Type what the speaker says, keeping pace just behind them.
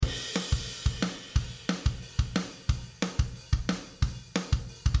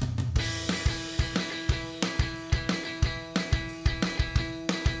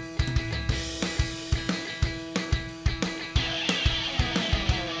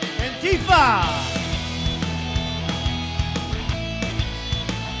Antifa!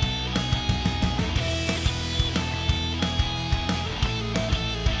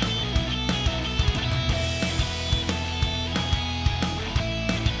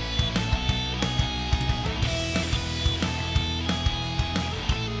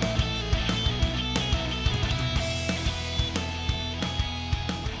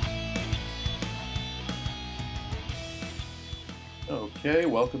 Okay,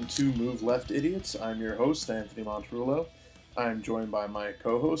 welcome to Move Left Idiots. I'm your host, Anthony Montrullo. I'm joined by my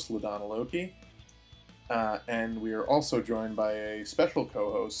co-host, LaDonna Loki. And we are also joined by a special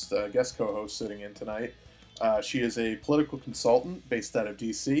co-host, guest co-host sitting in tonight. She is a political consultant based out of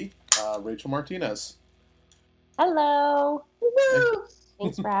D.C., Rachel Martinez. Hello. Woo-hoo.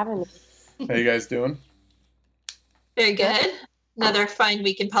 Thanks for having me. How you guys doing? Very good. Another fine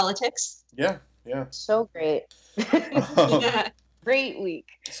week in politics. Yeah. So great. Great week.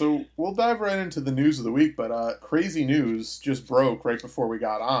 So we'll dive right into the news of the week, but crazy news just broke right before we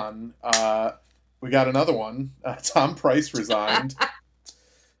got on. We got another one. Tom Price resigned.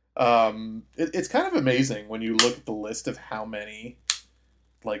 It's kind of amazing when you look at the list of how many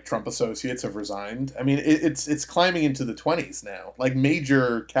Trump associates have resigned. I mean, it's climbing into the 20s now,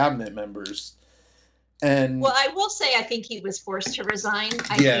 major cabinet members. And well, I will say I think he was forced to resign.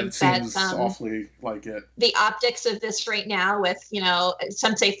 I think it seems awfully like it. The optics of this right now with,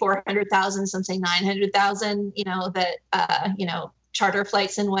 some say 400,000, some say 900,000, charter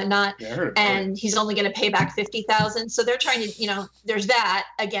flights and whatnot. Yeah, and he's only going to pay back 50,000. So they're trying to, there's that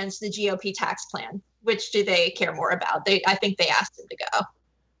against the GOP tax plan. Which do they care more about? I think they asked him to go.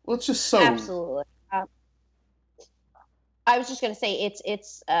 Well, it's just so... Absolutely. I was just going to say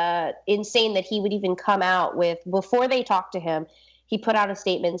it's insane that he would even come out with, before they talked to him, he put out a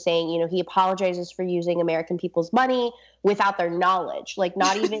statement saying, he apologizes for using American people's money without their knowledge.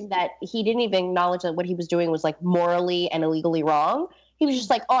 Not even that, he didn't even acknowledge that what he was doing was morally and illegally wrong. He was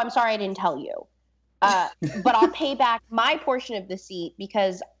just like, oh, I'm sorry I didn't tell you. But I'll pay back my portion of the seat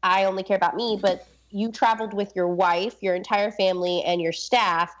because I only care about me. But you traveled with your wife, your entire family, and your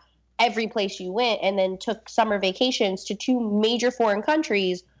staff every place you went, and then took summer vacations to 2 major foreign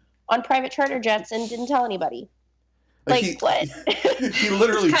countries on private charter jets and didn't tell anybody. What? He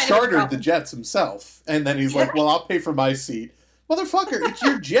literally chartered the jets himself, and then he's like, well, I'll pay for my seat. Motherfucker, it's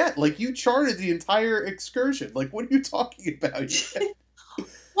your jet. You chartered the entire excursion. What are you talking about?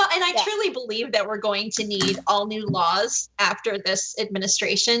 Well, and I truly believe that we're going to need all new laws after this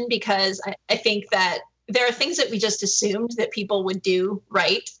administration, because I think that there are things that we just assumed that people would do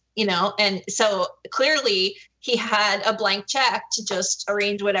right. And so clearly he had a blank check to just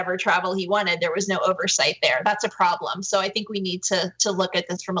arrange whatever travel he wanted. There was no oversight there. That's a problem. So I think we need to look at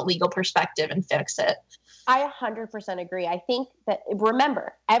this from a legal perspective and fix it. I 100% agree. I think that,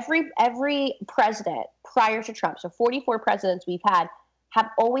 remember, every president prior to Trump, so 44 presidents we've had, have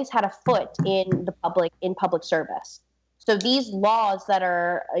always had a foot in public service. So these laws that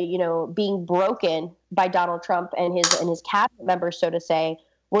are, being broken by Donald Trump and his cabinet members, so to say,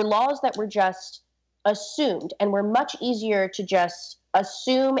 were laws that were just assumed, and were much easier to just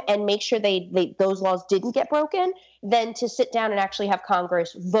assume and make sure those laws didn't get broken than to sit down and actually have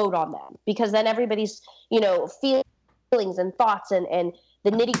Congress vote on them. Because then everybody's, feelings and thoughts and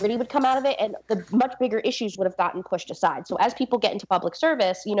the nitty-gritty would come out of it, and the much bigger issues would have gotten pushed aside. So as people get into public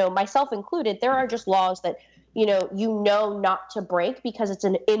service, myself included, there are just laws that, not to break because it's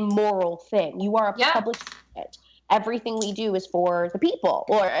an immoral thing. You are a public servant. Everything we do is for the people,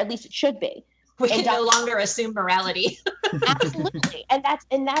 or at least it should be. We can no longer assume morality. Absolutely. And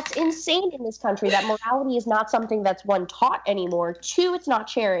that's insane in this country, that morality is not something that's, 1, taught anymore, 2, it's not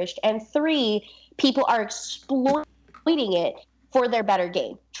cherished, and 3, people are exploiting it for their better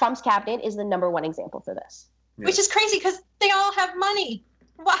gain. Trump's cabinet is the number 1 example for this. Yeah. Which is crazy because they all have money.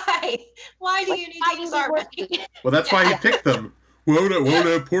 Why? Why do you need to use our money? Well, that's why he picked them. Won't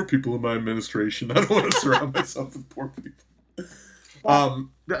have poor people in my administration. I don't want to surround myself with poor people.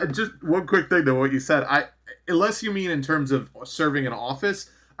 Just one quick thing to what you said. Unless you mean in terms of serving in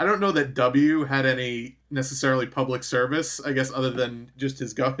office, I don't know that W had any necessarily public service, I guess, other than just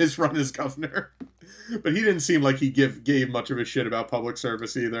his run as governor. But he didn't seem like he gave much of a shit about public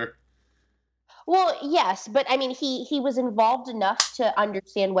service either. Well, yes, but I mean, he was involved enough to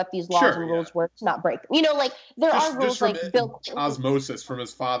understand what these laws and rules were to not break them. There are rules like Bill osmosis from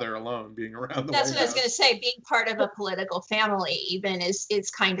his father alone being around the That's White what I was going to House. say. Being part of a political family even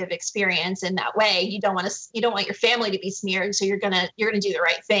is kind of experience in that way. You don't want your family to be smeared, so you're gonna do the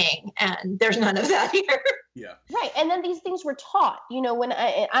right thing, and there's none of that here. Yeah. Right. And then these things were taught, when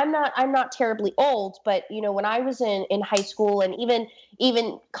I'm not terribly old, but when I was in high school and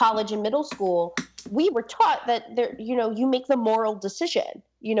even college and middle school, we were taught that you make the moral decision,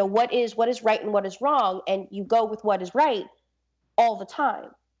 what is right and what is wrong, and you go with what is right all the time.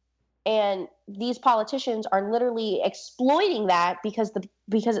 And these politicians are literally exploiting that because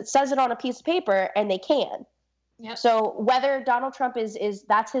it says it on a piece of paper and they can. Yep. So whether Donald Trump is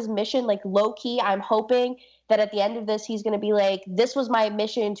that's his mission, like low key, I'm hoping that at the end of this, he's going to be like, this was my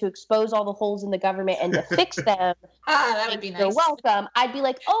mission to expose all the holes in the government and to fix them. That would be nice. You're welcome. I'd be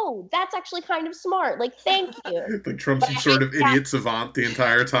like, oh, that's actually kind of smart. Like, thank you. Like Trump's some sort of idiot savant the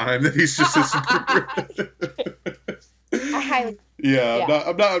entire time that he's just Yeah,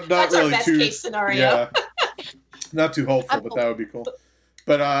 I'm not that's really our best too case scenario. Yeah, not too hopeful, but that would be cool.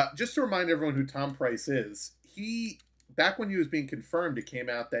 But just to remind everyone who Tom Price is, he back when he was being confirmed, it came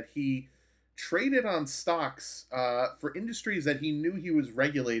out that he traded on stocks for industries that he knew he was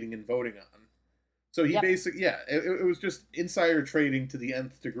regulating and voting on. So he basically, it was just insider trading to the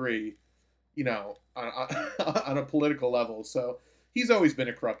nth degree, on a political level. So he's always been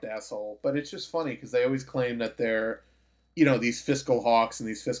a corrupt asshole. But it's just funny because they always claim that they're, these fiscal hawks and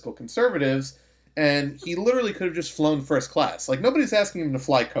these fiscal conservatives. And he literally could have just flown first class. Like, nobody's asking him to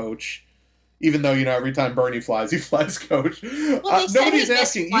fly coach, even though, every time Bernie flies, he flies coach. Well, nobody's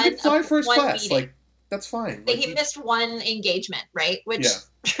asking. You can fly first class. Meeting. Like, that's fine. Like, he missed one engagement, right? Which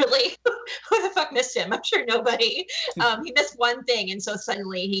really, who the fuck missed him? I'm sure nobody. He missed one thing, and so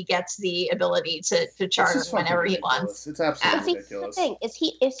suddenly he gets the ability to charter whenever he wants. It's absolutely ridiculous. The thing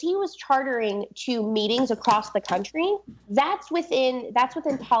is, he was chartering to meetings across the country. That's within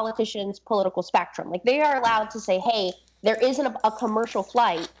politicians' political spectrum. Like, they are allowed to say, hey, there isn't a commercial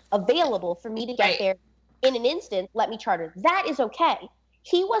flight available for me to get there in an instant. Let me charter. That is okay.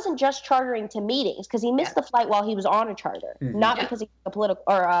 He wasn't just chartering to meetings because he missed the flight while he was on a charter, not because he took a political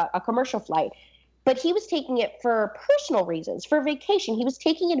or a commercial flight. But he was taking it for personal reasons, for vacation. He was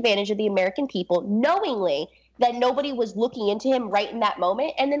taking advantage of the American people, knowingly that nobody was looking into him right in that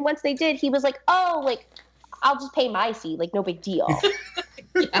moment. And then once they did, he was like, "Oh, like I'll just pay my fee, like no big deal."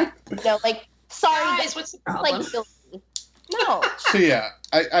 Sorry, guys, what's the problem? No. So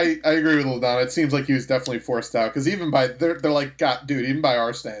I agree with LaDonna. It seems like he was definitely forced out because even by they're like, God, dude, even by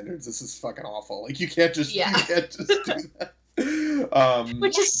our standards, this is fucking awful. Like you can't just do that.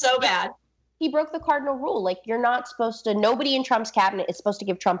 Which is so bad. He broke the cardinal rule. Like you're not supposed to. Nobody in Trump's cabinet is supposed to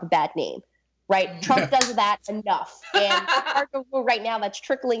give Trump a bad name, right? Trump does that enough, and the cardinal rule right now that's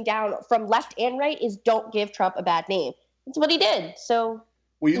trickling down from left and right is don't give Trump a bad name. That's what he did. So.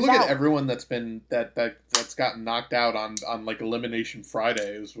 Well, you look at everyone that's been that's gotten knocked out on like Elimination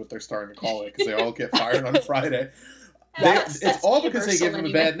Friday is what they're starting to call it because they all get fired on Friday. It's all because they gave him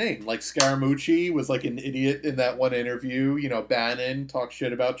a bad name. Like Scaramucci was like an idiot in that one interview. Bannon talked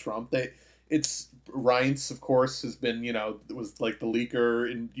shit about Trump. It's Reince, of course, has been was like the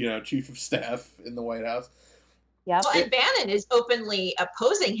leaker and chief of staff in the White House. Yep. Well, and Bannon is openly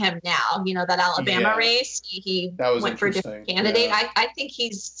opposing him now. That Alabama race, he went for a different candidate. Yeah. I think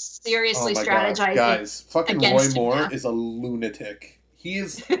he's seriously strategizing. Guys, fucking Roy Moore is a lunatic. He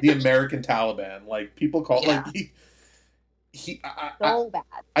is the American Taliban. Like people call bad.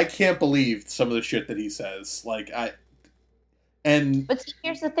 I can't believe some of the shit that he says. But see,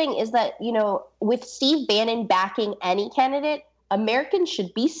 here's the thing: is that with Steve Bannon backing any candidate, Americans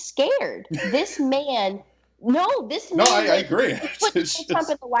should be scared. This man. No, I agree. Put Trump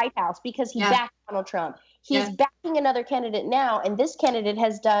in the White House because he backed Donald Trump. He's backing another candidate now, and this candidate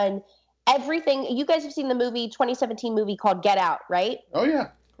has done everything. You guys have seen the 2017 movie called Get Out, right? Oh yeah,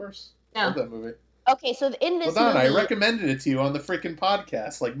 of course. I love that movie. Okay, so in this movie, I recommended it to you on the freaking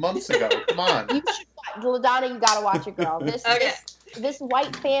podcast like months ago. Come on. You should watch. LaDonna, you gotta watch it, girl. This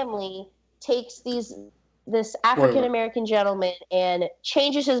white family takes this African American gentleman and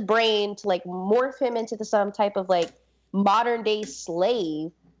changes his brain to like morph him into some type of like modern day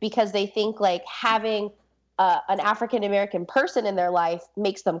slave because they think like having an African American person in their life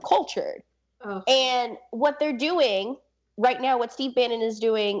makes them cultured. Oh. And what they're doing right now, what Steve Bannon is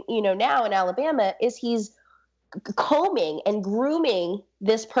doing, now in Alabama is he's combing and grooming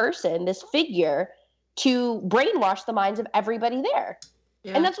this person, this figure, to brainwash the minds of everybody there.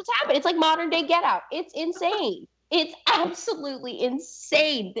 Yeah. And that's what's happened. It's like modern day Get Out. It's insane. It's absolutely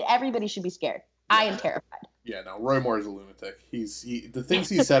insane. Everybody should be scared. Yeah. I am terrified. Yeah, no, Roy Moore is a lunatic. The things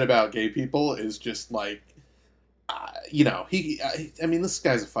he said about gay people is just like, this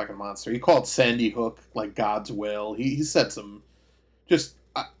guy's a fucking monster. He called Sandy Hook like God's will. He said some, just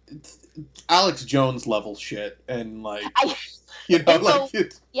it's Alex Jones level shit, and like yes. I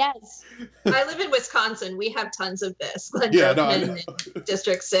live in Wisconsin. We have tons of this. Glenn Yeah, Grothman in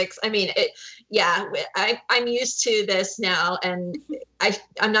District 6. I mean, I'm used to this now, and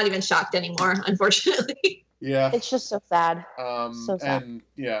I'm not even shocked anymore, unfortunately. Yeah. It's just so sad. So sad. And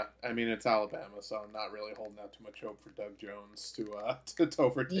yeah, I mean, it's Alabama, so I'm not really holding out too much hope for Doug Jones to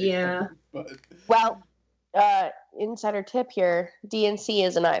overtake him. But well, insider tip here: DNC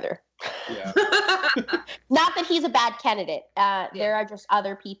isn't either. Yeah. Not that he's a bad candidate. There are just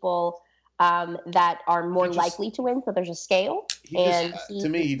other people that are more likely to win. So there's a scale. To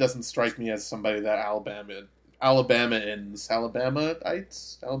me, he doesn't strike me as somebody that Alabamians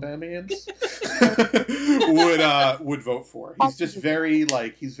would vote for. He's just very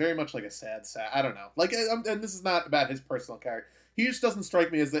much like a sad. I don't know. Like, and this is not about his personal character. He just doesn't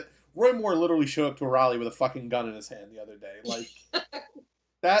strike me as that. Roy Moore literally showed up to a rally with a fucking gun in his hand the other day. Like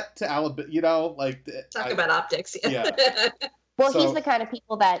that to Alabama, talk about optics. Yeah. Well, he's the kind of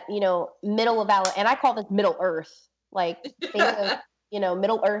people that middle of Alabama, and I call this Middle Earth. Like, think of,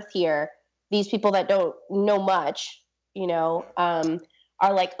 Middle Earth here. These people that don't know much, are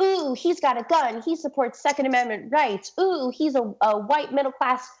like, ooh, he's got a gun. He supports Second Amendment rights. Ooh, he's a white middle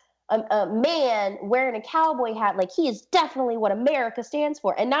class a man wearing a cowboy hat. Like, he is definitely what America stands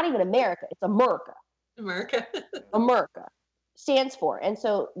for. And not even America. It's America. America stands for. And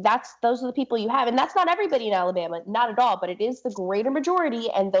so those are the people you have. And that's not everybody in Alabama. Not at all. But it is the greater majority.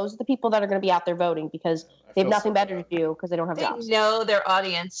 And those are the people that are going to be out there voting because they have nothing better to do because they don't have jobs. They know their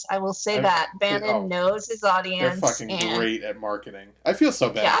audience. I will say that. Bannon knows his audience. They're fucking great at marketing. I feel so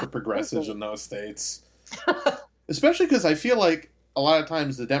bad for progressives in those states. Especially because I feel like a lot of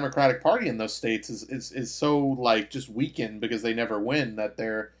times the Democratic Party in those states is so, like, just weakened because they never win that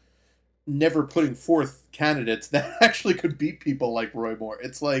they're never putting forth candidates that actually could beat people like Roy Moore.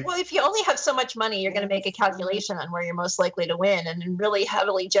 It's like, well, if you only have so much money, you're going to make a calculation on where you're most likely to win. And in really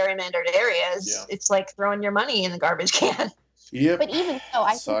heavily gerrymandered areas, it's like throwing your money in the garbage can. Yep. But even so,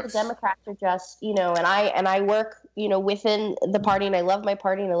 I think the Democrats are just, and I work, within the party, and I love my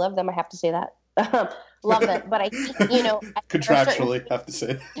party, and I love them. I have to say that. Love it. But I think, contractually have to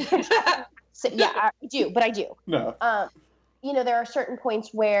say that. So, yeah, I do. No. There are certain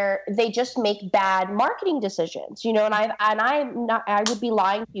points where they just make bad marketing decisions, and I would be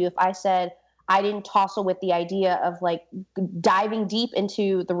lying to you if I said I didn't tussle with the idea of like diving deep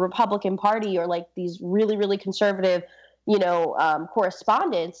into the Republican Party or like these really, really conservative,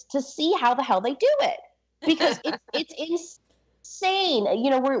 correspondents to see how the hell they do it, because it's insane.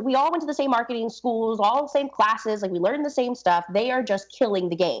 We all went to the same marketing schools, all the same classes, like we learned the same stuff. They are just killing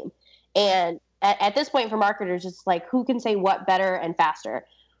the game. And at this point for marketers, it's like, who can say what better and faster?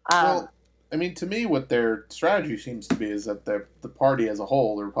 Well, I mean, to me, what their strategy seems to be is that the party as a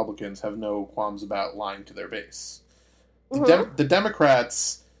whole, the Republicans, have no qualms about lying to their base. The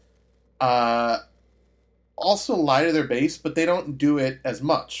Democrats also lie to their base, but they don't do it as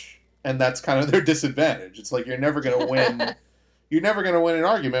much. And that's kind of their disadvantage. It's like you're never going to win. You're never going to win an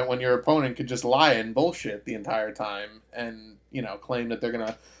argument when your opponent could just lie and bullshit the entire time and, claim that they're going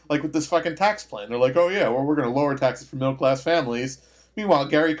to, like with this fucking tax plan. They're like, oh yeah, well, we're going to lower taxes for middle-class families. Meanwhile,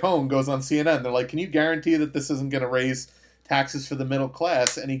 Gary Cohn goes on CNN. They're like, can you guarantee that this isn't going to raise taxes for the middle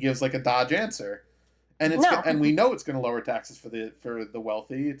class? And he gives like a dodge answer. And and we know it's going to lower taxes for the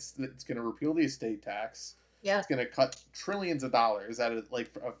wealthy. It's going to repeal the estate tax. Yeah. It's going to cut trillions of dollars out of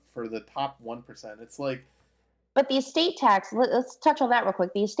for the top 1%. It's like, but the estate tax, let's touch on that real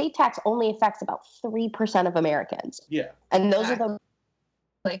quick. The estate tax only affects about 3% of Americans. Yeah. And those are the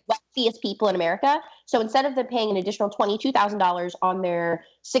wealthiest people in America. So instead of them paying an additional $22,000 on their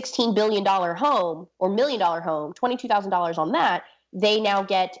 $16 billion home or $1 million home, $22,000 on that, they now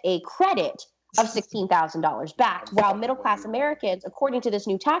get a credit of $16,000 back. While middle-class Americans, according to this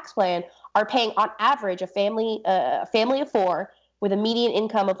new tax plan, are paying on average a family of four with a median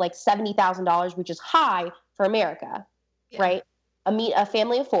income of like $70,000, which is high for America, right? A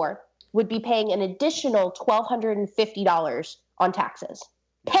family of four would be paying an additional $1,250 on taxes.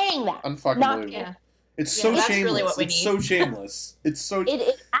 Paying that. Unfucking It's so shameless. Really what we need. So shameless. It's so.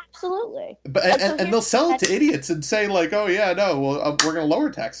 It absolutely. But and they'll sell it to idiots and say like, oh yeah, no, well we're going to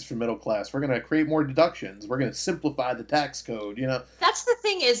lower taxes for middle class. We're going to create more deductions. We're going to simplify the tax code. That's the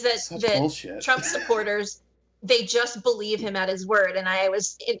thing is that Trump supporters, they just believe him at his word. And I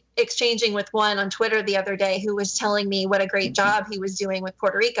was exchanging with one on Twitter the other day who was telling me what a great job he was doing with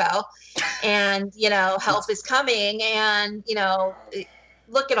Puerto Rico, and help is coming, and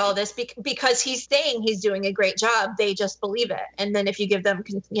look at all this because he's saying he's doing a great job. They just believe it. And then if you give them,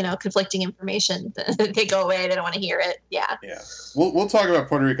 conflicting information, they go away. They don't want to hear it. Yeah. Yeah. We'll talk about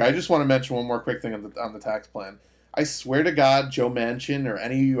Puerto Rico. I just want to mention one more quick thing on the tax plan. I swear to God, Joe Manchin or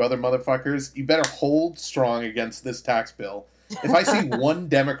any of you other motherfuckers, you better hold strong against this tax bill. If I see one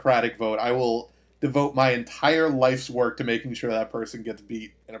Democratic vote, I will devote my entire life's work to making sure that person gets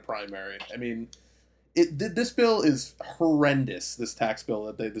beat in a primary. I mean, this bill is horrendous. This tax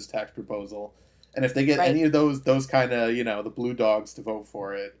bill this tax proposal, and if they get any of those kind of the blue dogs to vote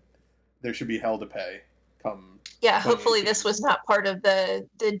for it, there should be hell to pay. Hopefully this was not part of the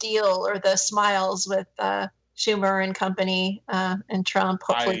deal or the smiles with Schumer and company and Trump.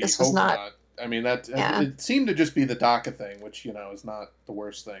 Hopefully this was not. I mean, it seemed to just be the DACA thing, which is not the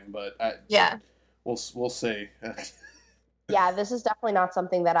worst thing, but we'll see. Yeah, this is definitely not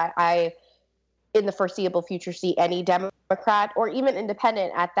something that I in the foreseeable future see any Democrat or even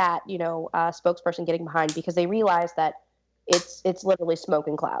independent at that spokesperson getting behind, because they realize that it's literally smoke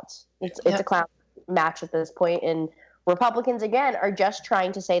and clouds. It's a clown match at this point, and Republicans again are just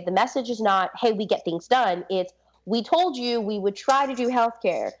trying to say the message is not, hey, we get things done. It's, we told you we would try to do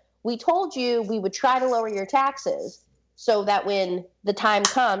healthcare. We told you we would try to lower your taxes so that when the time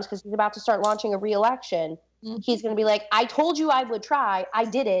comes, because he's about to start launching a re-election, he's going to be like, I told you I would try. I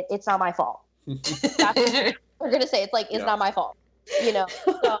did it. It's not my fault. That's what we're going to say. It's like, it's not my fault. So.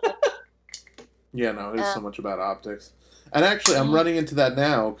 Yeah, no, it's so much about optics. And actually, I'm running into that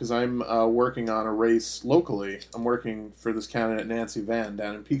now because I'm working on a race locally. I'm working for this candidate, Nancy Van,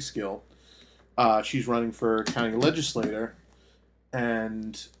 down in Peekskill. She's running for county legislator,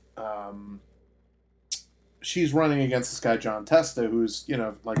 and she's running against this guy, John Testa, who's,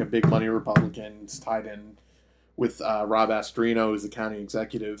 like a big money Republican. He's tied in with Rob Astorino, who's the county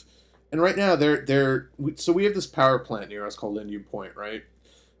executive. And right now, so we have this power plant near us called Indian Point, right?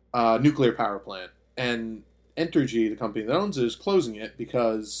 Nuclear power plant. And Entergy, the company that owns it, is closing it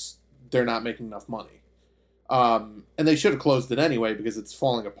because they're not making enough money. And they should have closed it anyway because it's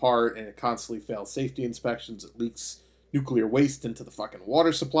falling apart and it constantly fails safety inspections. It leaks nuclear waste into the fucking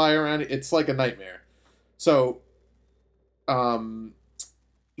water supply around it. It's like a nightmare. So,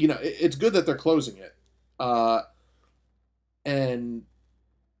 it's good that they're closing it. And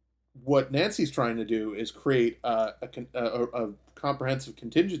what Nancy's trying to do is create a comprehensive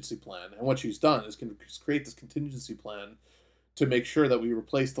contingency plan. And what she's done is create this contingency plan to make sure that we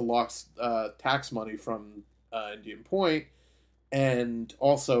replace the lost tax money from Indian Point, and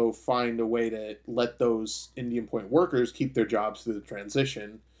also find a way to let those Indian Point workers keep their jobs through the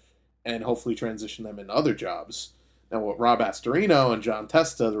transition and hopefully transition them into other jobs. Now, what Rob Astorino and John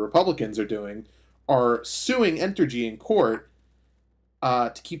Testa, the Republicans, are doing are suing Entergy in court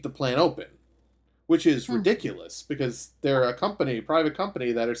to keep the plant open, which is ridiculous because they're a private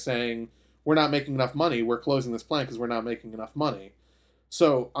company that are saying, we're not making enough money, we're closing this plant because we're not making enough money.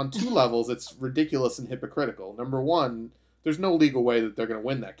 So on two levels, it's ridiculous and hypocritical. Number one, there's no legal way that they're going to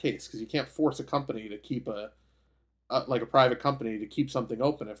win that case because you can't force a company to keep a private company to keep something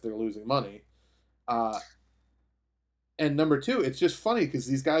open if they're losing money. And number two, it's just funny because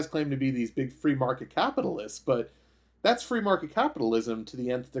these guys claim to be these big free market capitalists, but that's free market capitalism to the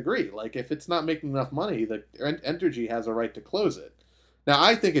nth degree. Like, if it's not making enough money, the Entergy has a right to close it. Now,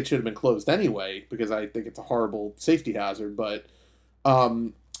 I think it should have been closed anyway because I think it's a horrible safety hazard, but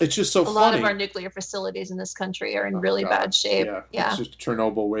it's just so funny. A lot of our nuclear facilities in this country are in really bad shape. Yeah. It's just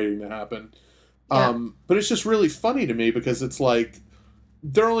Chernobyl waiting to happen. But it's just really funny to me because it's like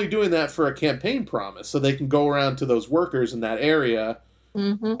they're only doing that for a campaign promise so they can go around to those workers in that area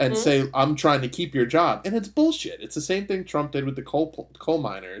and say, I'm trying to keep your job. And it's bullshit. It's the same thing Trump did with the coal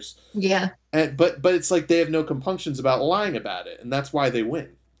miners. Yeah. But it's like they have no compunctions about lying about it, and that's why they win.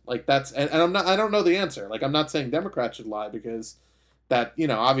 Like, that's and I don't know the answer. Like, I'm not saying Democrats should lie because that,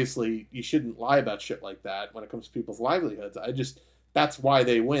 obviously you shouldn't lie about shit like that when it comes to people's livelihoods. That's why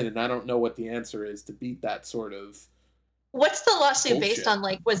they win, and I don't know what the answer is to beat that sort of. What's the lawsuit bullshit based on?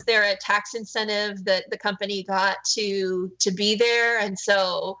 Like, was there a tax incentive that the company got to be there, and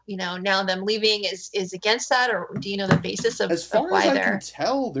so now them leaving is against that, or do you know the basis of as far why as I can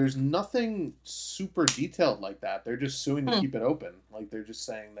tell? There's nothing super detailed like that. They're just suing to keep it open. Like, they're just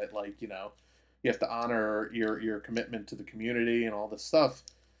saying that, like, you have to honor your commitment to the community and all this stuff,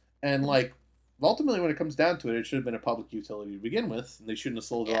 and like. Ultimately, when it comes down to it, it should have been a public utility to begin with, and they shouldn't have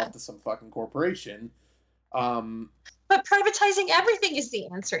sold it off to some fucking corporation. But privatizing everything is the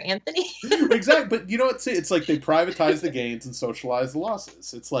answer, Anthony. Exactly, but you know what? It's like they privatize the gains and socialize the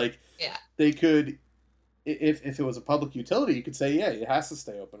losses. It's like they could, if it was a public utility, you could say, yeah, it has to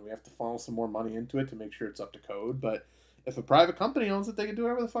stay open. We have to funnel some more money into it to make sure it's up to code. But if a private company owns it, they can do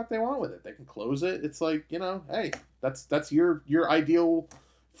whatever the fuck they want with it. They can close it. It's like, hey, that's your ideal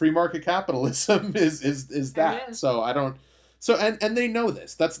free market capitalism is that. Yeah. So I don't. So and they know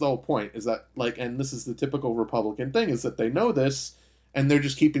this. That's the whole point. Is that like, and this is the typical Republican thing, is that they know this, and they're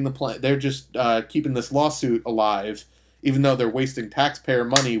just keeping They're just keeping this lawsuit alive, even though they're wasting taxpayer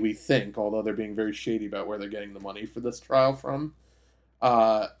money. We think, although they're being very shady about where they're getting the money for this trial from.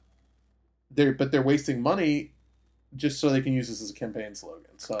 They're wasting money just so they can use this as a campaign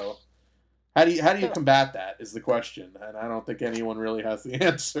slogan. So how do you combat that is the question, and I don't think anyone really has the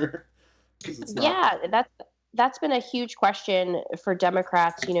answer. Yeah, that's been a huge question for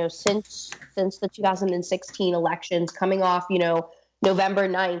Democrats, since the 2016 elections, coming off, November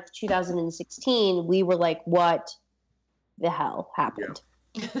 9th, 2016, we were like, what the hell happened?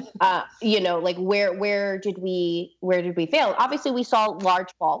 Yeah. Like where did we fail? Obviously we saw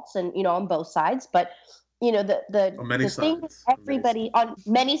large faults and, on both sides, but the thing that everybody on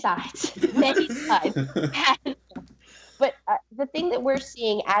many sides, but the thing that we're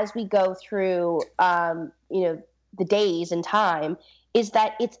seeing as we go through, the days and time is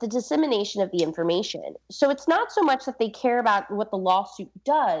that it's the dissemination of the information. So it's not so much that they care about what the lawsuit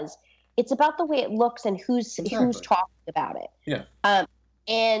does. It's about the way it looks and who's talking about it. Yeah.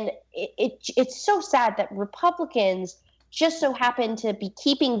 And it's so sad that Republicans just so happen to be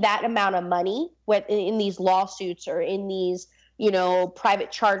keeping that amount of money in these lawsuits or in these,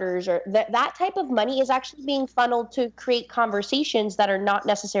 private charters, or that type of money is actually being funneled to create conversations that are not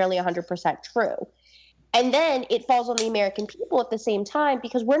necessarily 100% true. And then it falls on the American people at the same time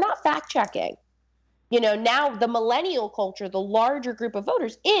because we're not fact checking. Now the millennial culture, the larger group of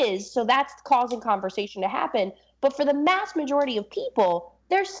voters is, so that's causing conversation to happen. But for the mass majority of people,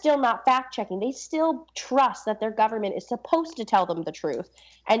 they're still not fact checking. They still trust that their government is supposed to tell them the truth,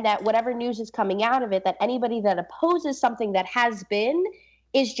 and that whatever news is coming out of it, that anybody that opposes something that has been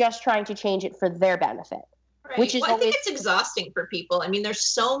is just trying to change it for their benefit. Right. Which is I think it's exhausting for people. I mean, there's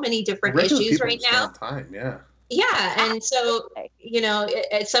so many different issues right now. Time, yeah. Yeah, and so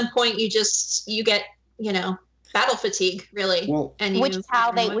at some point you get battle fatigue, really. Well, which is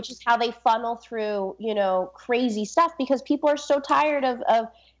how they funnel through crazy stuff, because people are so tired of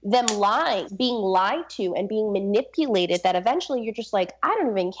them being lied to and being manipulated, that eventually you're just like, I don't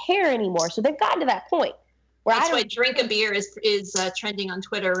even care anymore. So they've gotten to that point. That's why drink a beer is trending on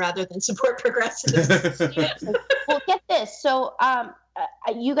Twitter rather than support progressives. Well, get this. So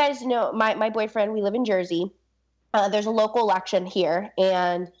you guys know my boyfriend, we live in Jersey. There's a local election here,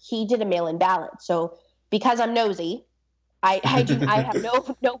 and he did a mail-in ballot. So because I'm nosy, I have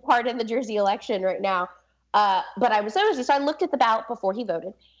no part in the Jersey election right now. But I was nosy, so I looked at the ballot before he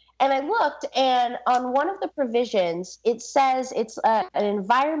voted. And I looked, and on one of the provisions, it says it's an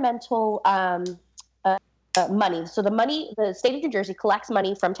environmental money. So the state of New Jersey collects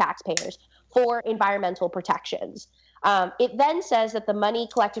money from taxpayers for environmental protections. It then says that the money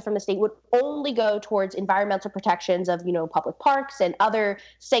collected from the state would only go towards environmental protections of, public parks and other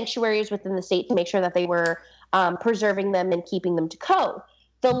sanctuaries within the state to make sure that they were preserving them and keeping them to code.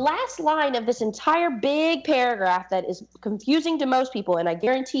 The last line of this entire big paragraph that is confusing to most people, and I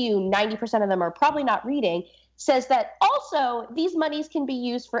guarantee you 90% of them are probably not reading, says that also these monies can be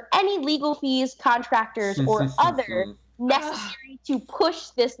used for any legal fees, contractors, or other necessary to push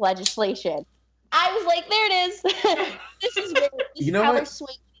this legislation. I was like, there it is. This is how they're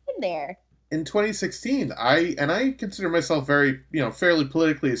swinging in there. In 2016, I consider myself very, fairly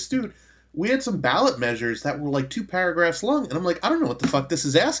politically astute. We had some ballot measures that were like 2 paragraphs long, and I'm like, I don't know what the fuck this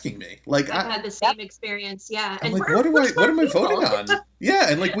is asking me. Like, I've had the same experience, yeah. I'm like, what am I voting on? Yeah,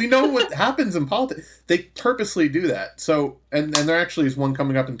 and like we know what happens in politics. They purposely do that. So, and there actually is one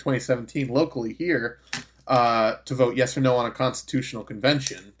coming up in 2017 locally here to vote yes or no on a constitutional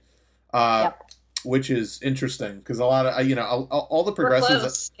convention. Which is interesting because a lot of all the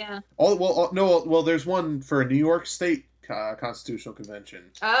progressives. Yeah. There's one for a New York State constitutional convention.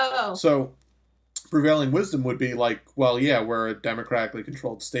 Oh. So prevailing wisdom would be like, well, yeah, we're a democratically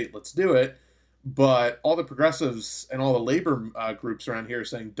controlled state, let's do it. But all the progressives and all the labor groups around here are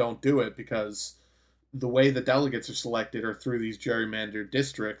saying don't do it because the way the delegates are selected are through these gerrymandered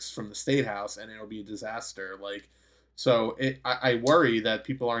districts from the state house, and it'll be a disaster. Like. So I worry that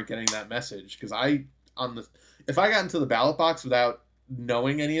people aren't getting that message because if I got into the ballot box without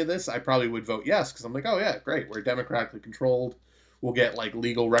knowing any of this, I probably would vote yes because I'm like, oh yeah, great, we're democratically controlled. We'll get like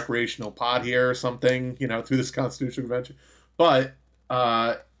legal recreational pot here or something, through this constitutional convention. But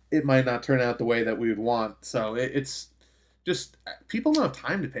it might not turn out the way that we would want. So it's just people don't have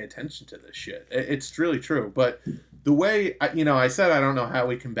time to pay attention to this shit. It's really true. But the way I said I don't know how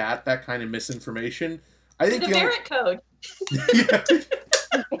we combat that kind of misinformation. I think the merit code. Yeah.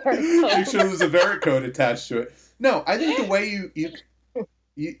 Make sure there's a Vericode attached to it. No, I think the way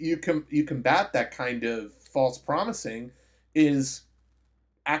you combat that kind of false promising is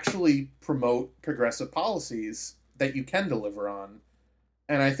actually promote progressive policies that you can deliver on.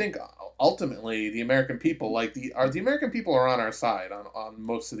 And I think ultimately the American people, the American people are on our side on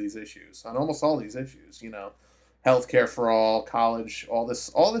most of these issues, on almost all these issues, healthcare for all, college, all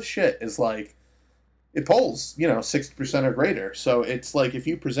this shit is like, it polls, 60% or greater. So it's like, if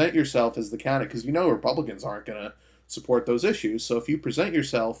you present yourself as the candidate, because Republicans aren't going to support those issues. So if you present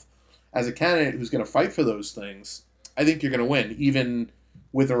yourself as a candidate who's going to fight for those things, I think you're going to win, even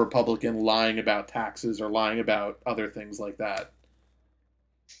with a Republican lying about taxes or lying about other things like that.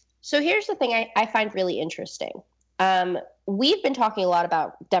 So here's the thing I find really interesting. We've been talking a lot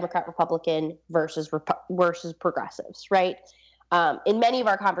about Democrat, Republican versus progressives, right? In many of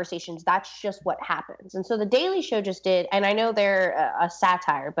our conversations, that's just what happens. And so the Daily Show just did, and I know they're a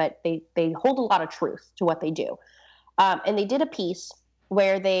satire, but they hold a lot of truth to what they do. And they did a piece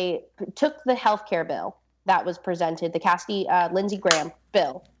where they took the healthcare bill that was presented, the Lindsey Graham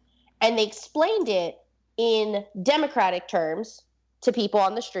bill, and they explained it in Democratic terms to people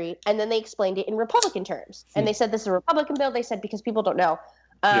on the street, and then they explained it in Republican terms. And they said this is a Republican bill. They said, because people don't know,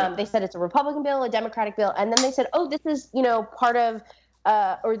 they said it's a Republican bill, a Democratic bill, and then they said, oh, this is part of,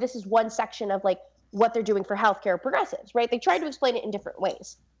 or this is one section of like what they're doing for healthcare progressives, right? They tried to explain it in different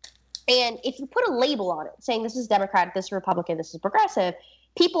ways. And if you put a label on it saying this is Democratic, this is Republican, this is progressive,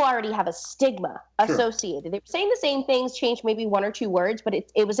 people already have a stigma associated. Sure. They were saying the same things, changed maybe one or two words, but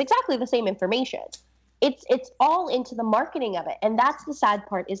it was exactly the same information. It's all into the marketing of it. And that's the sad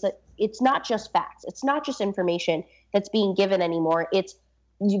part, is that it's not just facts. It's not just information that's being given anymore. It's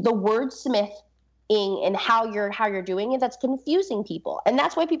the wordsmithing and how you're doing it that's confusing people. And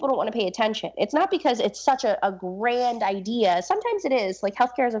that's why people don't want to pay attention. It's not because it's such a grand idea. Sometimes it is. Like,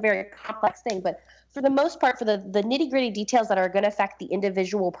 healthcare is a very complex thing, but for the most part, for the nitty-gritty details that are going to affect the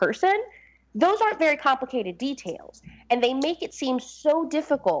individual person, those aren't very complicated details. And they make it seem so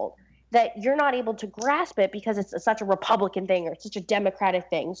difficult that you're not able to grasp it because it's such a Republican thing or it's such a Democratic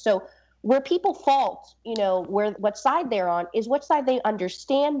thing. So where people fault, what side they're on is what side they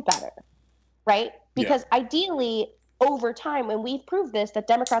understand better, right? Because ideally, over time, when we've proved this, that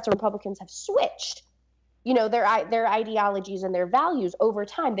Democrats and Republicans have switched, their ideologies and their values over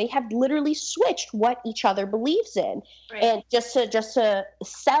time. They have literally switched what each other believes in, and just to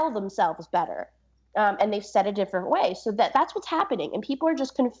sell themselves better. And they've said a different way. So that's what's happening. And people are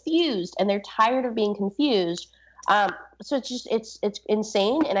just confused, and they're tired of being confused. So it's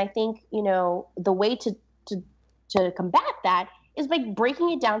insane. And I think, the way to combat that is by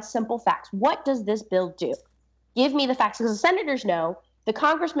breaking it down simple facts. What does this bill do? Give me the facts, because the senators know, the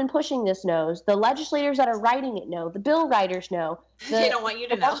congressman pushing this knows, the legislators that are writing it know, the bill writers know. They don't want you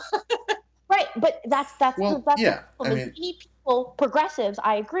to know. Right, but that's the problem. Many people, progressives,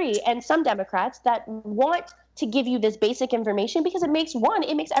 I agree, and some Democrats that want to give you this basic information because it makes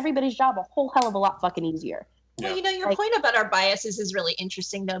everybody's job a whole hell of a lot fucking easier. Well, your point about our biases is really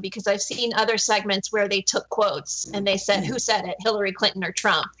interesting, though, because I've seen other segments where they took quotes and they said, who said it, Hillary Clinton or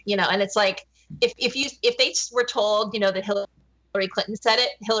Trump, and it's like, if they were told, that Hillary Clinton said it,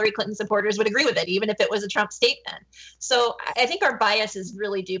 Hillary Clinton supporters would agree with it, even if it was a Trump statement. So I think our biases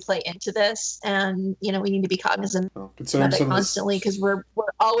really do play into this, and we need to be cognizant of it constantly, because we're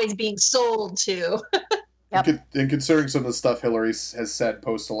always being sold to. Yep. And considering some of the stuff Hillary has said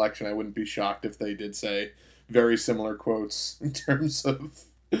post-election, I wouldn't be shocked if they did say very similar quotes in terms of.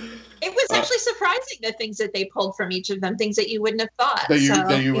 It was actually surprising, the things that they pulled from each of them, things that you wouldn't have thought that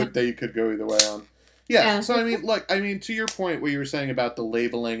you could go either way on. Yeah. So to your point, what you were saying about the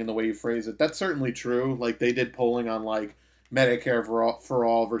labeling and the way you phrase it, that's certainly true. Like, they did polling on like Medicare for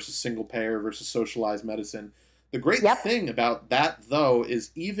all versus single payer versus socialized medicine. The great thing about that, though,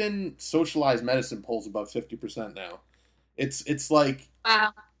 is even socialized medicine polls above 50% now. It's like,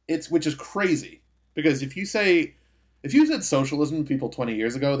 wow. Which is crazy, because if you said socialism to people 20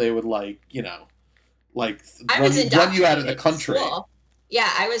 years ago, they would run you out of the country. School. Yeah,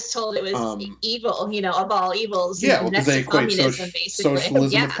 I was told it was evil, of all evils. Yeah, because they equate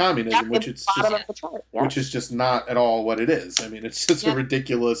socialism with communism, which is just not at all what it is. I mean, it's just a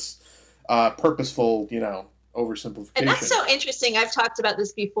ridiculous, purposeful, oversimplification. And that's so interesting. I've talked about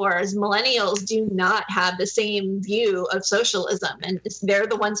this before, as millennials do not have the same view of socialism, and they're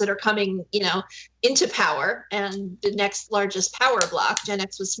the ones that are coming, into power, and the next largest power block, Gen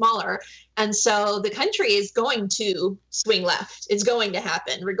X, was smaller. And so the country is going to swing left. It's going to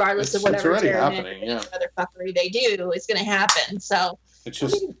happen, regardless of whatever other fuckery they do. It's going to happen. So it's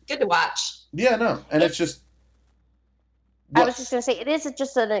just good to watch. Yeah, no. And it's just, I was just going to say, it is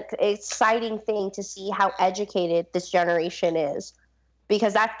just an exciting thing to see how educated this generation is,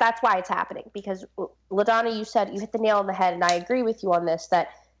 because that's why it's happening. Because LaDonna, you hit the nail on the head, and I agree with you on this, that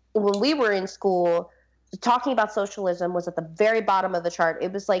when we were in school, talking about socialism was at the very bottom of the chart.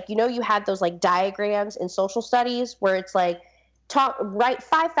 It was like, you had those like diagrams in social studies where it's like, write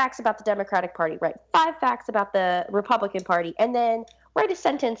 5 facts about the Democratic Party, write 5 facts about the Republican Party, and then write a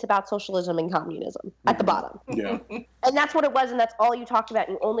sentence about socialism and communism at the bottom. Yeah. And that's what it was, and that's all you talked about.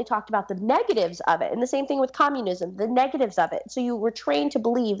 You only talked about the negatives of it. And the same thing with communism, the negatives of it. So you were trained to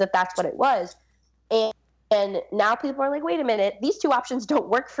believe that that's what it was. And now people are like, wait a minute, these 2 options don't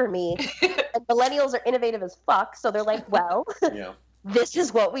work for me. And millennials are innovative as fuck, so they're like, well, yeah. This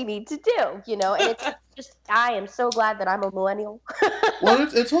is what we need to do, and it's just, I am so glad that I'm a millennial. Well,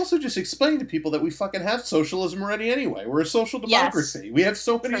 it's also just explaining to people that we fucking have socialism already anyway. We're a social democracy. Yes. We have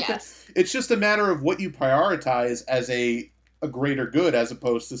so many things. It's just a matter of what you prioritize as a greater good, as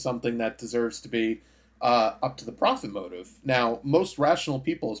opposed to something that deserves to be up to the profit motive. Now, most rational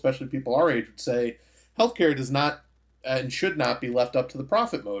people, especially people our age, would say healthcare does not and should not be left up to the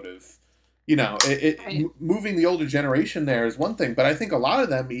profit motive. Right. Moving the older generation there is one thing, but I think a lot of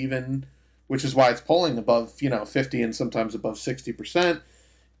them even, which is why it's polling above, 50 and sometimes above 60%,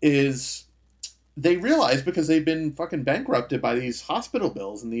 is they realize, because they've been fucking bankrupted by these hospital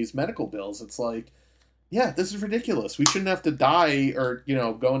bills and these medical bills. It's like, yeah, this is ridiculous. We shouldn't have to die or,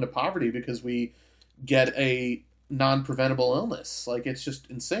 go into poverty because we get a non-preventable illness. Like, it's just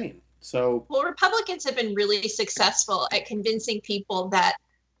insane. So, well, Republicans have been really successful at convincing people that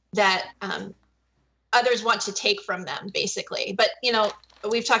others want to take from them, basically. But,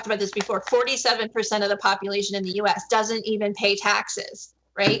 we've talked about this before. 47% of the population in the U.S. doesn't even pay taxes,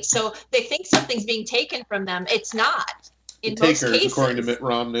 right? So they think something's being taken from them. It's not. In the takers, most cases, according to Mitt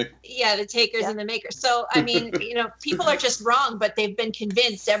Romney. Yeah, the takers and the makers. So, I mean, people are just wrong, but they've been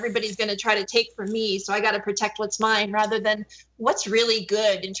convinced everybody's going to try to take from me, so I got to protect what's mine, rather than what's really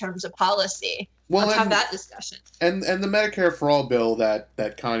good in terms of policy. Well, let's have that discussion. And the Medicare for All bill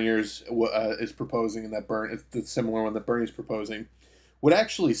that Conyers is proposing, and that it's the similar one that Bernie's proposing, would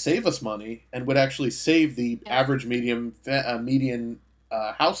actually save us money, and would actually save the average median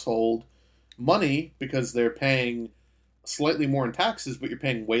household money, because they're paying slightly more in taxes, but you're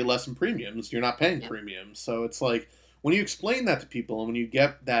paying way less in premiums. You're not paying premiums. So it's like, when you explain that to people, and when you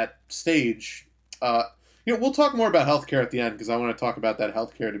get that stage, we'll talk more about healthcare at the end, because I want to talk about that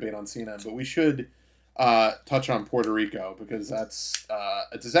healthcare debate on CNN, but we should touch on Puerto Rico, because that's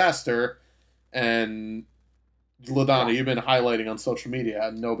a disaster. And LaDonna, you've been highlighting on social media,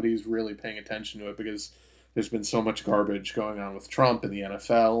 and nobody's really paying attention to it, because there's been so much garbage going on with Trump and the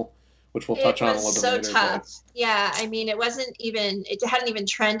NFL, which we'll touch on a little bit later. It was so tough. But... yeah, I mean, it hadn't even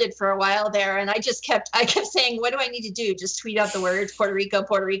trended for a while there, and I kept saying, what do I need to do? Just tweet out the words Puerto Rico,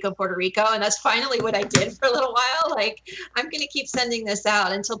 Puerto Rico, Puerto Rico, and that's finally what I did for a little while. Like, I'm going to keep sending this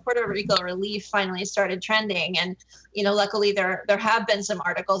out until Puerto Rico relief finally started trending, and luckily there have been some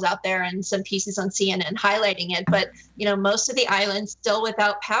articles out there and some pieces on CNN highlighting it, but most of the island's still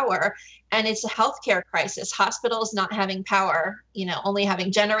without power. And it's a healthcare crisis. Hospitals not having power, only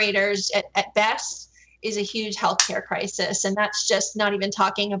having generators at best, is a huge healthcare crisis. And that's just not even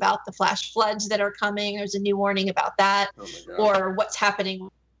talking about the flash floods that are coming. There's a new warning about that, or what's happening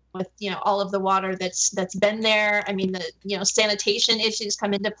with, all of the water that's been there. I mean, the, sanitation issues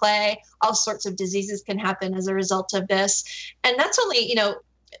come into play. All sorts of diseases can happen as a result of this. And that's only,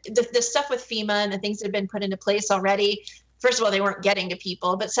 the stuff with FEMA and the things that have been put into place already. First of all, they weren't getting to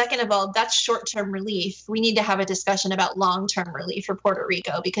people. But second of all, that's short-term relief. We need to have a discussion about long-term relief for Puerto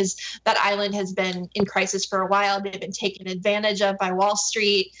Rico, because that island has been in crisis for a while. They've been taken advantage of by Wall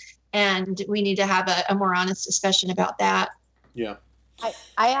Street, and we need to have a more honest discussion about that. Yeah.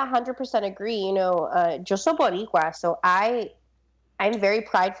 I 100% agree. Yo soy Boricua, so I'm very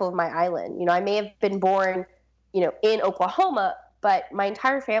prideful of my island. I may have been born, in Oklahoma, but my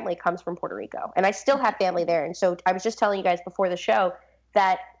entire family comes from Puerto Rico, and I still have family there. And so I was just telling you guys before the show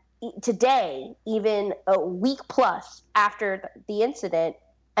that today, even a week plus after the incident,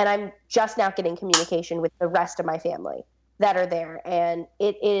 and I'm just now getting communication with the rest of my family that are there. And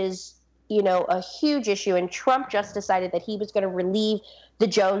it is, a huge issue. And Trump just decided that he was going to relieve the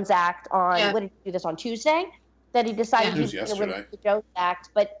Jones Act on, what did he do this on Tuesday? That he decided he was going to relieve the Jones Act,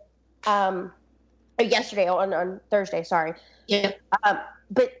 but yesterday on Thursday, sorry. Yeah.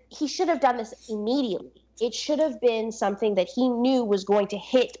 But he should have done this immediately. It should have been something that he knew was going to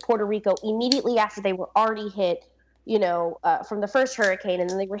hit Puerto Rico immediately after they were already hit, from the first hurricane, and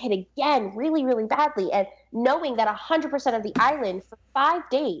then they were hit again really, really badly. And knowing that 100% of the island for 5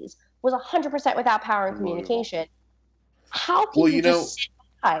 days was 100% without power and communication. How can you just sit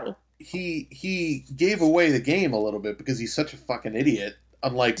by? He gave away the game a little bit because he's such a fucking idiot.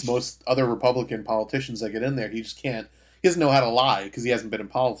 Unlike most other Republican politicians that get in there, he just can't. He doesn't know how to lie because he hasn't been in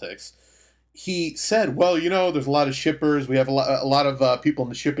politics. He said, "Well, there's a lot of shippers. We have a lot of people in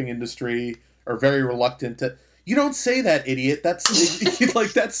the shipping industry are very reluctant to." You don't say that, idiot. That's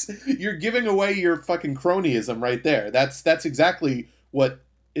like you're giving away your fucking cronyism right there. That's exactly what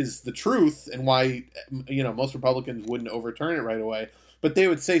is the truth and why most Republicans wouldn't overturn it right away. But they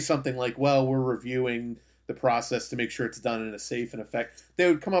would say something like, well, we're reviewing the process to make sure it's done in a safe and effect. They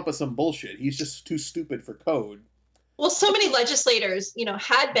would come up with some bullshit. He's just too stupid for code. Well, so many legislators,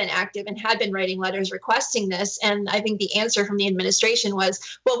 had been active and had been writing letters requesting this. And I think the answer from the administration was,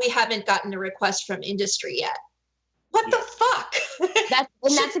 well, we haven't gotten a request from industry yet. What the fuck?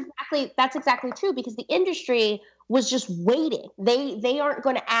 That's exactly true, because the industry was just waiting. They aren't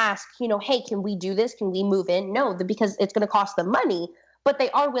going to ask, hey, can we do this? Can we move in? No, because it's going to cost them money, but they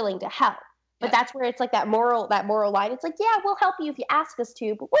are willing to help. But that's where it's like that moral line. It's like, yeah, we'll help you if you ask us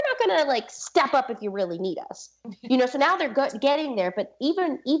to, but we're not going to step up if you really need us. So now they're getting there. But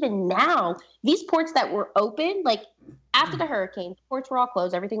even now, these ports that were open, after the hurricane, ports were all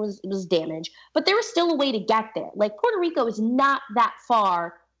closed. Everything was damaged, but there was still a way to get there. Puerto Rico is not that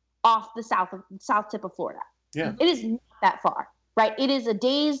far off the south tip of Florida. Yeah, it is not that far, right? It is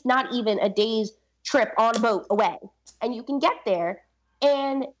not even a day's trip on a boat away, and you can get there.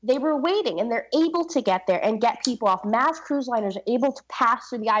 And they were waiting, and they're able to get there and get people off. Mass cruise liners are able to pass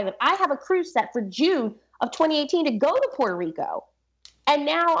through the island. I have a cruise set for June of 2018 to go to Puerto Rico. And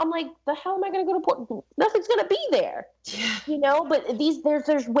now I'm like, the hell am I going to go to Puerto Rico? Nothing's going to be there, But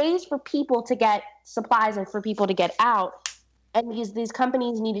there's ways for people to get supplies and for people to get out. And these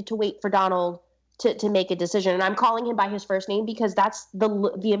companies needed to wait for Donald to make a decision. And I'm calling him by his first name because that's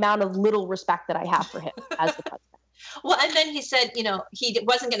the amount of little respect that I have for him as the president. Well, and then he said, he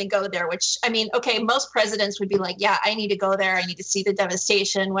wasn't going to go there, which, okay, most presidents would be like, yeah, I need to go there. I need to see the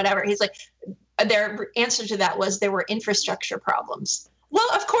devastation, whatever. He's like, their answer to that was there were infrastructure problems. Well,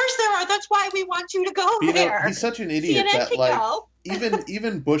 of course there are. That's why we want you to go there. He's such an idiot that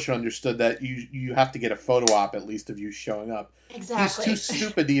even Bush understood that you have to get a photo op at least of you showing up. Exactly. He's too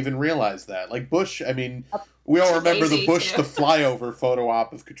stupid to even realize that. Bush, we all remember the Bush the flyover photo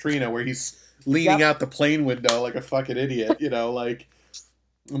op of Katrina where he's leaning out the plane window like a fucking idiot, but he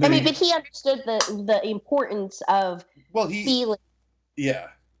understood the importance of feeling. Yeah.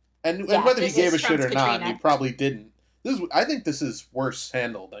 And whether he gave a shit or not, he probably didn't. I think this is worse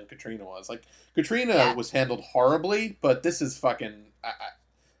handled than Katrina was. Katrina was handled horribly, but this is fucking.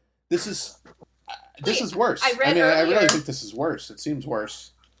 This is worse. I really think this is worse. It seems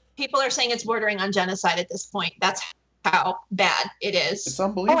worse. People are saying it's bordering on genocide at this point. That's how bad it is. It's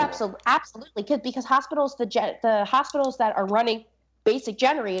unbelievable. Oh, absolutely. Because hospitals, the hospitals that are running basic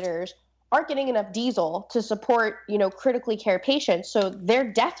generators aren't getting enough diesel to support, critically care patients. So their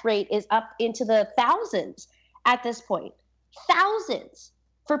death rate is up into the thousands at this point. Thousands.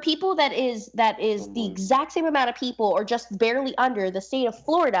 For people that is the exact same amount of people or just barely under the state of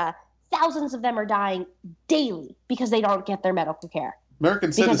Florida, thousands of them are dying daily because they don't get their medical care.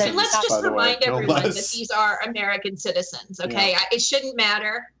 American citizens. And let's just remind everyone that these are American citizens, okay? Yeah. It shouldn't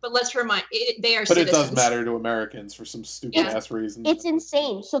matter, but let's remind they are citizens. But it does matter to Americans for some stupid-ass reason. It's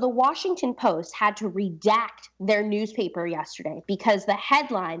insane. So the Washington Post had to redact their newspaper yesterday because the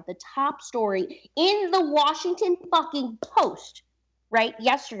headline, the top story in the Washington fucking Post, right,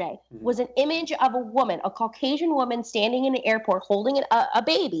 yesterday, was an image of a woman, a Caucasian woman standing in an airport holding a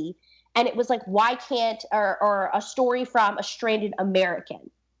baby. And it was like, why can't, or a story from a stranded American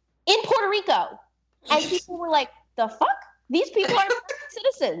in Puerto Rico. And people were like, the fuck? These people are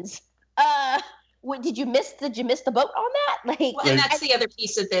citizens. Did you miss the boat on that? And that's the other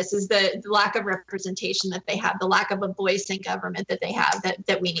piece of this is the lack of representation that they have, the lack of a voice in government that they have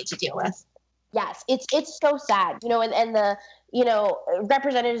that we need to deal with. Yes, it's so sad, and the,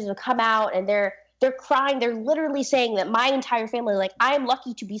 representatives have come out and they're crying. They're literally saying that my entire family, I am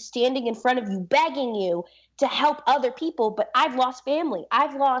lucky to be standing in front of you, begging you to help other people, but I've lost family.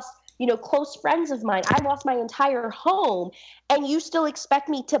 I've lost, close friends of mine. I've lost my entire home. And you still expect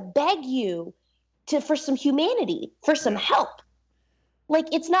me to beg you for some humanity, for some help.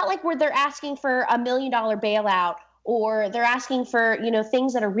 It's not like where they're asking for $1 million bailout or they're asking for,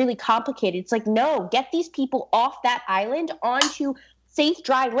 things that are really complicated. It's like, no, get these people off that island onto safe,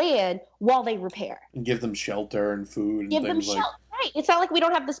 dry land while they repair. And give them shelter and food and things like that. Right. It's not like we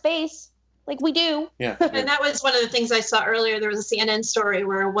don't have the space. Like, we do. Yeah. And that was one of the things I saw earlier. There was a CNN story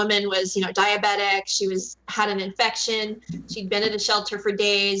where a woman was, diabetic. She had an infection. She'd been at a shelter for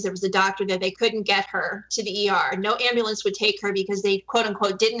days. There was a doctor there. They couldn't get her to the ER. No ambulance would take her because they, quote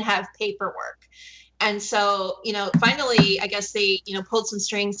unquote, didn't have paperwork. And so, finally, I guess they, pulled some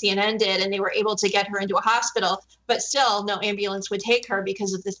strings, CNN did, and they were able to get her into a hospital, but still no ambulance would take her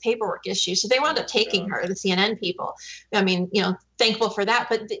because of this paperwork issue. So they wound up taking her, the CNN people. I mean, thankful for that.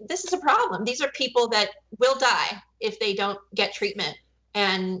 But this is a problem. These are people that will die if they don't get treatment,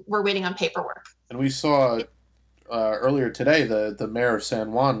 and we're waiting on paperwork. And we saw earlier today, the mayor of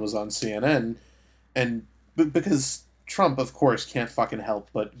San Juan was on CNN, and because Trump, of course, can't fucking help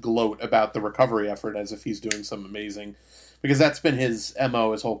but gloat about the recovery effort as if he's doing some amazing, because that's been his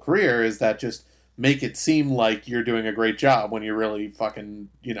MO his whole career, is that just make it seem like you're doing a great job when you're really fucking,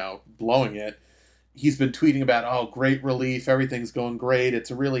 blowing it. He's been tweeting about, oh, great relief, everything's going great,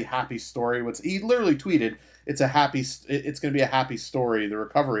 it's a really happy story. He literally tweeted, it's going to be a happy story, the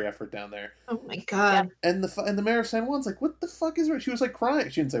recovery effort down there. Oh my God. And the mayor of San Juan's like, what the fuck is wrong? She was like crying.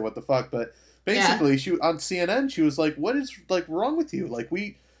 She didn't say what the fuck, but basically, she on CNN, she was like, "What is wrong with you?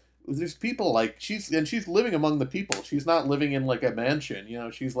 There's people she's living among the people. She's not living in a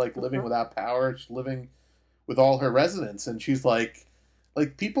mansion. She's living without power. She's living with all her residents, and she's like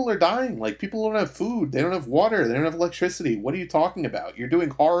people are dying. People don't have food. They don't have water. They don't have electricity. What are you talking about? You're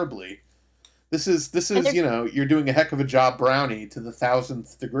doing horribly. This is you're doing a heck of a job, Brownie, to the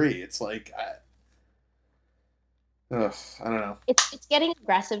 1000th degree. It's ugh, I don't know. It's getting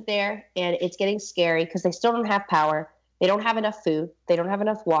aggressive there, and it's getting scary because they still don't have power. They don't have enough food. They don't have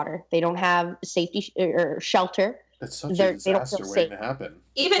enough water. They don't have safety or shelter. It's such a disaster waiting to happen.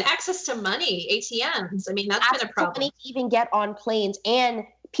 Even access to money, ATMs. I mean, that's been a problem. Money to even get on planes, and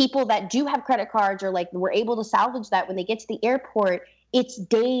people that do have credit cards or were able to salvage that when they get to the airport. It's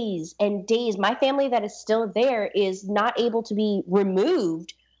days and days. My family that is still there is not able to be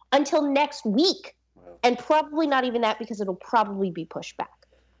removed until next week. And probably not even that, because it'll probably be pushed back,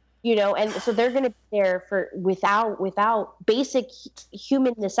 and so they're going to be there without basic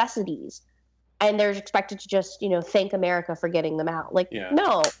human necessities, and they're expected to just, thank America for getting them out.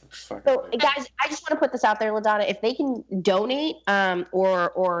 No. So guys, I just want to put this out there, LaDonna, if they can donate,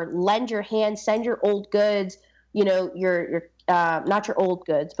 or lend your hand, send your old goods, your not your old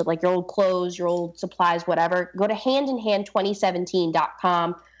goods, but your old clothes, your old supplies, whatever, go to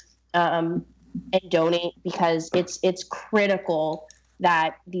handinhand2017.com, and donate, because it's critical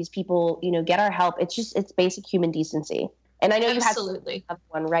that these people, get our help. It's basic human decency. And I know absolutely. You have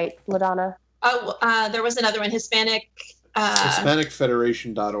one, right, LaDonna? Oh, there was another one,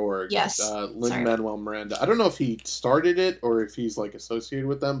 HispanicFederation.org. Yes. Lin-Manuel Miranda. I don't know if he started it or if he's associated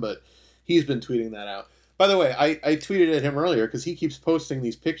with them, but he's been tweeting that out. By the way, I tweeted at him earlier because he keeps posting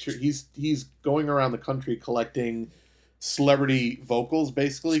these pictures. He's going around the country collecting celebrity vocals,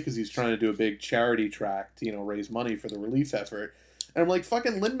 basically, because he's trying to do a big charity track to, raise money for the relief effort. And I'm like,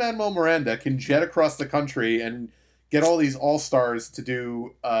 fucking Lin-Manuel Miranda can jet across the country and get all these all-stars to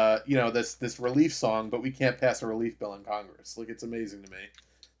do, this relief song, but we can't pass a relief bill in Congress. It's amazing to me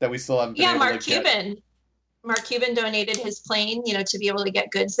that we still haven't been able Mark to Cuban. Mark Cuban donated his plane, to be able to get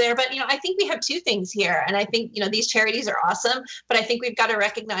goods there. But, I think we have two things here. And I think, these charities are awesome. But I think we've got to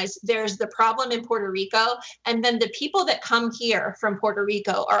recognize there's the problem in Puerto Rico. And then the people that come here from Puerto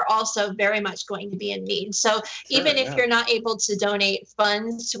Rico are also very much going to be in need. So even if you're not able to donate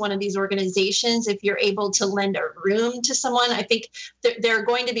funds to one of these organizations, if you're able to lend a room to someone, I think there are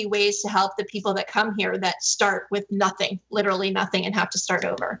going to be ways to help the people that come here that start with nothing, literally nothing, and have to start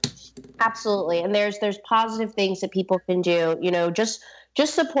over. Absolutely. And there's positive things that people can do, just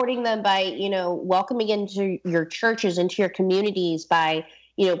supporting them by, welcoming into your churches, into your communities, by,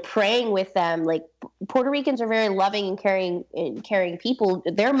 praying with them. Puerto Ricans are very loving and caring people.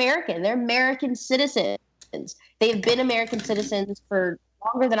 They're American citizens. They've been American citizens for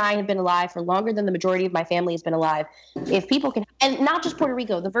longer than I have been alive, for longer than the majority of my family has been alive. If people can, and not just Puerto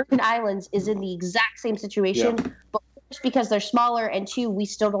Rico, the Virgin Islands is in the exact same situation, but because they're smaller, and two, we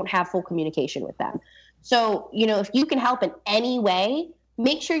still don't have full communication with them. So, if you can help in any way,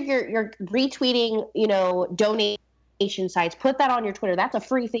 make sure you're retweeting, donation sites. Put that on your Twitter. That's a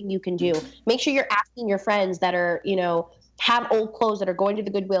free thing you can do. Make sure you're asking your friends that are, have old clothes that are going to the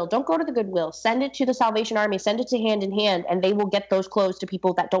Goodwill. Don't go to the Goodwill. Send it to the Salvation Army. Send it to Hand in Hand, and they will get those clothes to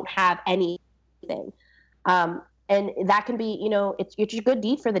people that don't have anything. And that can be, it's a good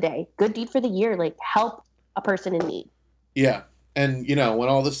deed for the day, good deed for the year. Help a person in need. Yeah. And, when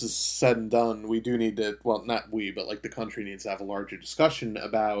all this is said and done, we do need to, well, not we, but the country needs to have a larger discussion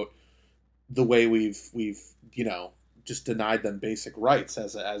about the way we've just denied them basic rights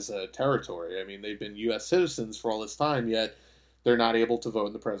as a territory. I mean, they've been U.S. citizens for all this time, yet they're not able to vote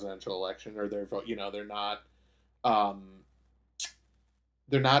in the presidential election, or they're not.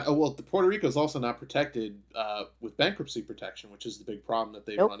 They're not. Oh well, Puerto Rico is also not protected with bankruptcy protection, which is the big problem that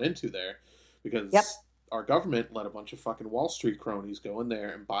they've run into there, because our government let a bunch of fucking Wall Street cronies go in there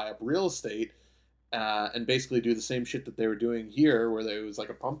and buy up real estate, and basically do the same shit that they were doing here, where it was like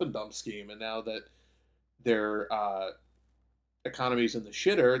a pump and dump scheme. And now that their economy's in the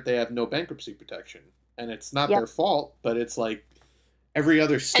shitter, they have no bankruptcy protection, and it's not their fault, but it's like every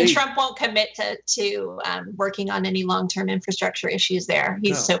other state. And Trump won't commit to working on any long-term infrastructure issues there.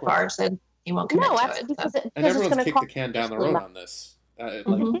 He's so far said he won't commit to it. Because and everyone's kicked the can down the road on this,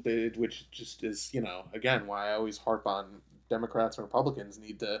 which just is, again, why I always harp on Democrats and Republicans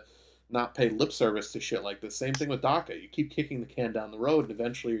need to not pay lip service to shit like this. Same thing with DACA. You keep kicking the can down the road, and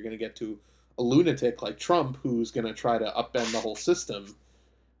eventually you're going to get to a lunatic like Trump who's going to try to upend the whole system.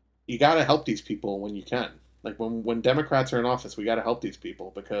 You got to help these people when you can. Like, when Democrats are in office, we got to help these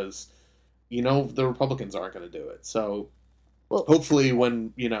people, because, the Republicans aren't going to do it. So, hopefully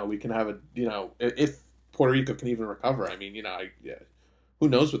when, we can have if Puerto Rico can even recover, I mean, who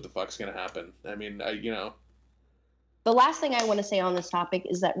knows what the fuck's going to happen? I mean, The last thing I want to say on this topic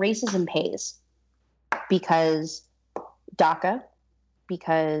is that racism pays, because DACA,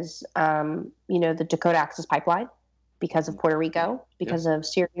 because, the Dakota Access Pipeline, because of Puerto Rico, because of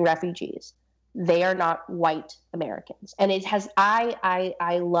Syrian refugees. They are not white Americans. And it has, I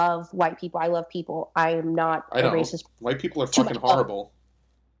love white people. I love people. I am not a racist. White people are fucking horrible.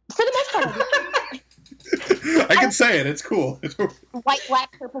 For the most part. I can say it. It's cool. White,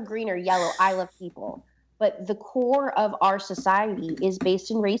 black, purple, green, or yellow. I love people. But the core of our society is based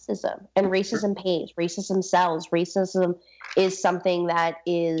in racism. And racism pays. Racism sells. Racism is something that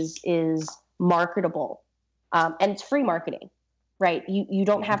is marketable. And it's free marketing. Right. You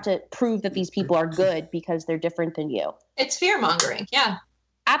don't have to prove that these people are good because they're different than you. It's fear mongering. Yeah,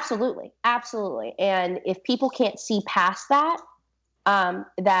 absolutely. Absolutely. And if people can't see past that,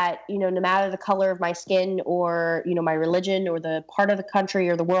 that, no matter the color of my skin or, my religion or the part of the country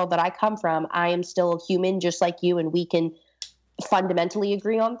or the world that I come from, I am still a human just like you, and we can fundamentally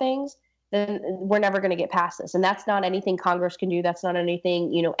agree on things, then we're never going to get past this. And that's not anything Congress can do. That's not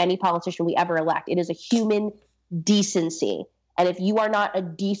anything, any politician we ever elect. It is a human decency. And if you are not a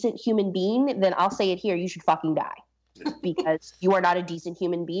decent human being, then I'll say it here, you should fucking die, because you are not a decent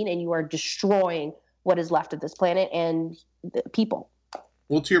human being, and you are destroying what is left of this planet and the people.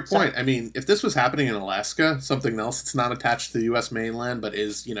 Well, to your point, I mean, if this was happening in Alaska, something else that's not attached to the U.S. mainland but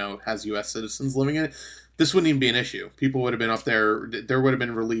is, has U.S. citizens living in it, this wouldn't even be an issue. People would have been up there. There would have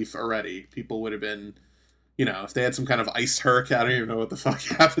been relief already. People would have been, if they had some kind of ice hurricane. I don't even know what the fuck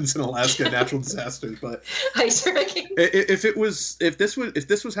happens in Alaska, natural disasters, but ice hurricane. If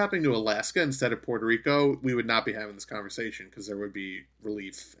this was happening to Alaska instead of Puerto Rico, we would not be having this conversation, because there would be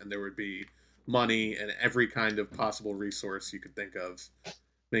relief and there would be money and every kind of possible resource you could think of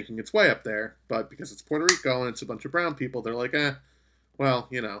making its way up there. But because it's Puerto Rico and it's a bunch of brown people, they're like, well,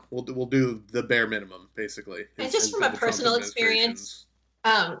 we'll do the bare minimum, basically. And just from a personal experience,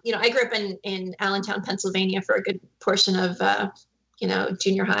 I grew up in Allentown, Pennsylvania for a good portion of,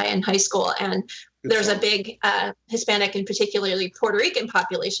 junior high and high school. And there's a big Hispanic and particularly Puerto Rican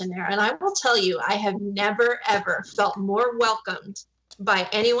population there. And I will tell you, I have never, ever felt more welcomed by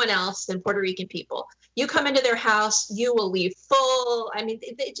anyone else than Puerto Rican people. You come into their house, you will leave full. I mean,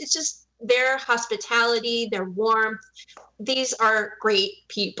 it's just their hospitality, their warmth. These are great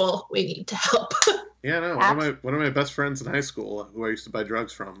people we need to help. Yeah, no. One of my best friends in high school, who I used to buy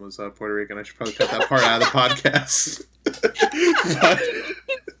drugs from, was Puerto Rican. I should probably cut that part out of the podcast.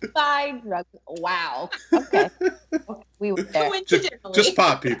 Buy drugs. Wow. Okay. We were there. Just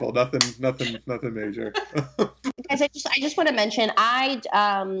pot, people. Nothing major. Guys, I just want to mention, I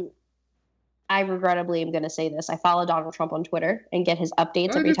regrettably am going to say this. I follow Donald Trump on Twitter and get his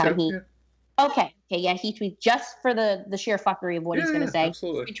updates every time he. Yeah. Okay. Yeah. He tweets just for the sheer fuckery of what he's going to say.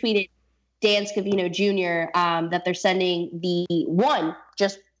 Absolutely. He tweeted Dan Scavino Jr. That they're sending the one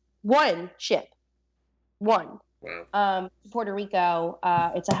ship. Wow. Puerto Rico.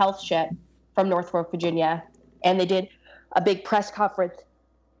 It's a health ship from Norfolk, Virginia, and they did a big press conference.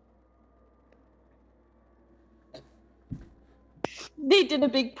 They did a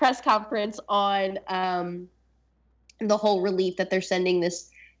big press conference on the whole relief that they're sending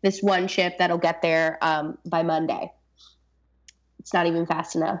this one ship that'll get there by Monday. It's not even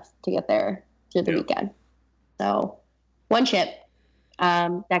fast enough to get there through the weekend. So one ship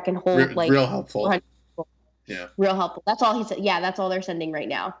that can hold real helpful. Yeah, real helpful. That's all he said. Yeah, that's all they're sending right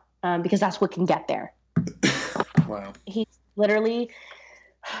now because that's what can get there. Wow. He's literally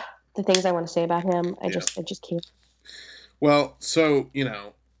the things I want to say about him. I just can't. Well, so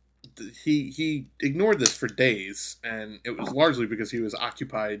he ignored this for days, and it was largely because he was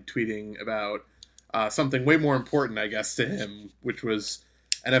occupied tweeting about something way more important, I guess, to him, which was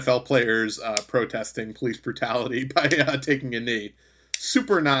NFL players protesting police brutality by taking a knee.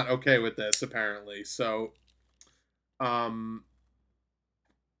 Super not okay with this, apparently. So,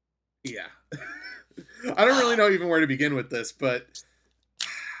 yeah. I don't really know even where to begin with this, but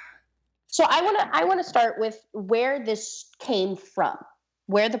so I want to start with where this came from,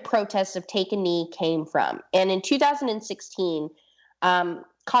 where the protests of Take a Knee came from. And in 2016, Colin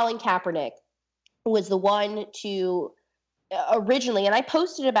Kaepernick was the one to originally, and I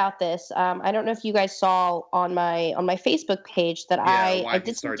posted about this. I don't know if you guys saw on my Facebook page that I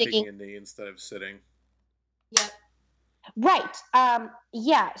did some digging. Taking a knee instead of sitting. Yep. Right.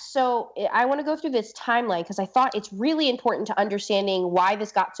 Yeah. So I want to go through this timeline because I thought it's really important to understanding why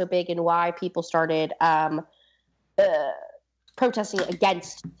this got so big and why people started protesting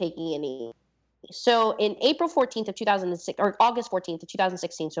against taking a knee. So in April 14th of 2006, or August 14th of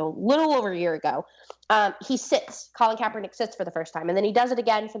 2016, so a little over a year ago, Colin Kaepernick sits for the first time, and then he does it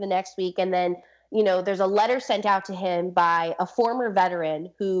again for the next week. And then, there's a letter sent out to him by a former veteran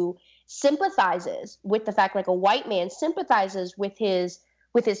who sympathizes with the fact, like a white man sympathizes with his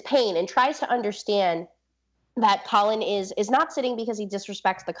pain and tries to understand that Colin is not sitting because he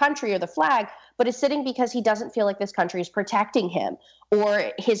disrespects the country or the flag, but is sitting because he doesn't feel like this country is protecting him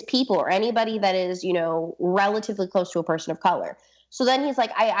or his people or anybody that is, relatively close to a person of color. So then he's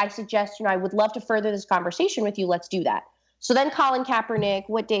like, I suggest, I would love to further this conversation with you. Let's do that. So then Colin Kaepernick,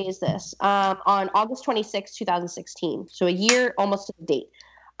 what day is this? On August 26, 2016. So a year almost to the date.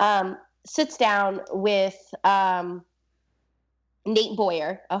 Sits down with Nate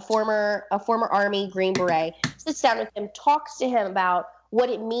Boyer, a former Army Green Beret, sits down with him, talks to him about what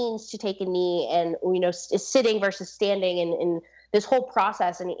it means to take a knee and, sitting versus standing and this whole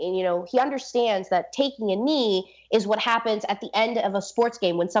process. And, he understands that taking a knee is what happens at the end of a sports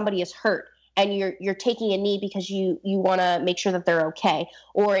game when somebody is hurt and you're taking a knee because you want to make sure that they're okay.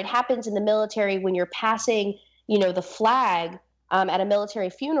 Or it happens in the military when you're passing, the flag at a military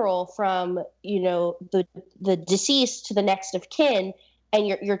funeral from the deceased to the next of kin, and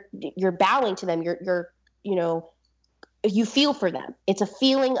you're bowing to them. You feel for them. It's a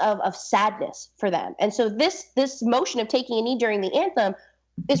feeling of sadness for them. And so this motion of taking a knee during the anthem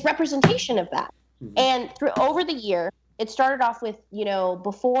is representation of that. Mm-hmm. And over the year, it started off with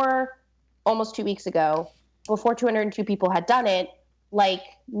before almost 2 weeks ago, before 202 people had done it, like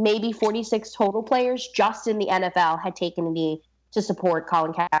maybe 46 total players just in the NFL had taken a knee to support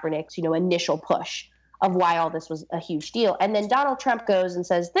Colin Kaepernick's, initial push of why all this was a huge deal. And then Donald Trump goes and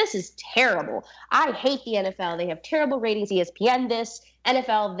says, this is terrible. I hate the NFL. They have terrible ratings. ESPN this,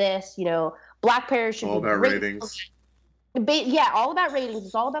 NFL this, black players should all be about great. ratings. Yeah, all about ratings.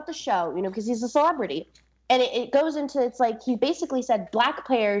 It's all about the show, because he's a celebrity. And it goes into, it's like he basically said black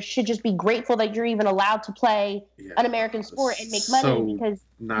players should just be grateful that you're even allowed to play an American sport and make money because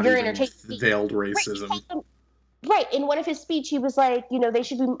you're entertaining. Veiled racism. Right. In one of his speech, he was like, they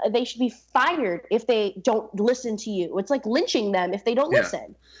should be fired if they don't listen to you. It's like lynching them if they don't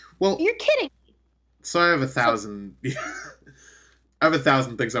listen. Well, you're kidding. So I have 1,000. I have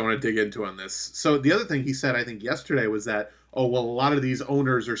 1,000 things I want to dig into on this. So the other thing he said, I think yesterday, was that, a lot of these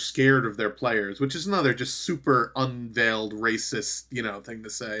owners are scared of their players, which is another just super unveiled racist, thing to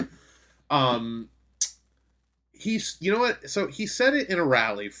say. So he said it in a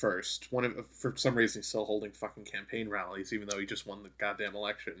rally first. For some reason, he's still holding fucking campaign rallies, even though he just won the goddamn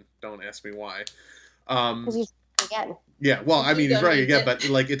election. Don't ask me why. Because he's again. Yeah, well, I mean, he's running again, but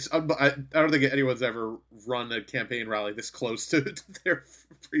I don't think anyone's ever run a campaign rally this close to their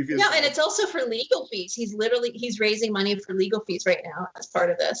previous. No, and it's also for legal fees. He's raising money for legal fees right now as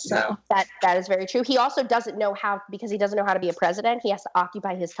part of this. So that is very true. He also doesn't know how, because he doesn't know how to be a president. He has to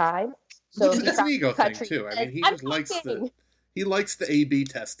occupy his time. So it's an ego thing too. I mean, he just likes the A/B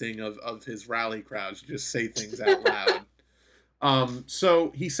testing of his rally crowds. Just say things out loud. So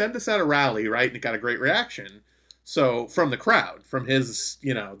he said this at a rally, right? And it got a great reaction. So from the crowd, from his,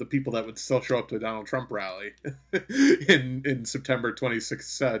 the people that would still show up to a Donald Trump rally in September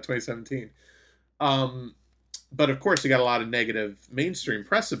 2017. But of course, he got a lot of negative mainstream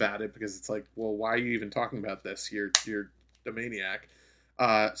press about it because it's like, well, why are you even talking about this? You're a maniac.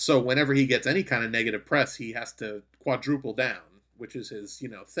 So whenever he gets any kind of negative press, he has to quadruple down, which is his,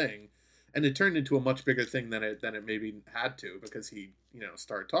 thing. And it turned into a much bigger thing than it maybe had to, because he,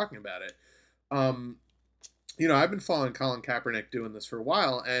 started talking about it. I've been following Colin Kaepernick doing this for a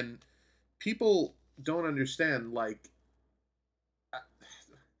while, and people don't understand, like,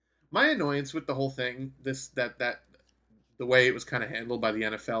 my annoyance with the whole thing, that the way it was kind of handled by the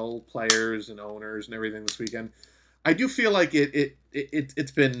NFL players and owners and everything this weekend, I do feel like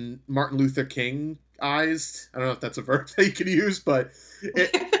it's been Martin Luther King-ized. I don't know if that's a verb that you can use, but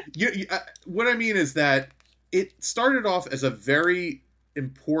what I mean is that it started off as a very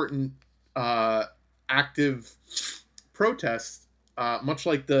important, active protest, much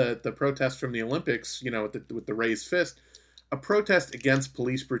like the protest from the Olympics, with the raised fist, a protest against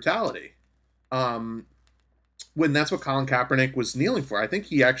police brutality. When that's what Colin Kaepernick was kneeling for. I think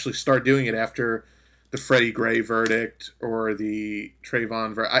he actually started doing it after the Freddie Gray verdict or the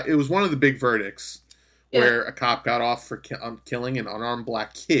Trayvon verdict. It was one of the big verdicts where a cop got off for killing an unarmed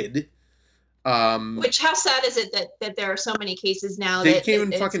black kid. Which, how sad is it that there are so many cases now that you can't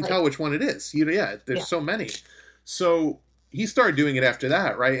even fucking tell which one it is. There's so many. So he started doing it after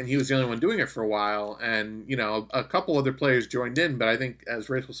that, right? And he was the only one doing it for a while. And, a couple other players joined in, but I think, as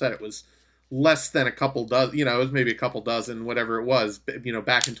Rachel said, it was less than a couple dozen, it was maybe a couple dozen, whatever it was, back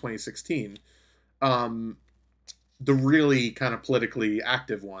in 2016. The really kind of politically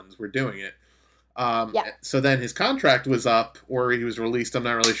active ones were doing it. So then his contract was up, or he was released. I'm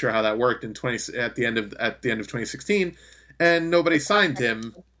not really sure how that worked at the end of 2016, and nobody signed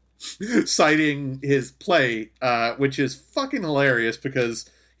him, citing his play, which is fucking hilarious because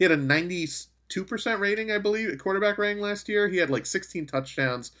he had a 92% rating, I believe, quarterback rating last year. He had like 16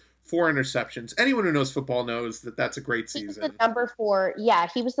 touchdowns, 4 interceptions. Anyone who knows football knows that that's a great season. He was the number 4. Yeah,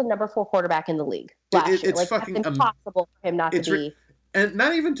 he was the number 4 quarterback in the league last year. It's fucking impossible for him not to be. And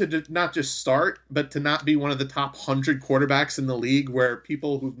not even to not just start, but to not be one of the top 100 quarterbacks in the league, where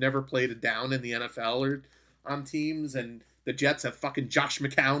people who've never played a down in the NFL are on teams, and the Jets have fucking Josh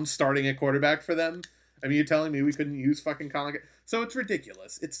McCown starting at quarterback for them. I mean, you're telling me we couldn't use fucking Colin? So it's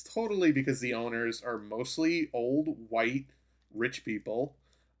ridiculous. It's totally because the owners are mostly old, white, rich people,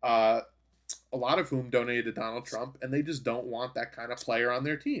 a lot of whom donated to Donald Trump, and they just don't want that kind of player on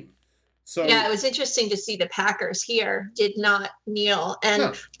their team. So, yeah, it was interesting to see the Packers here did not kneel.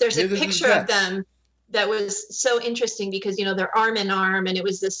 And there's a picture of them that was so interesting because, they're arm in arm, and it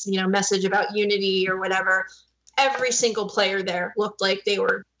was this, message about unity or whatever. Every single player there looked like they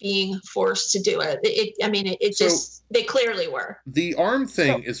were being forced to do it. They clearly were. The arm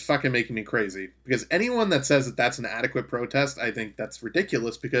thing is fucking making me crazy, because anyone that says that that's an adequate protest, I think that's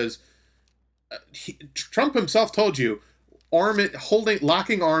ridiculous, because Trump himself told you,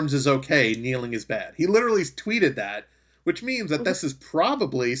 locking arms is okay, kneeling is bad. He literally tweeted that, which means that this is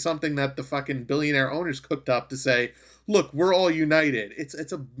probably something that the fucking billionaire owners cooked up to say, look, we're all united.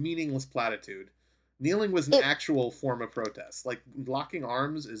 It's a meaningless platitude. Kneeling was an actual form of protest. Like, locking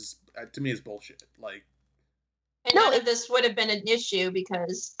arms is, to me, is bullshit. Like, and none of this would have been an issue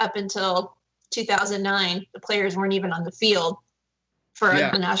because up until 2009, the players weren't even on the field for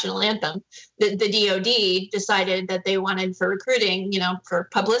a national anthem. The DOD decided that they wanted, for recruiting, for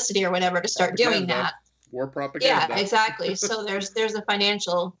publicity or whatever, to start doing that. War propaganda. Yeah, exactly. So there's a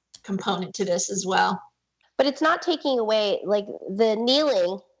financial component to this as well. But it's not taking away, like, the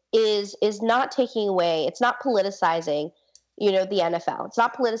kneeling is not taking away, it's not politicizing, the NFL. It's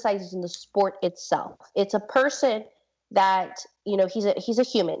not politicizing the sport itself. It's a person that, he's a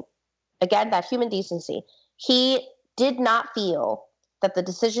human. Again, that human decency. He did not feel that the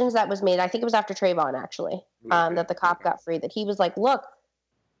decisions that was made, I think it was after Trayvon, actually, that the cop got free, that he was like, look,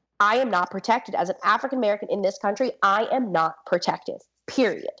 I am not protected. As an African-American in this country, I am not protected,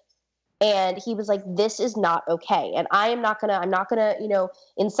 period. And he was like, this is not okay. And I'm not gonna,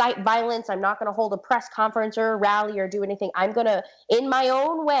 incite violence. I'm not gonna hold a press conference or a rally or do anything. I'm gonna, in my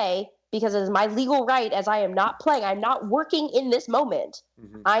own way, because it is my legal right, as I am not playing, I'm not working in this moment.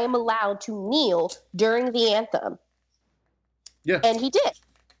 Mm-hmm. I am allowed to kneel during the anthem. Yeah. And he did.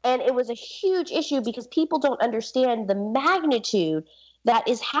 And it was a huge issue because people don't understand the magnitude that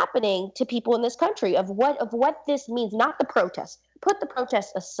is happening to people in this country of what this means, not the protest. Put the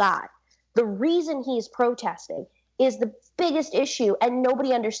protest aside. The reason he's protesting is the biggest issue, and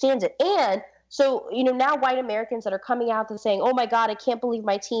nobody understands it. And so, now white Americans that are coming out and saying, oh my God, I can't believe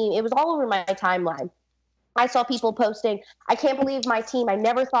my team. It was all over my timeline. I saw people posting, I can't believe my team. I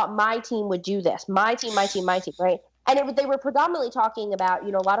never thought my team would do this. My team, right? And they were predominantly talking about,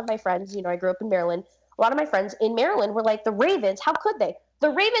 a lot of my friends, I grew up in Maryland. A lot of my friends in Maryland were like, the Ravens, how could they? The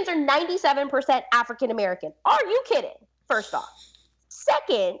Ravens are 97% African-American. Are you kidding? First off.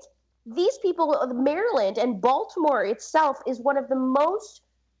 Second, these people, Maryland and Baltimore itself is one of the most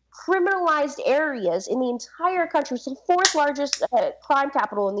criminalized areas in the entire country. It's the 4th largest crime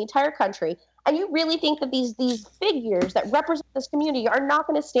capital in the entire country. And you really think that these figures that represent this community are not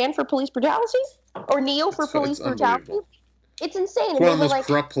going to stand for police brutality? or kneel for police brutality. It's insane. It's one of the most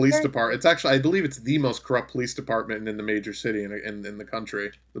corrupt police departments. It's actually, I believe it's the most corrupt police department in the major city in the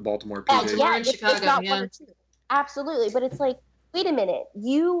country, the Baltimore PD. Yeah, in Chicago, absolutely. But it's like, wait a minute.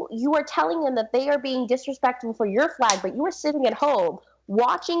 You are telling them that they are being disrespectful for your flag, but you are sitting at home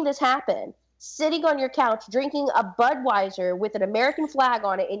watching this happen, sitting on your couch, drinking a Budweiser with an American flag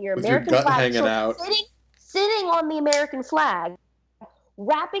on it, and your American flag hanging out, sitting on the American flag,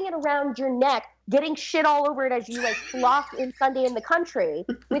 wrapping it around your neck, getting shit all over it as you like flock in Sunday in the country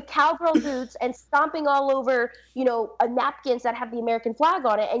with cowgirl boots and stomping all over, napkins that have the American flag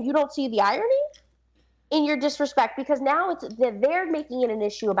on it, and you don't see the irony in your disrespect because now they're making it an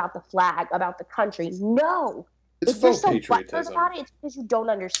issue about the flag, about the country. No, it's faux patriotism. About it, it's because you don't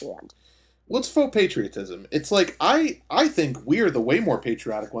understand. Well, it's faux patriotism. It's like I think we're the way more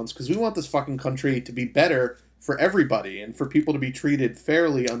patriotic ones because we want this fucking country to be better for everybody and for people to be treated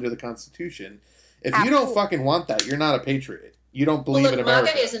fairly under the Constitution. If you don't fucking want that, you're not a patriot. You don't believe in America.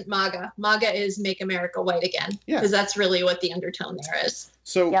 MAGA isn't MAGA. MAGA is Make America White Again. Yeah. Because that's really what the undertone there is.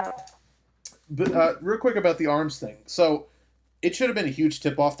 So, but real quick about the arms thing. So, it should have been a huge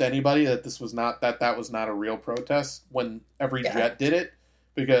tip-off to anybody that this was not that was not a real protest when every Jet did it,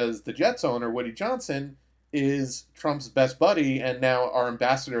 because the Jets owner Woody Johnson is Trump's best buddy and now our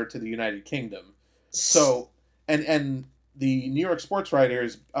ambassador to the United Kingdom. So, and the New York sports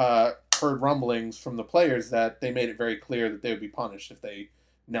writers heard rumblings from the players that they made it very clear that they would be punished if they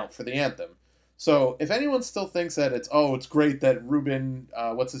knelt for the anthem. So if anyone still thinks that it's great that Ruben,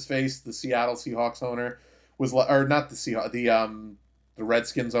 what's his face, the Seattle Seahawks owner was, or not the Seahawks, the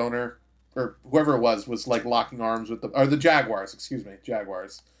Redskins owner, or whoever it was like locking arms with the Jaguars,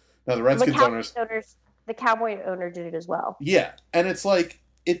 Jaguars. No, the Redskins the Cowboy owner did it as well. Yeah, and it's like,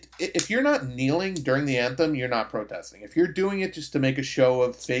 if you're not kneeling during the anthem, you're not protesting. If you're doing it just to make a show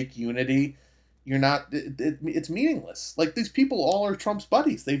of fake unity, you're not. It's meaningless. Like, these people all are Trump's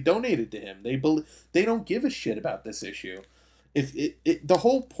buddies. They've donated to him. They don't give a shit about this issue. The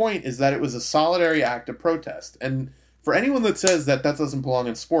whole point is that it was a solitary act of protest. And for anyone that says that doesn't belong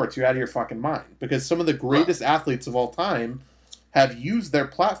in sports, you're out of your fucking mind. Because some of the greatest athletes of all time have used their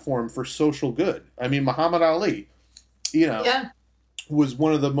platform for social good. I mean, Muhammad Ali, was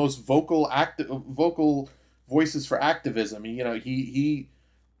one of the most vocal voices for activism. He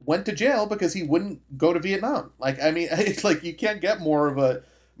went to jail because he wouldn't go to Vietnam. Like, I mean, it's like you can't get more of a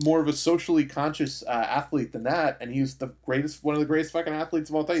socially conscious athlete than that. And he's one of the greatest fucking athletes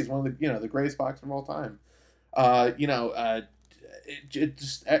of all time. He's one of the greatest boxers of all time.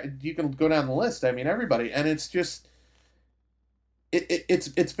 You can go down the list. I mean, everybody, and it's just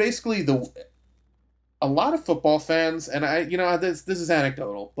it's basically a lot of football fans, and this is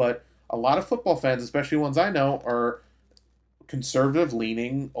anecdotal, but a lot of football fans, especially ones I know, are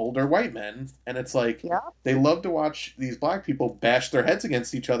conservative-leaning older white men, and it's like they love to watch these black people bash their heads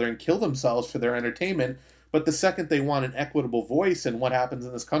against each other and kill themselves for their entertainment. But the second they want an equitable voice in what happens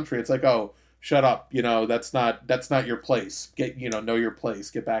in this country, it's like, oh, shut up, that's not your place. Get know your place.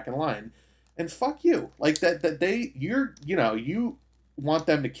 Get back in line, and fuck you. Like you want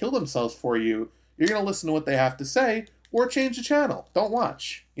them to kill themselves for you. You're going to listen to what they have to say or change the channel. Don't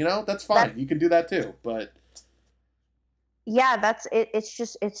watch. That's fine. You can do that too. But yeah, that's it.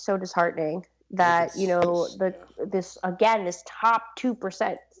 It's so disheartening that, this top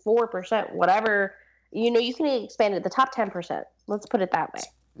 2%, 4%, whatever, you can expand it. The top 10%, let's put it that way,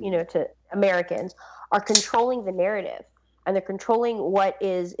 to Americans are controlling the narrative, and they're controlling what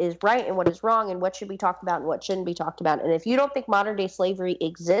is right and what is wrong and what should be talked about and what shouldn't be talked about. And if you don't think modern day slavery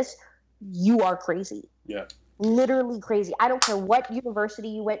exists, you are crazy. Yeah. Literally crazy. I don't care what university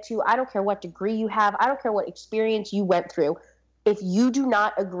you went to. I don't care what degree you have. I don't care what experience you went through. If you do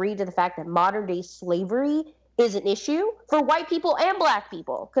not agree to the fact that modern day slavery is an issue for white people and black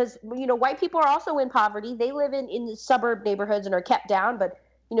people, because, white people are also in poverty. They live in the suburb neighborhoods and are kept down, but,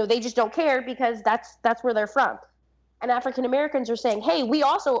 they just don't care because that's where they're from. And African Americans are saying, hey, we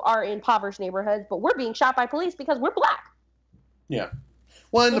also are in impoverished neighborhoods, but we're being shot by police because we're black. Yeah.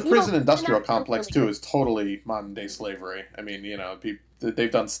 Well, and the prison industrial complex, too, is totally modern-day slavery. I mean,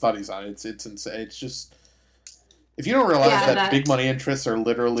 they've done studies on it. It's insane. It's just... If you don't realize that big money interests are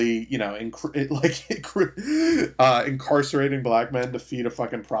literally, incarcerating black men to feed a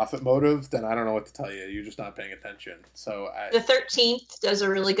fucking profit motive, then I don't know what to tell you. You're just not paying attention. So The 13th does a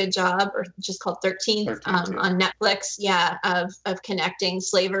really good job, or just called 13th on Netflix, of connecting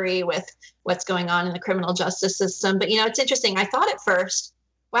slavery with what's going on in the criminal justice system. But, it's interesting. I thought at first,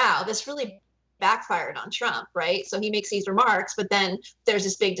 wow, this really backfired on Trump, right? So he makes these remarks, but then there's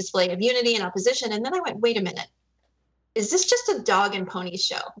this big display of unity and opposition. And then I went, wait a minute. is this just a dog and pony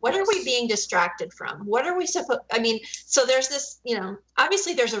show? What are we being distracted from? What are we supposed, I mean, so there's this,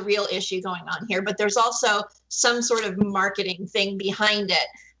 obviously there's a real issue going on here, but there's also some sort of marketing thing behind it.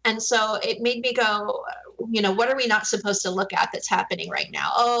 And so it made me go, what are we not supposed to look at that's happening right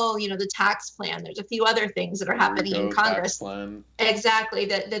now? Oh, the tax plan. There's a few other things that are happening in Congress. Exactly,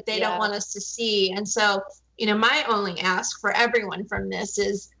 that they don't want us to see. And so, my only ask for everyone from this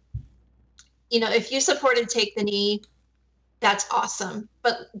is, if you supported Take the Knee, that's awesome.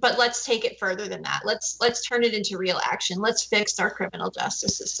 But let's take it further than that. Let's turn it into real action. Let's fix our criminal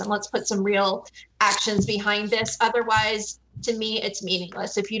justice system. Let's put some real actions behind this. Otherwise, to me, it's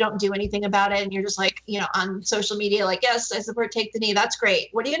meaningless. If you don't do anything about it and you're just like, on social media, like, yes, I support Take the Knee. That's great.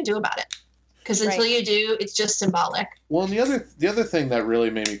 What are you going to do about it? Because until you do, it's just symbolic. Well, and the other thing that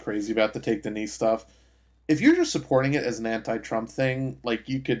really made me crazy about the Take the Knee stuff, if you're just supporting it as an anti-Trump thing, like,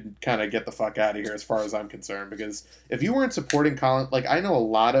 you could kind of get the fuck out of here as far as I'm concerned. Because if you weren't supporting Colin, like, I know a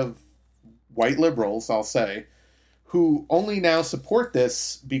lot of white liberals, I'll say, who only now support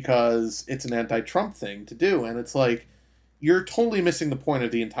this because it's an anti-Trump thing to do. And it's like, you're totally missing the point of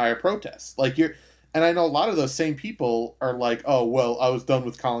the entire protest. Like, and I know a lot of those same people are like, oh, well, I was done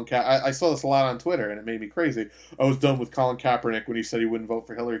with Colin Kaepernick. I saw this a lot on Twitter, and it made me crazy. I was done with Colin Kaepernick when he said he wouldn't vote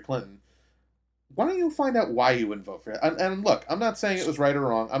for Hillary Clinton. Why don't you find out why he wouldn't vote for it? And look, I'm not saying it was right or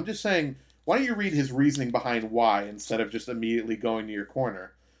wrong. I'm just saying, why don't you read his reasoning behind why instead of just immediately going to your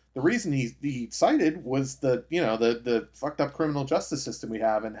corner? The reason he cited was the fucked up criminal justice system we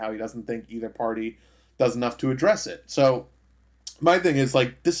have and how he doesn't think either party does enough to address it. So my thing is,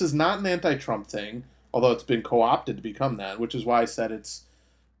 like, this is not an anti-Trump thing, although it's been co-opted to become that, which is why I said it's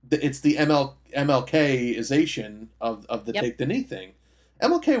the MLK-ization of the Take the Knee thing.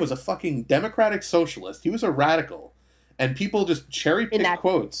 MLK was a fucking democratic socialist. He was a radical. And people just cherry-pick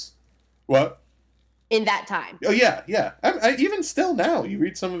quotes. What? In that time. Oh, yeah, yeah. Even still now, you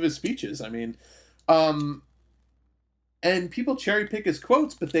read some of his speeches. I mean, and people cherry-pick his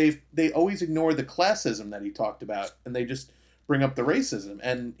quotes, but they always ignore the classism that he talked about, and they just bring up the racism.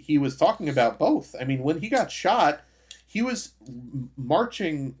 And he was talking about both. I mean, when he got shot, he was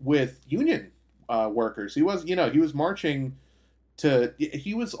marching with union workers. He was marching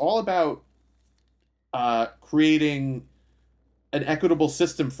he was all about creating an equitable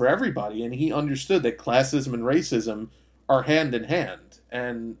system for everybody, and he understood that classism and racism are hand in hand.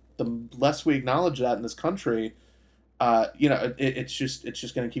 And the less we acknowledge that in this country, it's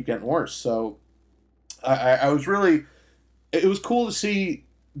just going to keep getting worse. So I was really, it was cool to see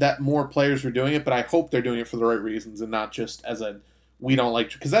that more players were doing it, but I hope they're doing it for the right reasons and not just as we don't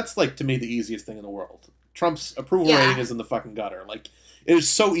like, because that's, like, to me, the easiest thing in the world. Trump's approval rating is in the fucking gutter. Like, it is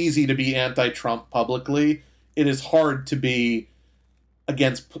so easy to be anti-Trump publicly. It is hard to be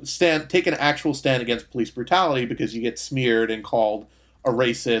take an actual stand against police brutality because you get smeared and called a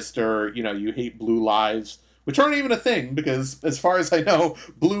racist or, you hate blue lives, which aren't even a thing because, as far as I know,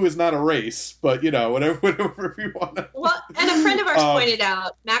 blue is not a race, but, whatever you want to. Well, and a friend of ours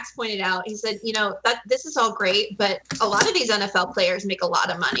Max pointed out, he said, that this is all great, but a lot of these NFL players make a lot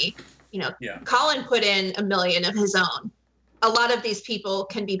of money. Colin put in $1 million of his own. A lot of these people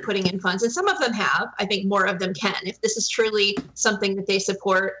can be putting in funds, and some of them have. I think more of them can. If this is truly something that they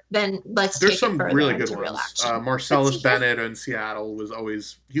support, then let's take it further. There's some really good ones. Marcellus Bennett in Seattle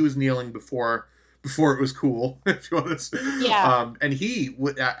he was kneeling before it was cool, if you want to. Yeah. And I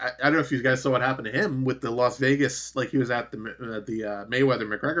don't know if you guys saw what happened to him with the Las Vegas, like, he was at the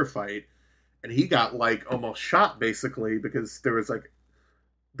Mayweather-McGregor fight, and he got, like, almost shot, basically, because there was, like,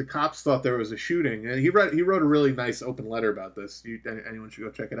 the cops thought there was a shooting, and he wrote a really nice open letter about this. Anyone should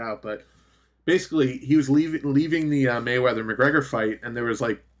go check it out. But basically, he was leaving the Mayweather-McGregor fight, and there was,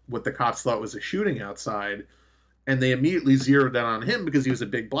 like, what the cops thought was a shooting outside, and they immediately zeroed in on him because he was a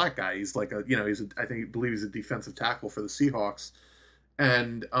big black guy. He's like I believe he's a defensive tackle for the Seahawks,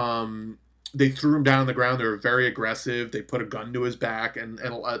 and they threw him down on the ground. They were very aggressive. They put a gun to his back, and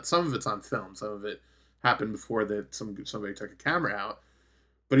some of it's on film. Some of it happened before that somebody took a camera out.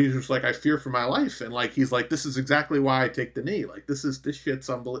 But he's just like, I fear for my life. And, like, he's like, this is exactly why I take the knee. Like, this shit's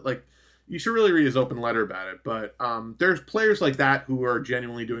unbelievable. Like, you should really read his open letter about it. But there's players like that who are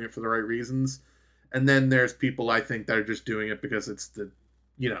genuinely doing it for the right reasons. And then there's people, I think, that are just doing it because it's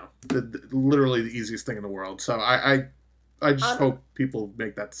literally the easiest thing in the world. So I just hope people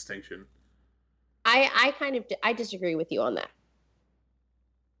make that distinction. I disagree with you on that.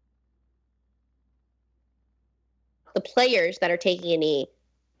 The players that are taking a knee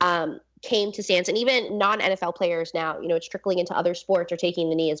came to stance, and even non-NFL players now, it's trickling into other sports, are taking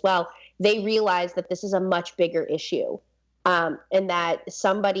the knee as well. They realize that this is a much bigger issue And that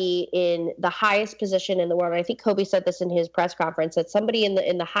somebody in the highest position in the world, and I think Kobe said this in his press conference, that somebody in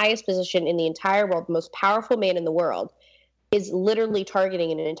the highest position in the entire world, the most powerful man in the world, is literally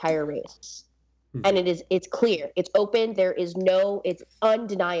targeting an entire race. And it's clear, it's open, it's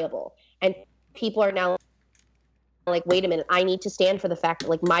undeniable. And people are now like, wait a minute, I need to stand for the fact that,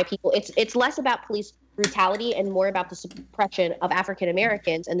 like, my people, it's less about police brutality and more about the suppression of African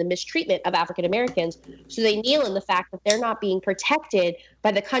Americans and the mistreatment of African Americans. So they kneel in the fact that they're not being protected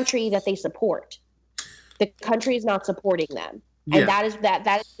by the country that they support. The country is not supporting them. Yeah. And that is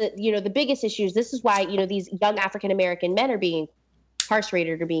the, the biggest issues. This is why, these young African American men are being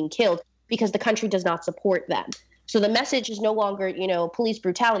incarcerated or being killed, because the country does not support them. So the message is no longer, police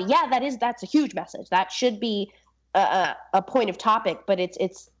brutality. Yeah, that's a huge message. That should be a point of topic, but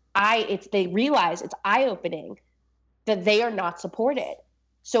they realize it's eye-opening that they are not supported.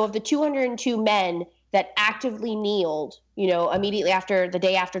 So of the 202 men that actively kneeled, immediately after the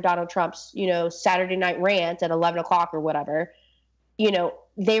day after Donald Trump's, Saturday night rant at 11 o'clock or whatever,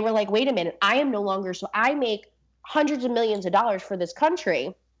 they were like, wait a minute, I am no longer, so I make hundreds of millions of dollars for this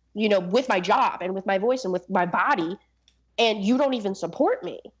country, with my job and with my voice and with my body, and you don't even support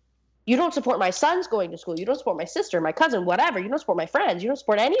me. You don't support my sons going to school. You don't support my sister, my cousin, whatever. You don't support my friends. You don't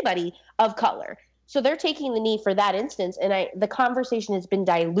support anybody of color. So they're taking the knee for that instance. And the conversation has been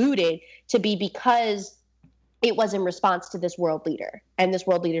diluted to be because it was in response to this world leader. And this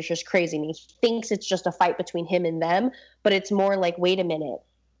world leader is just crazy. And he thinks it's just a fight between him and them. But it's more like, wait a minute.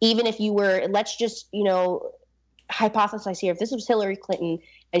 Even if you were, let's just, hypothesize here. If this was Hillary Clinton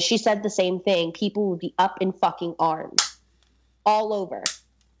and she said the same thing, people would be up in fucking arms all over.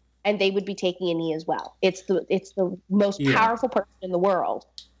 And they would be taking a knee as well. It's the most powerful person in the world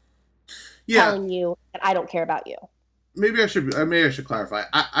telling you that I don't care about you. Maybe I should clarify.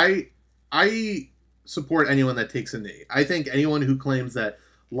 I support anyone that takes a knee. I think anyone who claims that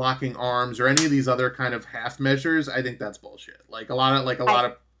locking arms or any of these other kind of half measures, I think that's bullshit.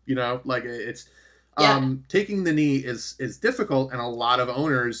 Taking the knee is difficult, and a lot of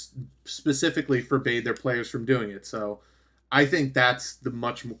owners specifically forbade their players from doing it. So I think that's the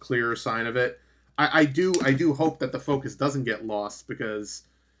much clearer sign of it. I do hope that the focus doesn't get lost, because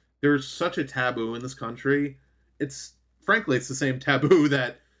there's such a taboo in this country. It's the same taboo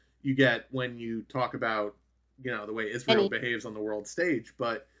that you get when you talk about, the way Israel behaves on the world stage.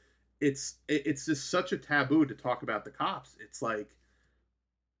 But it's just such a taboo to talk about the cops. It's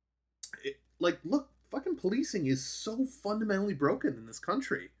look, fucking policing is so fundamentally broken in this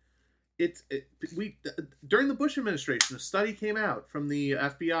country. During the Bush administration, a study came out from the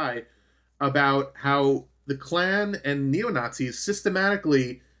FBI about how the Klan and neo-Nazis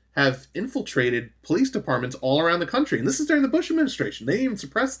systematically have infiltrated police departments all around the country. And this is during the Bush administration. They didn't even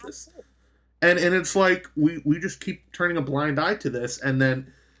suppress this. And it's like, we just keep turning a blind eye to this. And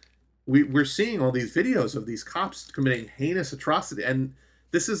then we're seeing all these videos of these cops committing heinous atrocity. And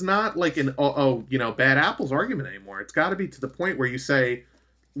this is not like an, bad apples argument anymore. It's got to be to the point where you say,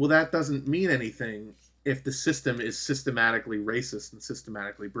 well, that doesn't mean anything if the system is systematically racist and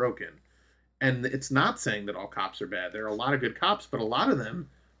systematically broken. And it's not saying that all cops are bad. There are a lot of good cops, but a lot of them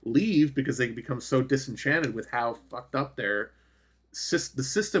leave because they become so disenchanted with how fucked up the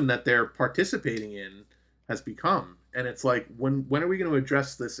system that they're participating in has become. And it's like, when are we going to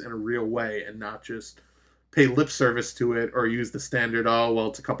address this in a real way and not just pay lip service to it or use the standard,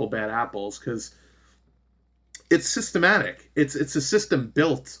 it's a couple bad apples? Because it's systematic. It's a system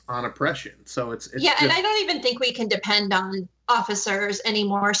built on oppression. So it's and I don't even think we can depend on officers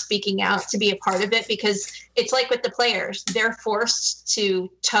anymore speaking out to be a part of it, because it's like with the players, they're forced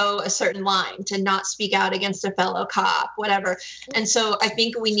to toe a certain line, to not speak out against a fellow cop, whatever. And so I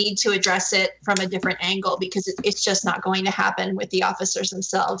think we need to address it from a different angle, because it's just not going to happen with the officers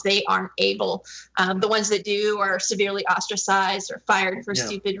themselves. They aren't able. The ones that do are severely ostracized or fired for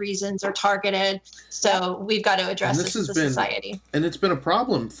stupid reasons or targeted. So we've got to address this as a society. And it's been a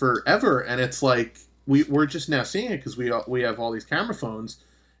problem forever. And it's like, we're just now seeing it because we have all these camera phones,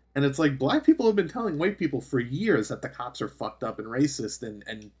 and it's like, black people have been telling white people for years that the cops are fucked up and racist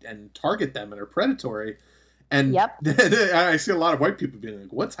and target them and are predatory. And I see a lot of white people being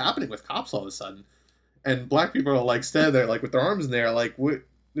like, what's happening with cops all of a sudden? And black people are like standing there like with their arms in the air, like, we've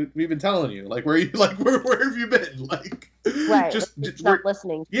been telling you, like, where have you been? Like, right. just not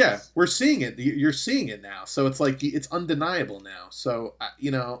listening. Yeah, we're seeing it. You're seeing it now. So it's like, it's undeniable now. So,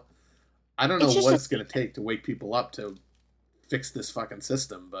 I don't know what it's going to take to wake people up to fix this fucking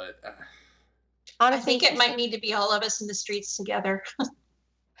system, but I think it might need to be all of us in the streets together.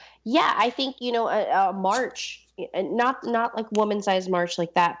 I think, a march, not like woman-sized march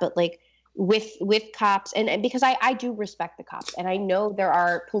like that, but like with cops, and because I do respect the cops, and I know there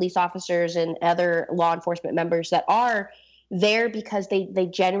are police officers and other law enforcement members that are there because they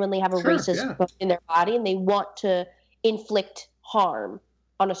genuinely have a racist bone in their body, and they want to inflict harm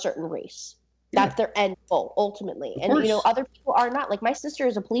on a certain race. That's their end goal ultimately. And other people are not. Like, my sister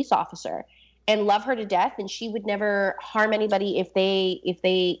is a police officer and love her to death, and she would never harm anybody if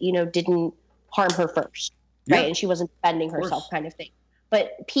they didn't harm her first, right? And she wasn't defending herself, kind of thing.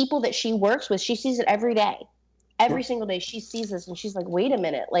 But people that she works with, she sees it every day. Every single day she sees this, and she's like, wait a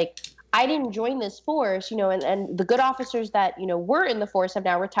minute, like, I didn't join this force, and the good officers that, were in the force have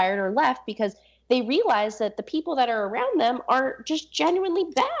now retired or left because they realize that the people that are around them are just genuinely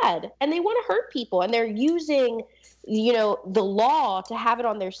bad, and they want to hurt people, and they're using, the law to have it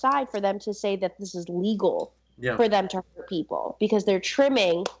on their side for them to say that this is legal for them to hurt people, because they're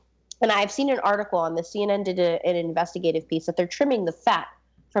trimming. And I've seen an article on this. CNN did an investigative piece that they're trimming the fat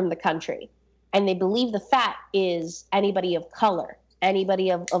from the country. And they believe the fat is anybody of color,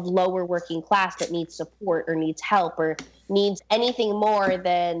 anybody of lower working class that needs support or needs help or needs anything more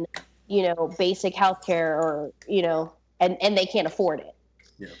than, basic health care or, and they can't afford it.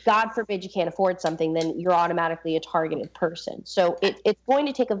 Yeah. God forbid you can't afford something, then you're automatically a targeted person. So it's going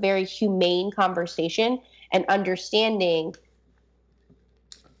to take a very humane conversation and understanding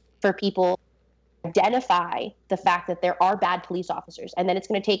for people to identify the fact that there are bad police officers. And then it's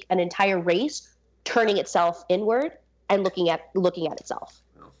going to take an entire race turning itself inward and looking at itself.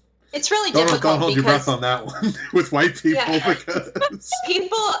 It's really difficult. Don't hold your breath on that one with white people, because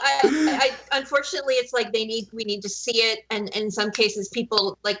people. I unfortunately, it's like we need to see it, and in some cases,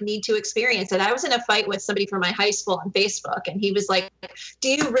 people need to experience it. I was in a fight with somebody from my high school on Facebook, and he was like, "Do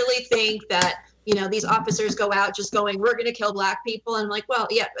you really think that these officers go out just going, we're going to kill black people?" And I'm like, well,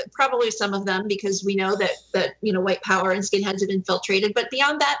 yeah, probably some of them, because we know that white power and skinheads have infiltrated. But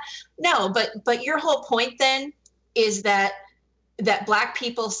beyond that, no. But your whole point then is that black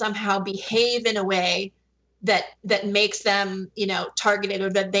people somehow behave in a way that makes them, targeted, or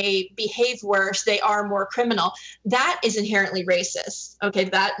that they behave worse, they are more criminal. That is inherently racist. Okay,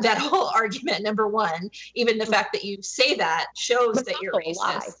 that whole argument, number one, even the fact that you say that shows that you're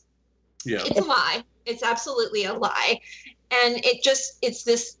racist. Yeah. It's a lie. It's absolutely a lie. And it's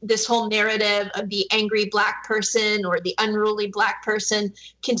this whole narrative of the angry black person or the unruly black person.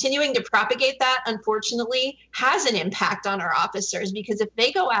 Continuing to propagate that, unfortunately, has an impact on our officers, because if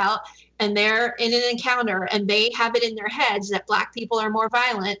they go out and they're in an encounter and they have it in their heads that black people are more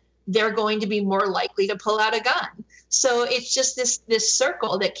violent, they're going to be more likely to pull out a gun. So it's just this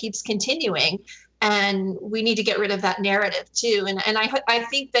circle that keeps continuing. And we need to get rid of that narrative too. And I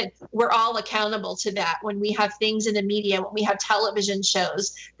think that we're all accountable to that when we have things in the media, when we have television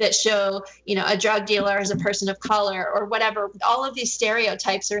shows that show, a drug dealer as a person of color or whatever. All of these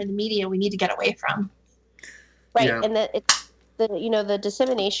stereotypes are in the media we need to get away from. Right. Yeah. And the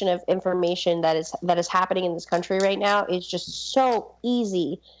dissemination of information that is happening in this country right now is just so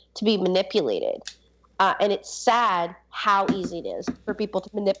easy to be manipulated. And it's sad how easy it is for people to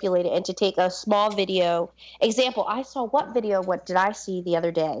manipulate it and to take a small video. Example, what did I see the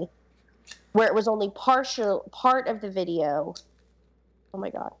other day where it was only part of the video. Oh my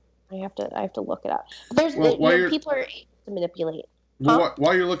God, I have to look it up. People are able to manipulate. Well,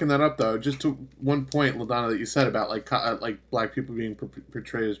 while you're looking that up, though, just to one point, LaDonna, that you said about like black people being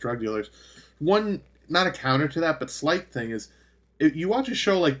portrayed as drug dealers. One, not a counter to that, but slight thing is, if you watch a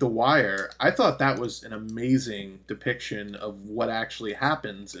show like The Wire, I thought that was an amazing depiction of what actually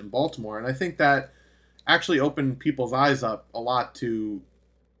happens in Baltimore. And I think that actually opened people's eyes up a lot to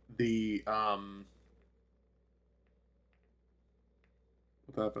the...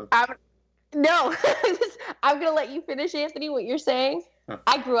 What happened? No, I'm going to let you finish, Anthony, what you're saying. Huh.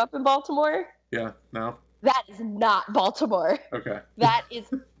 I grew up in Baltimore. Yeah, no? That is not Baltimore. Okay. That is...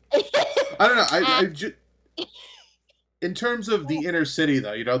 I don't know. I just... In terms of the inner city,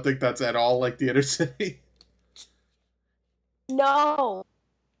 though, you don't think that's at all like the inner city? No,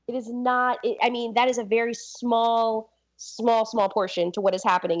 it is not. That is a very small portion to what is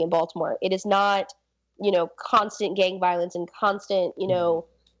happening in Baltimore. It is not, constant gang violence and constant,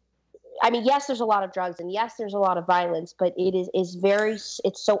 yes, there's a lot of drugs and yes, there's a lot of violence, but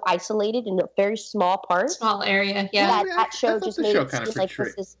it's so isolated in a very small part. Small area, yeah. That show just made it seem like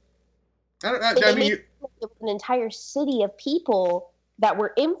this is... It was an entire city of people that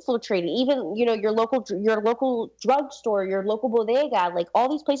were infiltrated. Even your local drugstore, your local bodega, like all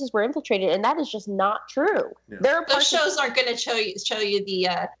these places were infiltrated, and that is just not true. Yeah. There are those shows aren't going to show you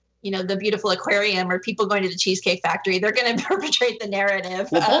the beautiful aquarium or people going to the Cheesecake Factory. They're going to perpetrate the narrative.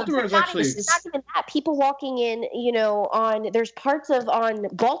 Well, Baltimore is actually... It's not even that. People walking in, there's parts on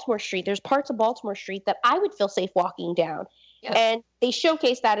Baltimore Street, there's parts of Baltimore Street that I would feel safe walking down. Yep. And they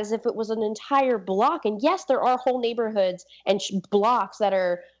showcase that as if it was an entire block. And yes, there are whole neighborhoods and blocks that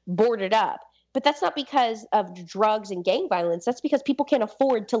are boarded up. But that's not because of drugs and gang violence. That's because people can't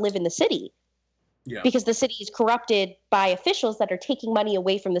afford to live in the city. Yeah. Because the city is corrupted by officials that are taking money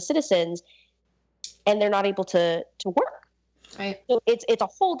away from the citizens, and they're not able to work. Right. So it's a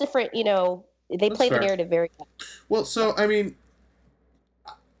whole different, they play the narrative very well. Well, so, I mean,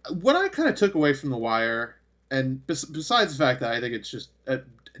 what I kind of took away from The Wire, and besides the fact that I think it's just,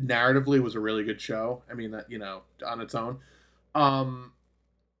 narratively was a really good show, I mean, that, on its own,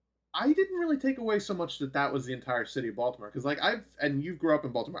 I didn't really take away so much that was the entire city of Baltimore. Because, and you grew up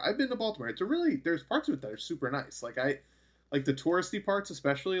in Baltimore. I've been to Baltimore. There's parts of it that are super nice. Like the touristy parts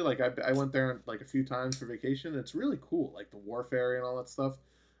especially. Like, I went there, a few times for vacation. It's really cool. Like, the wharf area and all that stuff.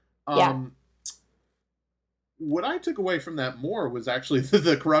 Yeah. What I took away from that more was actually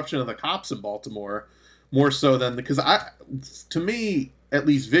the corruption of the cops in Baltimore. More so than... Because to me, at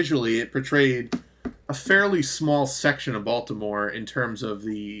least visually, it portrayed a fairly small section of Baltimore in terms of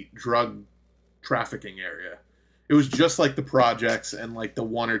the drug trafficking area. It was just like the projects and the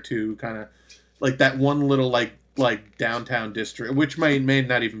one or two kind of that one little like downtown district, which may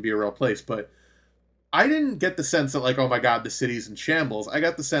not even be a real place. But I didn't get the sense that oh my God, the city's in shambles. I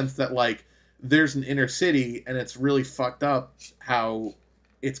got the sense that there's an inner city and it's really fucked up how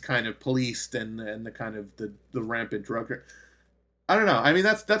it's kind of policed and the kind of the rampant drug. I don't know. I mean,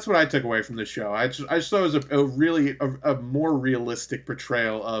 that's what I took away from the show. I just thought it was a really more realistic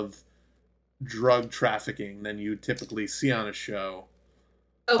portrayal of drug trafficking than you typically see on a show.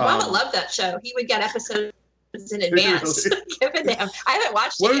 Obama loved that show. He would get episodes in advance given to him. I haven't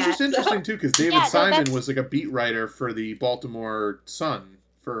watched it yet. Well, it was just interesting too because David Simon was a beat writer for the Baltimore Sun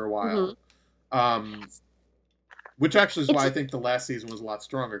for a while, which actually is why I think the last season was a lot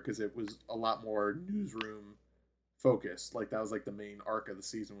stronger because it was a lot more newsroom focused. That was the main arc of the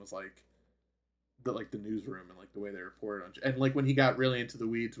season was the newsroom and the way they reported on, and when he got really into the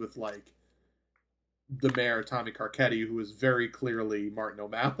weeds with the mayor Tommy Carcetti, who was very clearly Martin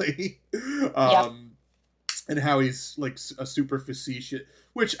O'Malley, and how he's a super facetious.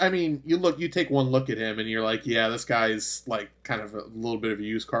 Which I mean, you take one look at him and you're yeah, this guy's kind of a little bit of a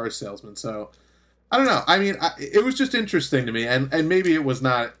used car salesman. So I don't know. I mean, it was just interesting to me, and maybe it was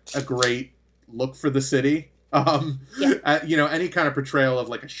not a great look for the city. Any kind of portrayal of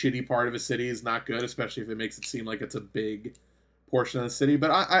a shitty part of a city is not good, especially if it makes it seem like it's a big portion of the city.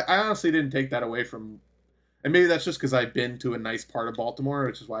 But I honestly didn't take that away from, and maybe that's just because I've been to a nice part of Baltimore,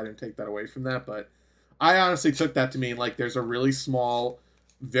 which is why I didn't take that away from that. But I honestly took that to mean there's a really small,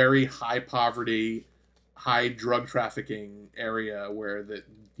 very high poverty, high drug trafficking area where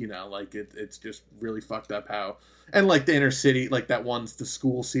it's just really fucked up how, and the inner city, that one's the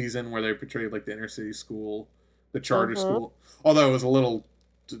school season where they portrayed the inner city school. The charter school, although it was a little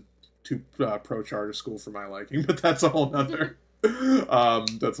too pro charter school for my liking, but that's a whole nother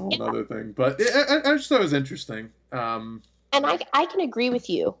thing. But I just thought it was interesting. And I can agree with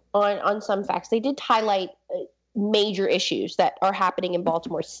you on some facts. They did highlight major issues that are happening in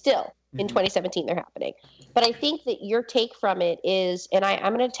Baltimore still. In 2017, they're happening. But I think that your take from it is, and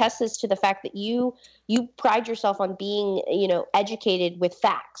I'm going to test this to the fact that you pride yourself on being, educated with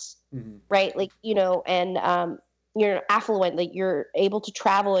facts, right? And you're affluent, you're able to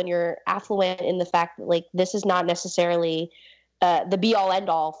travel and you're affluent in the fact that this is not necessarily the be all end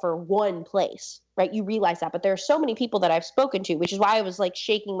all for one place, right? You realize that, but there are so many people that I've spoken to, which is why I was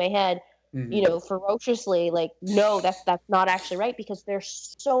shaking my head ferociously, no, that's not actually right, because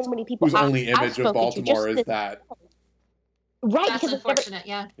there's so many people whose only image of Baltimore is that. Right, that's because unfortunate.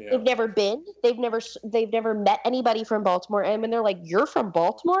 They've never been. They've never met anybody from Baltimore. And when they're "You're from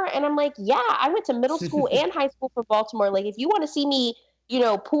Baltimore," and I'm yeah, I went to middle school and high school for Baltimore. If you want to see me,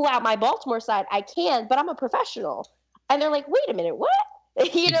 pull out my Baltimore side, I can, but I'm a professional. And they're wait a minute, what?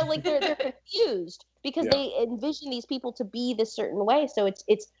 They're confused because they envision these people to be this certain way. So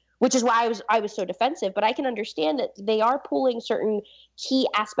it's which is why I was so defensive. But I can understand that they are pulling certain key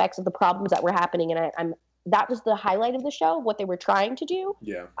aspects of the problems that were happening, and that was the highlight of the show, what they were trying to do.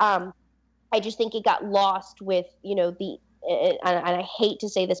 Yeah. I just think it got lost with and I hate to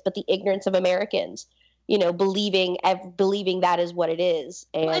say this, but the ignorance of Americans. Believing that is what it is.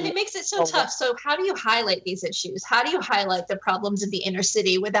 And it makes it so tough. So how do you highlight these issues? How do you highlight the problems of the inner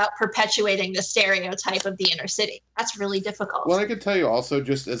city without perpetuating the stereotype of the inner city? That's really difficult. Well, I can tell you also,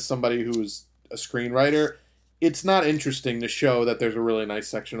 just as somebody who's a screenwriter, it's not interesting to show that there's a really nice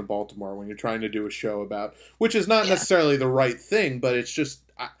section of Baltimore when you're trying to do a show about, which is not necessarily the right thing, but it's just,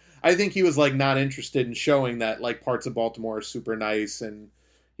 I think he was like not interested in showing that like parts of Baltimore are super nice and,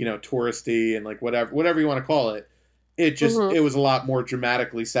 you know, touristy and like whatever you want to call it. It just, it was a lot more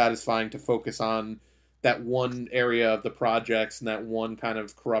dramatically satisfying to focus on that one area of the projects and that one kind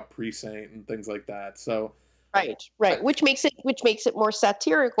of corrupt precinct and things like that. So, right, which makes it more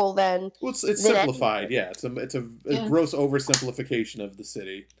satirical than. Well, it's simplified. Yeah, it's a gross oversimplification of the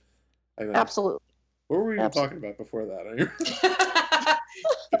city. I think. Absolutely. What were we even talking about before that?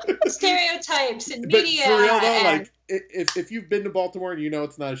 Stereotypes and media. But for real though, like if you've been to Baltimore and you know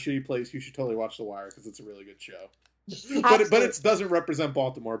it's not a shitty place, you should totally watch The Wire because it's a really good show. But it doesn't represent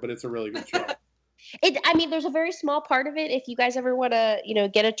Baltimore, but it's a really good show. There's a very small part of it. If you guys ever want to,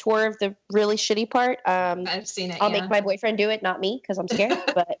 get a tour of the really shitty part, I've seen it. I'll make my boyfriend do it, not me, because I'm scared.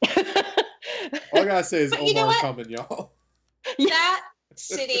 But all I gotta say is Omar's coming, y'all. That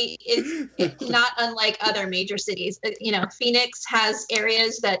city is not unlike other major cities. Phoenix has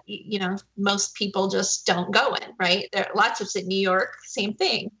areas that most people just don't go in. Right? There are lots of cities. New York, same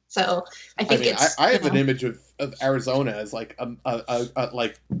thing. So I think I have an image of Arizona as like a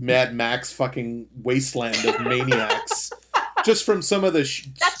like Mad Max fucking wasteland of maniacs. Just from some of that's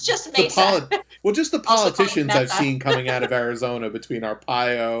just Mesa. Just the politicians I've seen coming out of Arizona between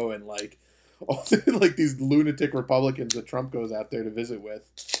Arpaio and like all like these lunatic Republicans that Trump goes out there to visit with.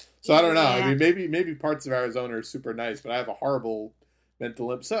 So I don't know. I mean, maybe parts of Arizona are super nice, but I have a horrible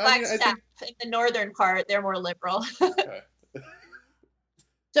mental image. So I think in the northern part, they're more liberal. Okay.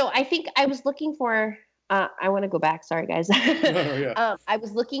 So I think I was looking for. I want to go back. Sorry, guys. I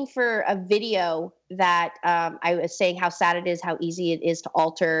was looking for a video that I was saying how sad it is, how easy it is to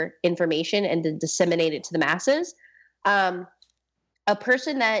alter information and to disseminate it to the masses. A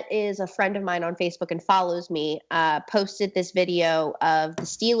person that is a friend of mine on Facebook and follows me posted this video of the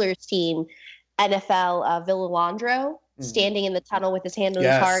Steelers team, NFL Villalondro, standing in the tunnel with his hand on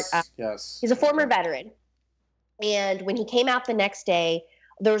his heart. Yes. He's a former veteran. And when he came out the next day,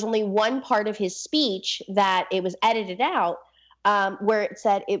 there was only one part of his speech that it was edited out where it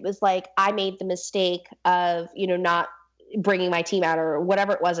said it was like, I made the mistake of, not bringing my team out or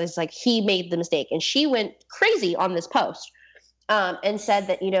whatever it was. It's like he made the mistake. And she went crazy on this post and said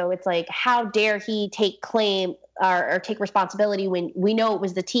that, it's like, how dare he take claim or take responsibility when we know it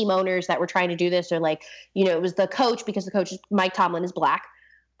was the team owners that were trying to do this, or like, it was the coach because the coach, Mike Tomlin, is black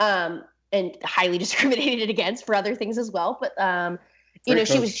and highly discriminated against for other things as well. But, she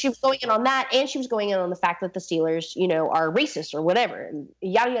was going in on that, and she was going in on the fact that the Steelers, are racist or whatever, and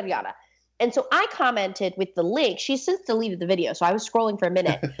yada, yada, yada. And so I commented with the link. She's since deleted the video, so I was scrolling for a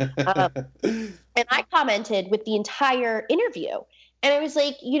minute. And I commented with the entire interview. And I was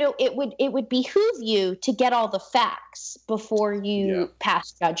like, it would behoove you to get all the facts before you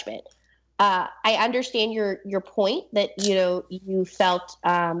pass judgment. I understand your point that, you felt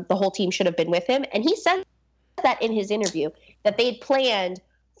the whole team should have been with him. And he said that in his interview, that they had planned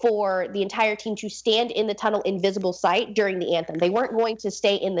for the entire team to stand in the tunnel in visible sight during the anthem. They weren't going to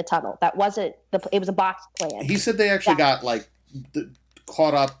stay in the tunnel. That wasn't it was a box plan. He said they actually got like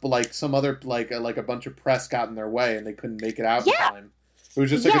caught up, like some other like a bunch of press got in their way and they couldn't make it out in time. It was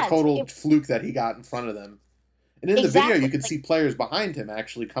just like a total fluke that he got in front of them. And in the video, you could see players behind him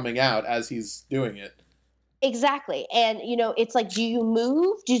actually coming out as he's doing it. Exactly. And, it's like, do you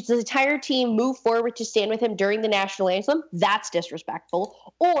move? Does the entire team move forward to stand with him during the national anthem? That's disrespectful.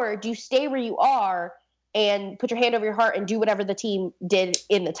 Or do you stay where you are and put your hand over your heart and do whatever the team did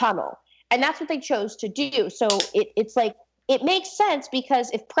in the tunnel? And that's what they chose to do. So it's like, it makes sense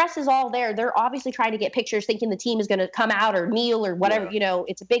because if press is all there, they're obviously trying to get pictures thinking the team is going to come out or kneel or whatever,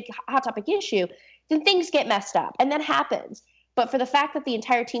 it's a big hot topic issue. Then things get messed up. And that happens. But for the fact that the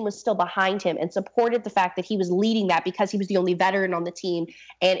entire team was still behind him and supported the fact that he was leading that because he was the only veteran on the team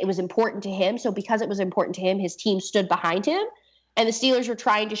and it was important to him. So because it was important to him, his team stood behind him. And the Steelers were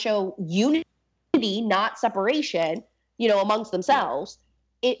trying to show unity, not separation, amongst themselves.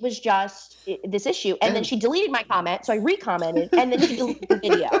 It was just this issue. And then she deleted my comment. So I re-commented and then she deleted the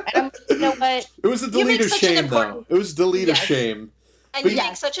video. And I'm like, you know what? It was a delete of shame, though. It was a delete of shame. And you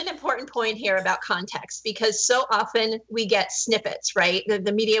make such an important point here about context, because so often we get snippets, right?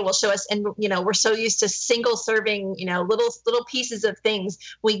 The media will show us, and we're so used to single serving, little pieces of things.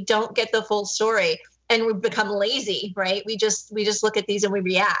 We don't get the full story, and we become lazy, right? We just look at these and we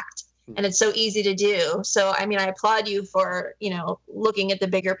react, and it's so easy to do. So I applaud you for looking at the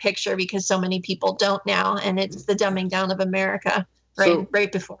bigger picture, because so many people don't now, and it's the dumbing down of America.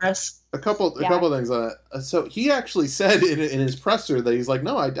 right before us. A couple things on it. So he actually said in his presser that he's like,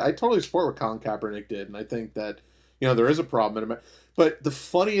 no, I totally support what Colin Kaepernick did, and I think that there is a problem. But the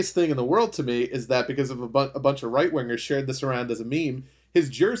funniest thing in the world to me is that because of a bunch of right wingers shared this around as a meme, his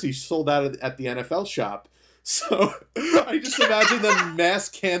jersey sold out at the NFL shop. So I just imagine them mass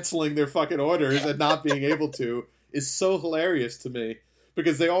canceling their fucking orders and not being able to is so hilarious to me,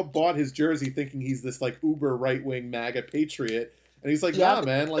 because they all bought his jersey thinking he's this like uber right wing MAGA patriot. And he's like, nah,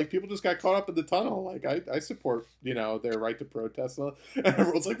 man, like, people just got caught up in the tunnel. Like, I support, their right to protest. And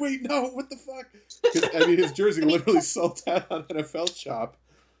everyone's like, wait, no, what the fuck? I mean, his jersey literally sold out on NFL shop.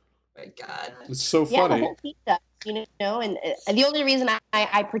 Oh my God. It's so funny. Yeah, the whole team does, and the only reason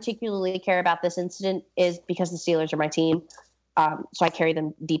I particularly care about this incident is because the Steelers are my team. So I carry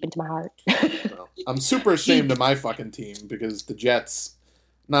them deep into my heart. Well, I'm super ashamed of my fucking team because the Jets,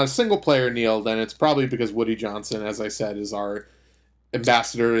 not a single player kneeled, and it's probably because Woody Johnson, as I said, is our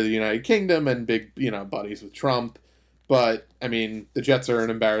ambassador to the United Kingdom and big, buddies with Trump. But, I mean, the Jets are an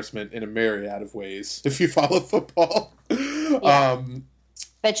embarrassment in a myriad of ways, if you follow football. Yeah.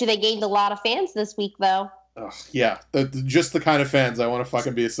 Bet you they gained a lot of fans this week, though. Yeah. Just the kind of fans I want to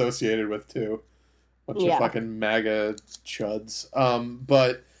fucking be associated with, too. Bunch of fucking MAGA chuds.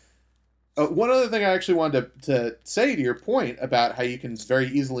 But one other thing I actually wanted to say to your point about how you can very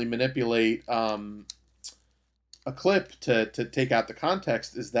easily manipulate a clip to take out the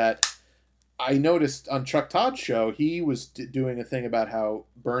context is that I noticed on Chuck Todd's show, he was doing a thing about how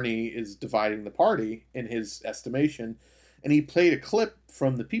Bernie is dividing the party in his estimation. And he played a clip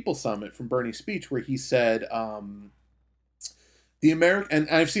from the People Summit from Bernie's speech where he said, and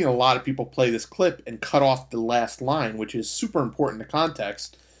I've seen a lot of people play this clip and cut off the last line, which is super important to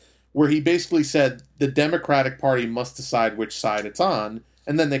context, where he basically said the Democratic Party must decide which side it's on,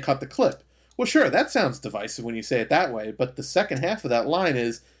 and then they cut the clip. Well, sure, that sounds divisive when you say it that way, but the second half of that line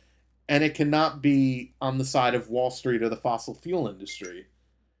is, and it cannot be on the side of Wall Street or the fossil fuel industry.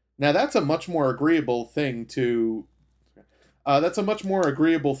 Now, that's a much more agreeable thing to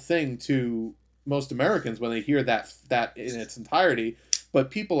most Americans when they hear that in its entirety,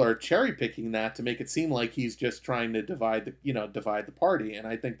 but people are cherry picking that to make it seem like he's just trying to divide the party, and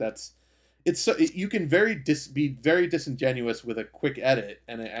I think you can be very disingenuous with a quick edit,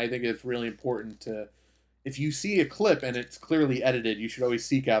 and I think it's really important to, if you see a clip and it's clearly edited, you should always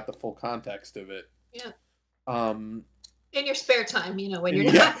seek out the full context of it. Yeah. In your spare time, when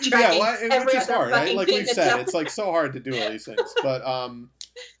you're not tracking every other hard, fucking like thing we've said, it's like so hard to do all these things. But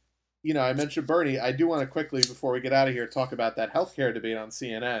I mentioned Bernie. I do want to quickly, before we get out of here, talk about that healthcare debate on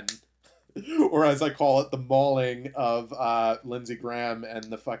CNN. Or as I call it, the mauling of Lindsey Graham and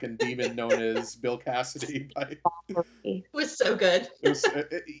the fucking demon known as Bill Cassidy. It was so good.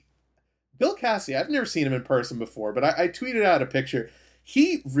 Bill Cassidy, I've never seen him in person before, but I tweeted out a picture.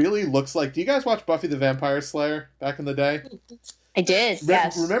 He really looks like... Do you guys watch Buffy the Vampire Slayer back in the day? I did,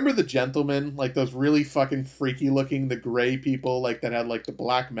 yes. Remember the gentlemen? Like those really fucking freaky looking, the gray people like that had like the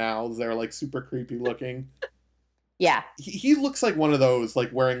black mouths. They were like super creepy looking. Yeah. He looks like one of those,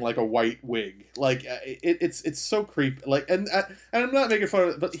 like wearing like a white wig. Like it's so creepy. Like, and I'm not making fun of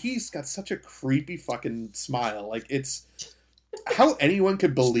it, but he's got such a creepy fucking smile. Like, it's how anyone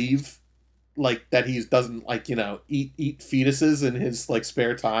could believe like that he doesn't like eat fetuses in his like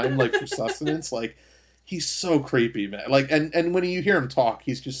spare time like for sustenance. Like, he's so creepy, man. Like, and when you hear him talk,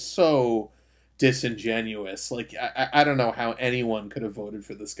 he's just so disingenuous. Like, I don't know how anyone could have voted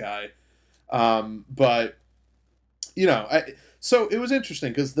for this guy. But so it was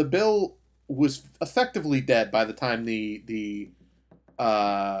interesting because the bill was effectively dead by the time the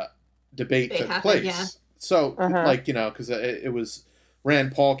debate took place. Yeah. So because it was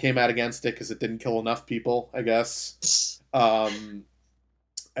Rand Paul came out against it because it didn't kill enough people, I guess.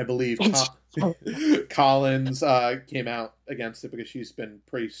 I believe Collins came out against it because she's been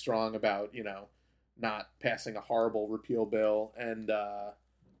pretty strong about not passing a horrible repeal bill, and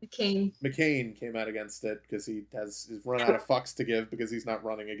McCain came out against it because he's run out of fucks to give because he's not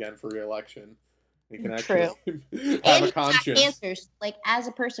running again for re-election. He can actually have a conscience. Cancers, like as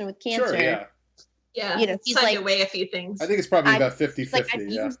a person with cancer. Sure, yeah. Yeah, he's like away a few things. I think it's probably about 50-50. Like, I'm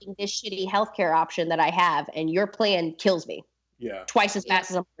using this shitty healthcare option that I have, and your plan kills me. Yeah. Twice as fast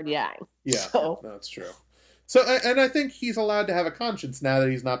as I'm already dying. Yeah, so. No, that's true. So, and I think he's allowed to have a conscience now that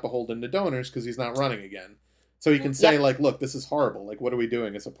he's not beholden to donors because he's not running again. So he can say, like, look, this is horrible. Like, what are we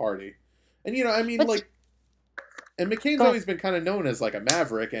doing as a party? And, and McCain's always been kind of known as, like, a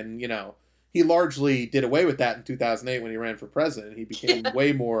maverick, and, he largely did away with that in 2008 when he ran for president. He became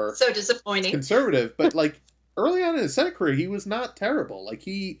way more so disappointing conservative. But like early on in his Senate career, he was not terrible. Like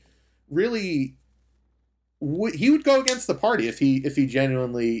he really he would go against the party if he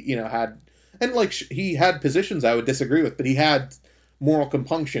genuinely, had, and like he had positions I would disagree with, but he had moral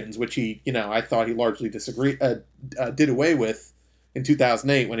compunctions, which he, I thought he largely did away with in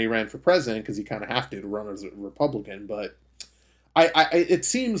 2008 when he ran for president, because he kind of have to run as a Republican. But it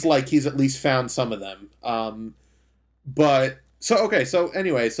seems like he's at least found some of them. But so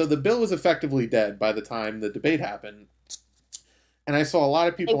anyway, so the bill was effectively dead by the time the debate happened. And I saw a lot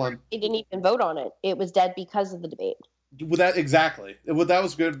of people They didn't even vote on it. It was dead because of the debate. Well, that exactly. Well, that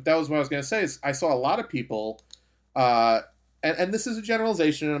was good. That was what I was going to say. Is I saw a lot of people, and this is a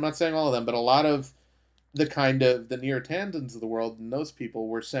generalization, and I'm not saying all of them, but a lot of the near Tandons of the world, and those people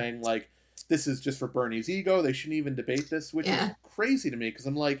were saying like, this is just for Bernie's ego. They shouldn't even debate this, which is crazy to me, because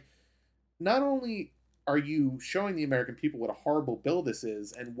I'm like, not only are you showing the American people what a horrible bill this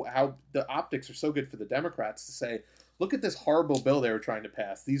is, and how the optics are so good for the Democrats to say, look at this horrible bill they were trying to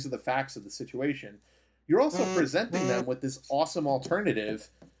pass. These are the facts of the situation. You're also presenting them with this awesome alternative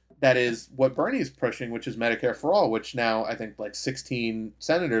that is what Bernie's pushing, which is Medicare for All, which now I think like 16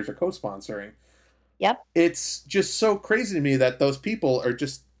 senators are co-sponsoring. Yep. It's just so crazy to me that those people are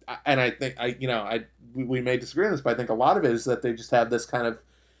just, and I think we may disagree on this, but I think a lot of it is that they just have this kind of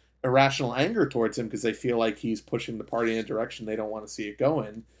irrational anger towards him because they feel like he's pushing the party in a direction they don't want to see it go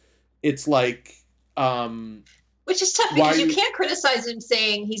in. It's like, which is tough because you can't criticize him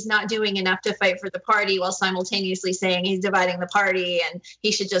saying he's not doing enough to fight for the party while simultaneously saying he's dividing the party and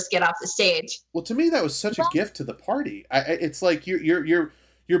he should just get off the stage. Well, to me, that was such a gift to the party. It's like you're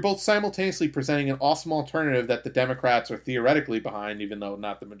both simultaneously presenting an awesome alternative that the Democrats are theoretically behind, even though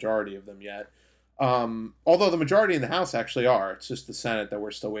not the majority of them yet. Although the majority in the House actually are. It's just the Senate that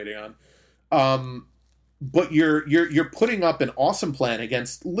we're still waiting on. But you're putting up an awesome plan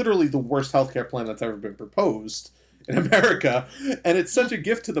against literally the worst healthcare plan that's ever been proposed in America, and it's such a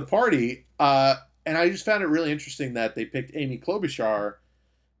gift to the party. And I just found it really interesting that they picked Amy Klobuchar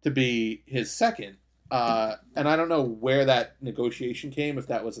to be his second. And I don't know where that negotiation came, if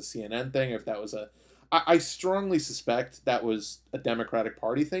that was a CNN thing, if that was I strongly suspect that was a Democratic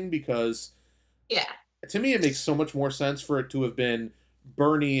Party thing, because to me it makes so much more sense for it to have been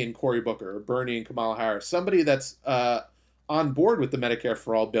Bernie and Cory Booker, or Bernie and Kamala Harris, somebody that's on board with the Medicare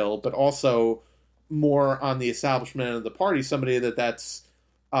for All bill, but also more on the establishment of the party, somebody that's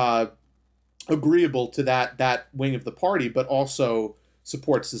agreeable to that wing of the party, but also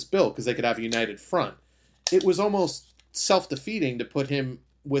supports this bill, because they could have a united front. It was almost self-defeating to put him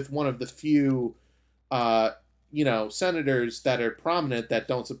with one of the few, senators that are prominent that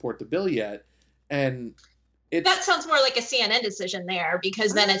don't support the bill yet. And that sounds more like a CNN decision there,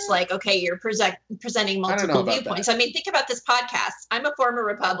 because then it's like, okay, you're presenting multiple viewpoints. I mean, think about this podcast. I'm a former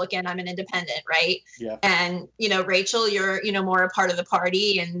Republican. I'm an independent, right? Yeah. And, Rachel, you're, more a part of the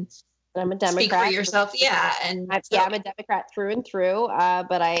party, and I'm a Democrat. Speak for yourself. Yeah. And I'm a Democrat through and through. And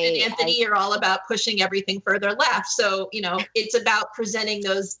Anthony, you're all about pushing everything further left. So, it's about presenting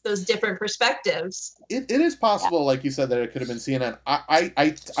those different perspectives. It is possible, like you said, that it could have been CNN.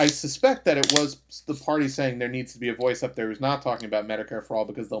 I suspect that it was the party saying there needs to be a voice up there who's not talking about Medicare for All,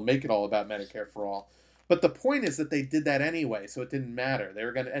 because they'll make it all about Medicare for All. But the point is that they did that anyway, so it didn't matter. They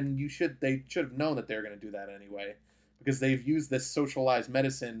were going to, and they should have known that they were going to do that anyway, because they've used this socialized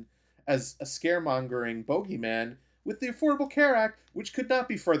medicine as a scaremongering bogeyman with the Affordable Care Act, which could not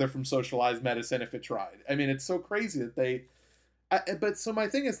be further from socialized medicine if it tried. I mean, it's so crazy that but so my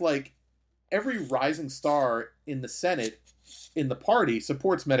thing is, like, every rising star in the Senate, in the party,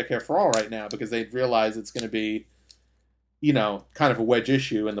 supports Medicare for All right now, because they realize it's going to be, kind of a wedge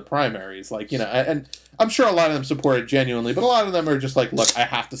issue in the primaries. Like, and I'm sure a lot of them support it genuinely, but a lot of them are just like, look, I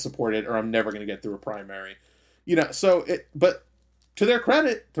have to support it or I'm never going to get through a primary. But to their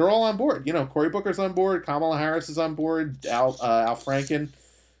credit, they're all on board. Cory Booker's on board, Kamala Harris is on board, Al Franken.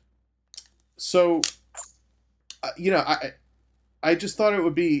 So, I just thought it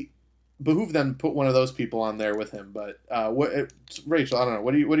would behoove them to put one of those people on there with him. But Rachel, I don't know.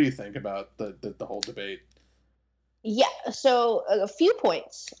 What do you think about the whole debate? Yeah. So a few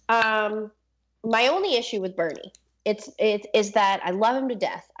points. My only issue with Bernie, is that I love him to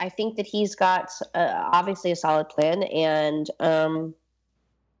death. I think that he's got obviously a solid plan, and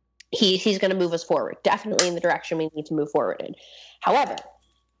he's going to move us forward, definitely in the direction we need to move forward in. However,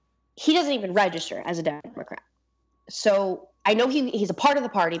 he doesn't even register as a Democrat. So I know he's a part of the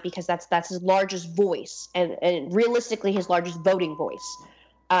party because that's his largest voice and realistically his largest voting voice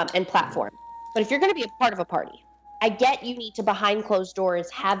and platform. But if you're going to be a part of a party, I get you need to, behind closed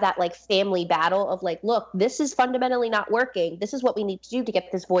doors, have that like family battle of like, look, this is fundamentally not working. This is what we need to do to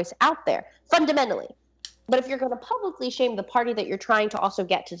get this voice out there, fundamentally. But if you're going to publicly shame the party that you're trying to also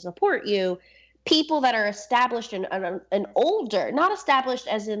get to support you, people that are established and older, not established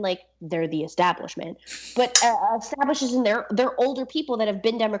as in like they're the establishment, but established as in they're older people that have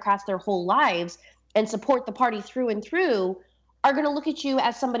been Democrats their whole lives and support the party through and through, are going to look at you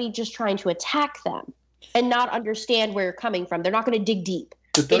as somebody just trying to attack them and not understand where you're coming from. They're not going to dig deep.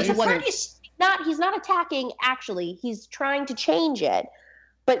 He's not attacking, actually. He's trying to change it,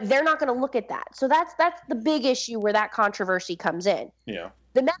 but they're not going to look at that. So that's the big issue where that controversy comes in. Yeah.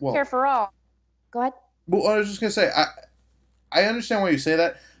 The Medicare for All. Go ahead. Well, I was just going to say, I understand why you say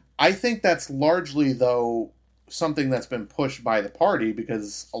that. I think that's largely, though, something that's been pushed by the party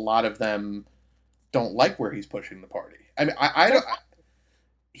because a lot of them don't like where he's pushing the party. I mean, I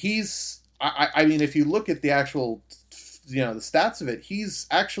mean, if you look at the actual, the stats of it,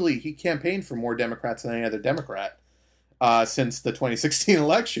 he campaigned for more Democrats than any other Democrat since the 2016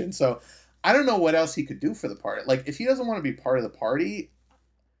 election. So I don't know what else he could do for the party. Like, if he doesn't want to be part of the party,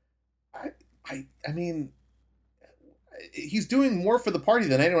 I mean, he's doing more for the party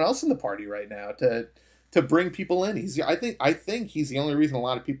than anyone else in the party right now to bring people in. I think he's the only reason a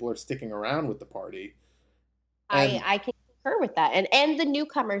lot of people are sticking around with the party. And I can concur with that, and the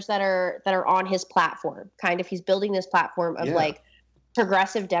newcomers that are on his platform. Kind of, he's building this platform of like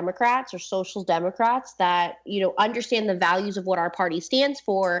progressive Democrats or social Democrats that understand the values of what our party stands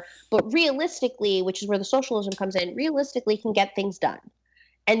for, but realistically, which is where the socialism comes in, realistically can get things done.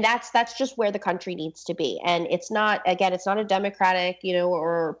 And that's just where the country needs to be. And it's not a democratic,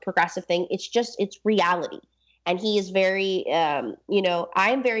 or progressive thing. It's reality. And he is very,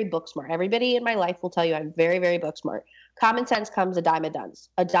 I'm very book smart. Everybody in my life will tell you I'm very, very book smart. Common sense comes a dime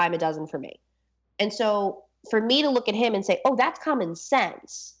a dozen for me. And so for me to look at him and say, oh, that's common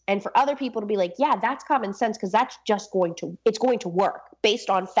sense. And for other people to be like, yeah, that's common sense because that's it's going to work based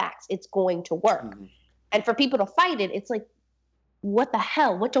on facts. It's going to work. Mm-hmm. And for people to fight it, it's like, what the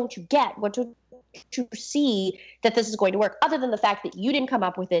hell? What don't you get? What don't you see that this is going to work, other than the fact that you didn't come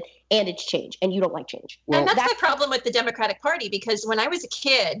up with it and it's change and you don't like change? Well, and that's my problem with the Democratic Party, because when I was a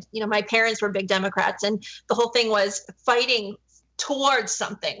kid, my parents were big Democrats, and the whole thing was fighting towards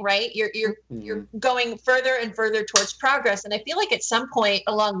something, right? You're going further and further towards progress. And I feel like at some point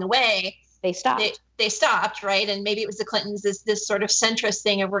along the way, they stopped. They stopped, right? And maybe it was the Clintons, this sort of centrist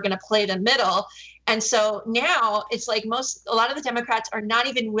thing of we're going to play the middle. And so now it's like a lot of the Democrats are not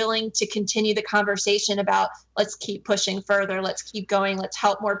even willing to continue the conversation about let's keep pushing further, let's keep going, let's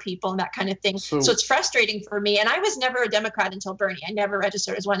help more people and that kind of thing. So it's frustrating for me. And I was never a Democrat until Bernie. I never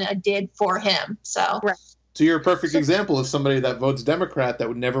registered as one. I did for him. So. Right. So you're a perfect example of somebody that votes Democrat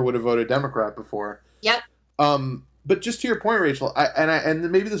that never would have voted Democrat before. Yep. But just to your point, Rachel,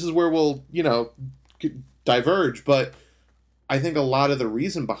 and maybe this is where we'll, diverge, but I think a lot of the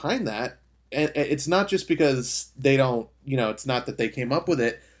reason behind that, and it's not just because they don't, it's not that they came up with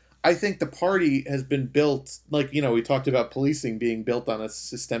it. I think the party has been built, like, we talked about policing being built on a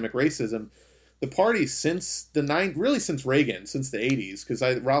systemic racism. The party since since Reagan, since the 80s, because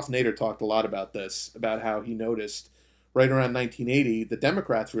Ralph Nader talked a lot about this, about how he noticed right around 1980, the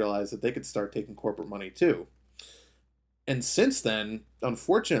Democrats realized that they could start taking corporate money too. And since then,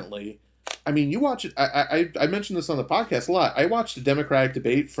 unfortunately, I mean, you watch it. I mentioned this on the podcast a lot. I watched a Democratic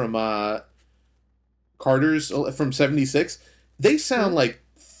debate from Carter's from 76. They sound like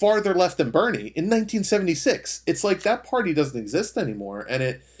farther left than Bernie in 1976. It's like that party doesn't exist anymore. And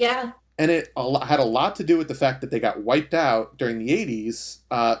it had a lot to do with the fact that they got wiped out during the 80s,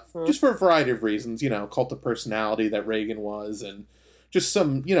 just for a variety of reasons, cult of personality that Reagan was, and just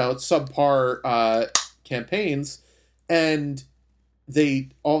some, subpar campaigns. And they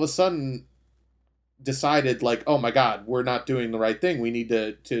all of a sudden decided, like, oh my God, we're not doing the right thing. We need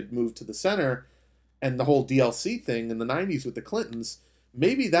to move to the center. And the whole DLC thing in the 90s with the Clintons,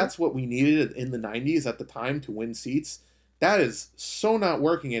 maybe that's what we needed in the 90s at the time to win seats. That is so not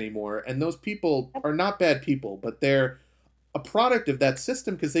working anymore. And those people are not bad people, but they're a product of that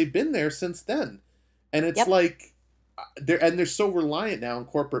system because they've been there since then. And it's like, they're so reliant now on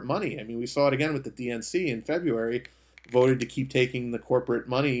corporate money. I mean, we saw it again with the DNC in February, voted to keep taking the corporate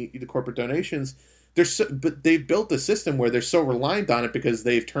money, the corporate donations. But they've built a system where they're so reliant on it because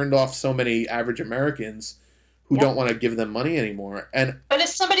they've turned off so many average Americans who don't want to give them money anymore. But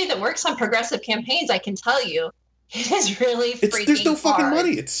as somebody that works on progressive campaigns, I can tell you, it is really freaking hard. There's no fucking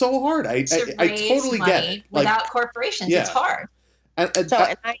money. It's so hard. I totally get it. Without corporations, it's hard. I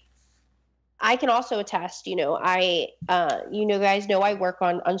can also attest, guys know I work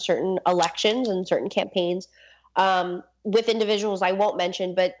on certain elections and certain campaigns with individuals I won't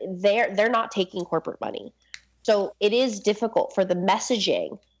mention, but they're not taking corporate money. So it is difficult for the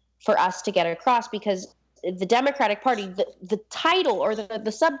messaging for us to get across because the Democratic Party, the title or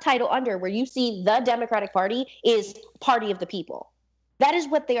the subtitle under where you see the Democratic Party is Party of the People. That is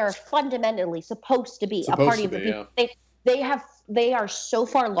what they are fundamentally supposed to be, a party of the people. Yeah. They are so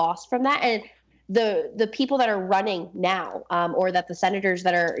far lost from that, and the people that are running now, or that the senators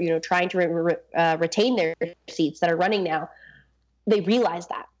that are trying to retain their seats that are running now, they realize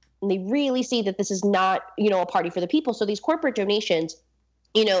that, and they really see that this is not a party for the people. So these corporate donations,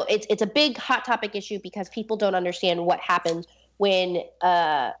 it's a big hot topic issue because people don't understand what happens when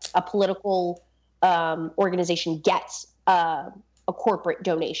a political organization gets a corporate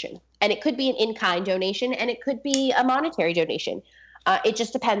donation. And it could be an in-kind donation, and it could be a monetary donation. It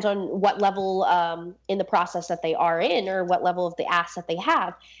just depends on what level in the process that they are in, or what level of the ask that they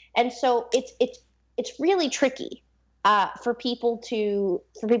have. And so it's really tricky for people to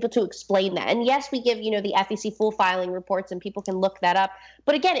explain that. And yes, we give the FEC full filing reports, and people can look that up.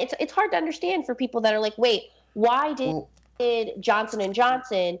 But again, it's hard to understand for people that are like, wait, why did Johnson &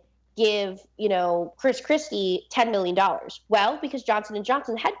 Johnson give Chris Christie $10 million? Well, because Johnson &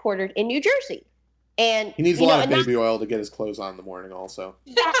 Johnson headquartered in New Jersey, and he needs a lot of baby oil to get his clothes on in the morning. Also,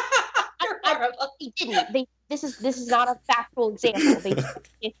 he didn't. This is not a factual example. They just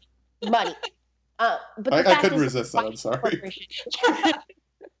give money. But I couldn't resist that. I'm sorry.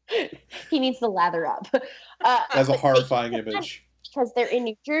 He needs to lather up. That's a horrifying image. Because they're in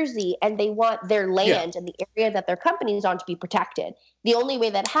New Jersey and they want their land and the area that their company is on to be protected. The only way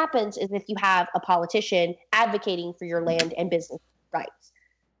that happens is if you have a politician advocating for your land and business rights.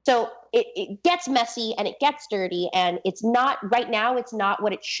 So it gets messy and it gets dirty, and it's not right now. It's not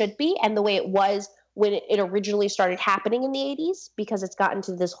what it should be, and the way it was when it originally started happening in the 80s, because it's gotten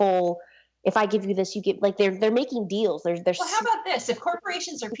to this whole, if I give you this, you get, like, they're making deals. Well, how about this? If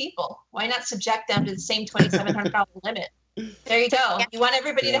corporations are people, why not subject them to the same $2,700 limit? There you go. You want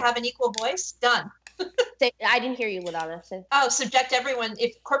everybody to have an equal voice? Done. I didn't hear you, Ladonna. Subject everyone.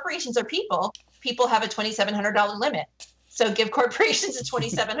 If corporations are people, people have a $2,700 limit. So give corporations a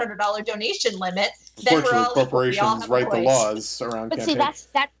 $2,700 donation limit. Then we're all corporations write the laws around. But campaign. See,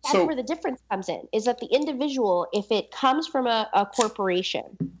 that's where the difference comes in. Is that the individual, if it comes from a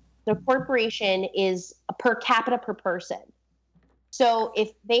corporation, the corporation is per capita per person. So if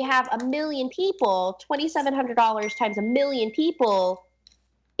they have 1 million people, $2,700 times 1 million people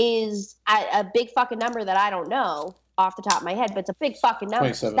is a big fucking number that I don't know off the top of my head, but it's a big fucking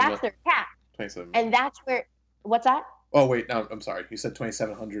number. So that's their cap. 27. And that's where, what's that? Oh, wait, no, I'm sorry. You said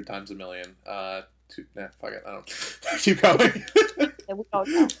 2,700 times 1 million. Fuck it, I don't. Keep going. We don't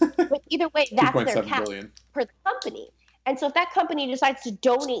know. But either way, that's their cap per the company. And so if that company decides to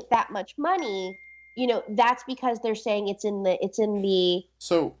donate that much money, that's because they're saying it's in the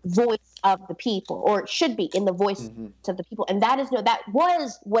voice of the people, or it should be in the voice of the people. And that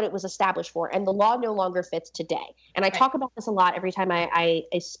was what it was established for. And the law no longer fits today. And I talk about this a lot every time I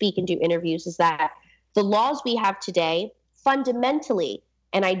speak and do interviews, is that the laws we have today, fundamentally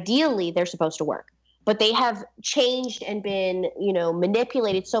and ideally, they're supposed to work. But they have changed and been,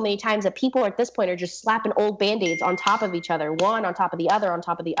 manipulated so many times that people at this point are just slapping old Band-Aids on top of each other, one on top of the other, on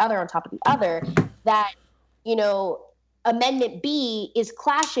top of the other, on top of the other, that, Amendment B is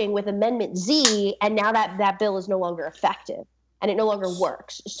clashing with Amendment Z, and now that bill is no longer effective, and it no longer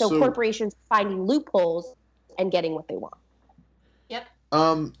works. So corporations are finding loopholes and getting what they want. Yep.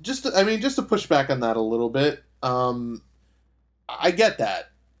 Just to push back on that a little bit, I get that.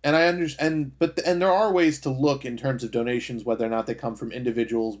 And I understand, and there are ways to look in terms of donations, whether or not they come from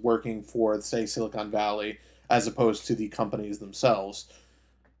individuals working for, say, Silicon Valley, as opposed to the companies themselves.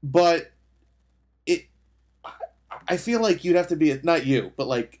 But I feel like you'd have to be, not you, but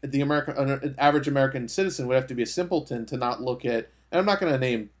like an average American citizen would have to be a simpleton to not look at, and I'm not going to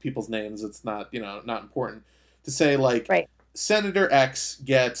name people's names, it's not, not important, to say like, Senator X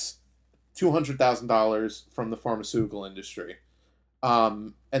gets $200,000 from the pharmaceutical industry.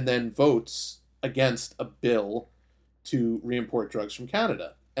 And then votes against a bill to reimport drugs from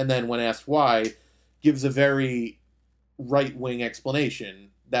Canada. And then when asked why, gives a very right-wing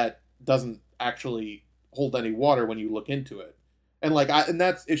explanation that doesn't actually hold any water when you look into it. And and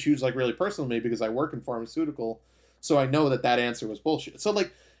that's issues like really personal to me because I work in pharmaceutical, so I know that answer was bullshit. So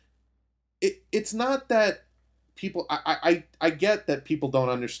it's not that people, I get that people don't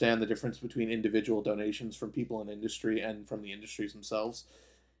understand the difference between individual donations from people in industry and from the industries themselves.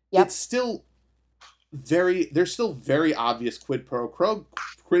 Yep. It's still there's still very obvious quid pro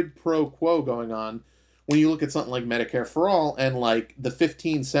quo going on when you look at something like Medicare for All, and like the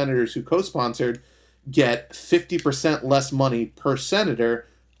 15 senators who co-sponsored get 50% less money per senator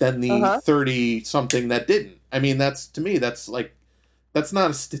than the 30 something that didn't. I mean, to me that's like That's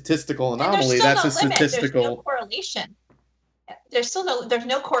not a statistical And there's anomaly. still That's no a limit. statistical. There's no correlation. There's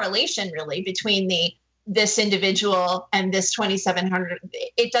no correlation really between this individual and this 2,700.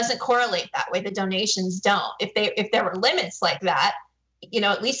 It doesn't correlate that way. The donations don't. If there were limits like that,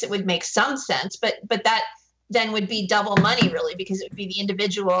 at least it would make some sense. But that then would be double money really, because it would be the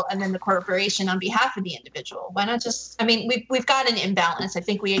individual and then the corporation on behalf of the individual. Why not just? I mean, we've got an imbalance. I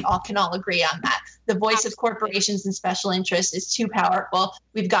think we can all agree on that. The voice of corporations and special interests is too powerful.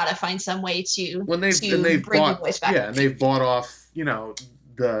 We've got to find some way to bring the voice back. Yeah, and they've bought off,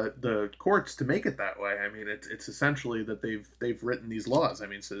 the courts to make it that way. I mean, it's essentially that they've written these laws. I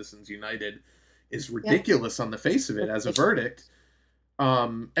mean, Citizens United is ridiculous on the face of it as a verdict.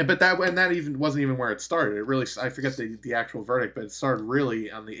 But that even wasn't even where it started. It really, I forget the actual verdict, but it started really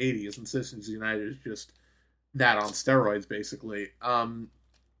on the 80s, and Citizens United is just that on steroids, basically.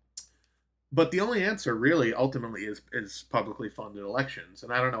 But the only answer really ultimately is publicly funded elections.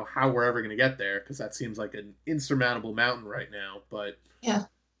 And I don't know how we're ever going to get there, because that seems like an insurmountable mountain right now. But yeah,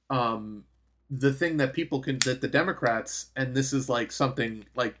 the thing that that the Democrats, and this is like something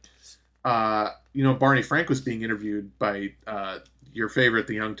like, Barney Frank was being interviewed by your favorite,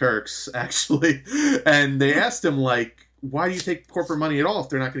 the Young Turks, actually. And they asked him, like, why do you take corporate money at all if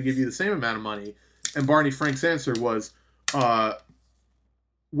they're not going to give you the same amount of money? And Barney Frank's answer was,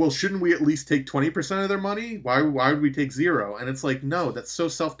 well, shouldn't we at least take 20% of their money? Why would we take zero? And it's like, no, that's so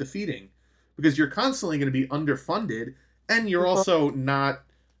self-defeating, because you're constantly going to be underfunded, and you're also not,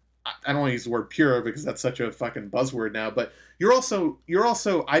 I don't want to use the word pure because that's such a fucking buzzword now, but you're also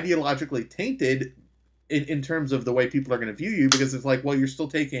ideologically tainted in terms of the way people are going to view you, because it's like, well, you're still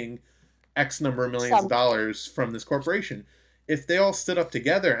taking X number of millions of dollars from this corporation. If they all stood up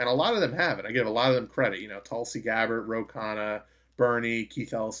together, and a lot of them have, and I give a lot of them credit, Tulsi Gabbard, Ro Khanna, Bernie,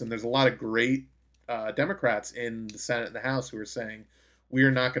 Keith Ellison, there's a lot of great Democrats in the Senate and the House who are saying, we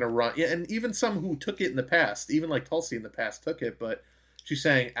are not going to run, and even some who took it in the past, even like Tulsi in the past took it, but she's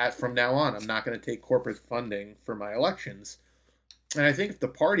saying, from now on, I'm not going to take corporate funding for my elections. And I think if the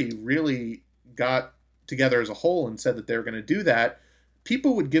party really got together as a whole and said that they were going to do that,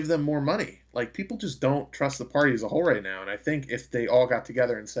 people would give them more money. Like, people just don't trust the party as a whole right now. And I think if they all got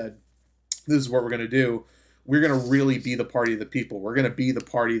together and said, this is what we're going to do, we're going to really be the party of the people. We're going to be the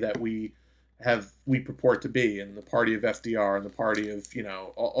party that we purport to be, and the party of FDR, and the party of,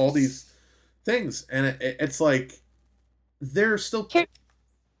 all these things. And it's like, they're still...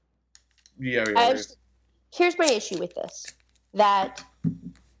 Here's my issue with this. That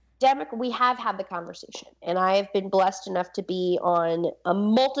we have had the conversation, and I have been blessed enough to be on a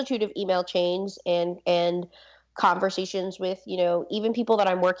multitude of email chains and conversations with, even people that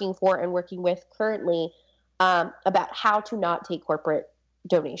I'm working for and working with currently, about how to not take corporate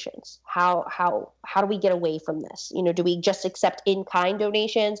donations. How do we get away from this? Do we just accept in-kind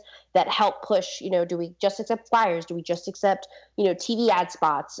donations that help push, do we just accept flyers? Do we just accept, TV ad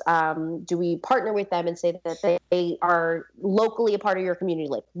spots? Do we partner with them and say that they are locally a part of your community?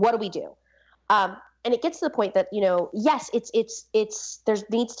 Like, what do we do? And it gets to the point that, yes, there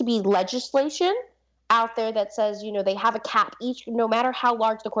needs to be legislation out there that says, they have a cap each, no matter how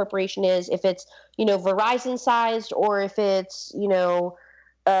large the corporation is, if it's, Verizon sized, or if it's,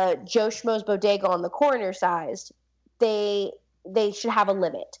 Joe Schmo's bodega on the corner sized, they should have a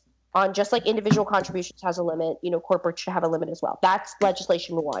limit on, just like individual contributions has a limit, corporate should have a limit as well. That's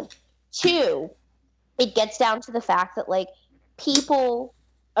legislation 1. 2, it gets down to the fact that, like, people,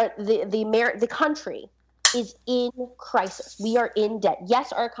 the country is in crisis. We are in debt.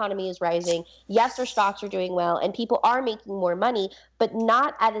 Yes, our economy is rising. Yes, our stocks are doing well, and people are making more money, but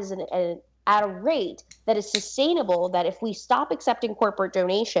not at a rate that is sustainable, that if we stop accepting corporate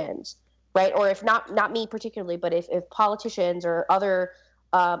donations, right, or if not me particularly, but if politicians or other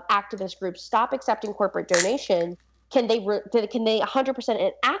activist groups stop accepting corporate donations, can they 100%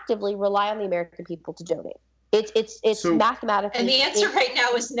 and actively rely on the American people to donate? It's mathematically, and the answer right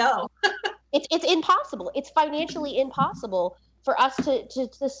now is no. It's impossible. It's financially impossible for us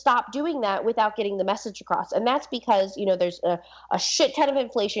to stop doing that without getting the message across. And that's because, there's a shit ton of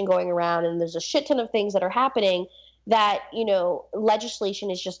inflation going around, and there's a shit ton of things that are happening that, legislation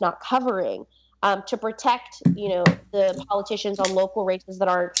is just not covering, to protect, the politicians on local races that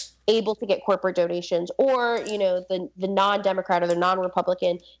aren't able to get corporate donations, or, the non-Democrat or the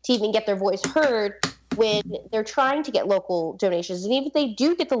non-Republican to even get their voice heard when they're trying to get local donations. And even if they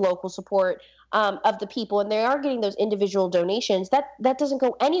do get the local support of the people, and they are getting those individual donations, that doesn't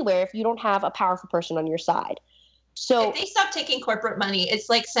go anywhere if you don't have a powerful person on your side. So if they stop taking corporate money, it's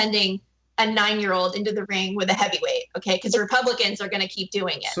like sending a 9-year-old into the ring with a heavyweight, okay? Because Republicans are going to keep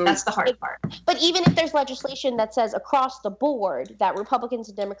doing it. So, that's the hard part. But even if there's legislation that says across the board that Republicans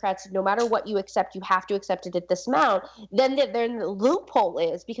and Democrats, no matter what you accept, you have to accept it at this amount, then the loophole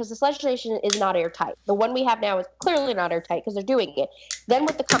is, because this legislation is not airtight. The one we have now is clearly not airtight because they're doing it. Then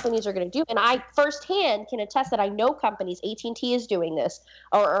what the companies are going to do, and I firsthand can attest that I know companies, AT&T is doing this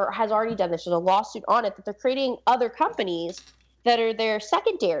or has already done this. There's a lawsuit on it that they're creating other companies that are their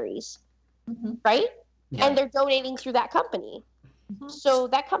secondaries. Mm-hmm. Right? Yeah. And they're donating through that company. Mm-hmm. So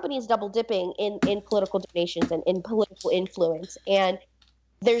that company is double dipping in political donations and in political influence. And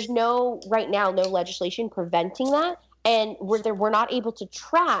there's right now, no legislation preventing that. And we're not able to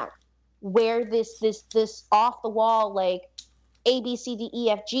track where this off the wall, like A, B, C, D, E,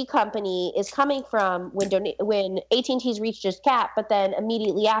 F, G company is coming from when AT&T's reached its cap, but then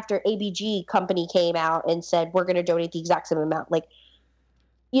immediately after ABG company came out and said, we're going to donate the exact same amount. Like,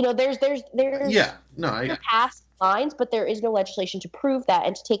 there's past lines, but there is no legislation to prove that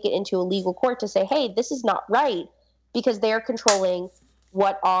and to take it into a legal court to say, hey, this is not right, because they're controlling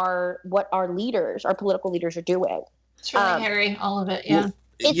what our leaders, our political leaders, are doing. It's really hairy, all of it. Yeah.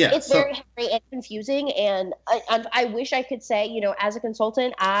 It's very hairy and confusing. And I wish I could say, as a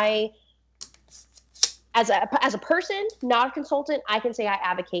consultant, as a person, not a consultant, I can say I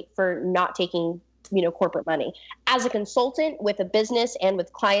advocate for not taking corporate money. As a consultant with a business and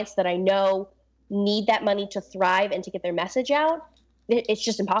with clients that I know need that money to thrive and to get their message out, it's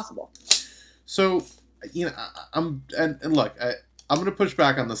just impossible. So, I'm going to push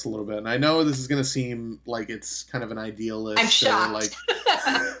back on this a little bit, and I know this is going to seem like it's kind of an idealist. I'm shocked. Or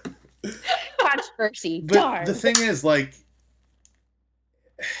like controversy. But darn. The thing is, like,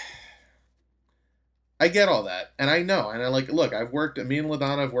 I get all that, and I know, and look, me and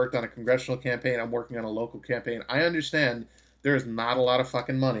LaDonna have worked on a congressional campaign, I'm working on a local campaign. I understand there is not a lot of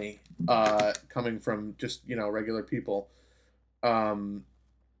fucking money coming from just, regular people. So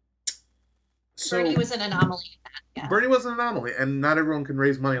Bernie was an anomaly in that, yeah. Bernie was an anomaly, and not everyone can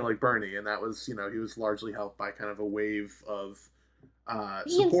raise money like Bernie, and that was, he was largely helped by kind of a wave of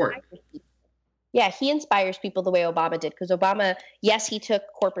support. Yeah, he inspires people the way Obama did, because Obama, yes, he took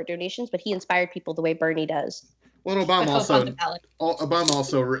corporate donations, but he inspired people the way Bernie does. Well, Obama also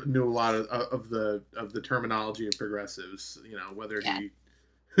knew a lot of the terminology of progressives, whether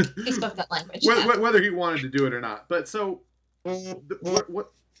he spoke that language, whether he wanted to do it or not. But so,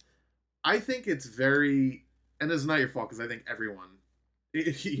 what I think it's very, and this is not your fault, because I think everyone,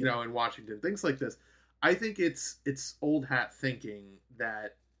 in Washington thinks like this. I think it's old hat thinking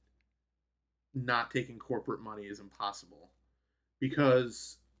that not taking corporate money is impossible,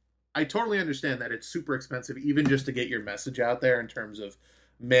 because I totally understand that it's super expensive even just to get your message out there in terms of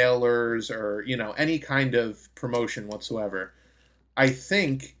mailers or, any kind of promotion whatsoever. I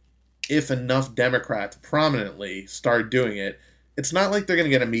think if enough Democrats prominently start doing it, it's not like they're going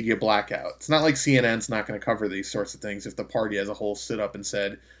to get a media blackout. It's not like CNN's not going to cover these sorts of things if the party as a whole stood up and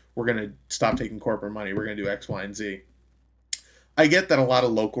said, we're going to stop taking corporate money, we're going to do X, Y, and Z. I get that a lot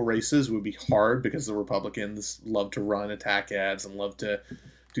of local races would be hard because the Republicans love to run attack ads and love to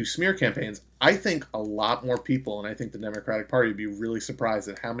do smear campaigns. I think a lot more people, and I think the Democratic Party would be really surprised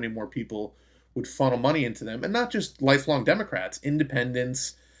at how many more people would funnel money into them, and not just lifelong Democrats,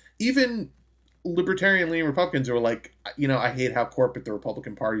 independents, even libertarian leaning Republicans who are like, I hate how corporate the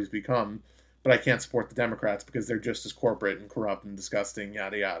Republican Party's become, but I can't support the Democrats because they're just as corporate and corrupt and disgusting,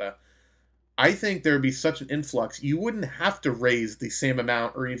 yada yada. I think there would be such an influx. You wouldn't have to raise the same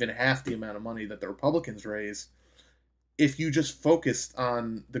amount or even half the amount of money that the Republicans raise if you just focused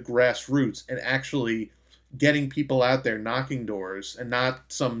on the grassroots and actually getting people out there knocking doors, and not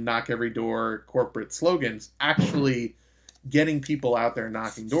some knock every door corporate slogans, actually getting people out there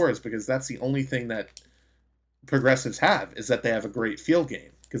knocking doors, because that's the only thing that progressives have, is that they have a great field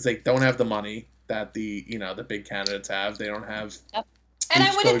game, because they don't have the money that the big candidates have. They don't have... Yep. And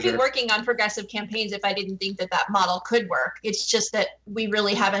I wouldn't be working on progressive campaigns if I didn't think that model could work. It's just that we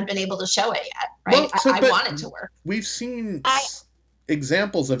really haven't been able to show it yet, right? Well, I want it to work. We've seen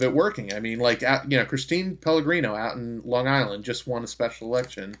examples of it working. I mean, like, Christine Pellegrino out in Long Island just won a special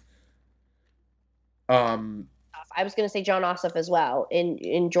election. I was going to say John Ossoff as well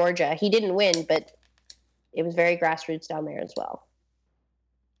in Georgia. He didn't win, but it was very grassroots down there as well.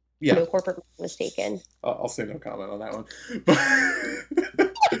 Yeah. No corporate was taken. I'll say no comment on that one. But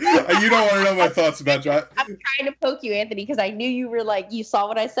you don't want to know my thoughts about John. I'm trying to poke you, Anthony, because I knew you were like, you saw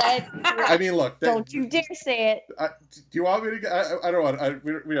what I said. I mean, look. Don't you dare say it. Do you want me to? I don't want.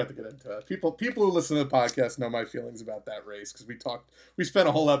 We don't have to get into it. People who listen to the podcast know my feelings about that race, because we spent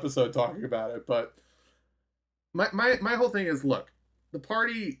a whole episode talking about it. But my whole thing is, look, the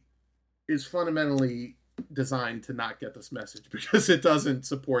party is fundamentally designed to not get this message because it doesn't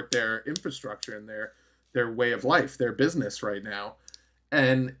support their infrastructure and their way of life, their business right now.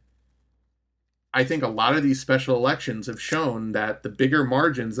 And I think a lot of these special elections have shown that the bigger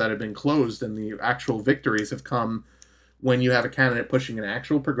margins that have been closed and the actual victories have come when you have a candidate pushing an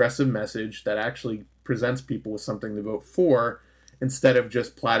actual progressive message that actually presents people with something to vote for instead of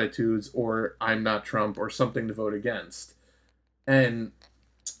just platitudes or I'm not Trump or something to vote against. And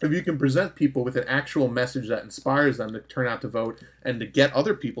if you can present people with an actual message that inspires them to turn out to vote and to get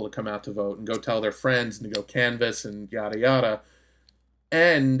other people to come out to vote and go tell their friends and to go canvass and yada yada,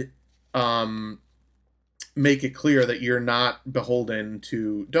 and make it clear that you're not beholden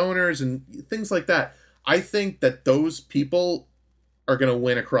to donors and things like that, I think that those people are going to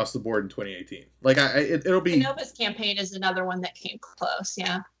win across the board in 2018. Like, it'll be... Nova's campaign is another one that came close,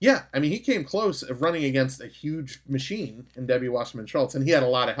 yeah. Yeah, I mean, he came close of running against a huge machine in Debbie Wasserman Schultz, and he had a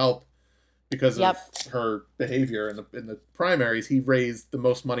lot of help because of her behavior in the primaries. He raised the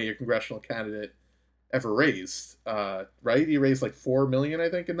most money a congressional candidate ever raised, right? He raised like $4 million, I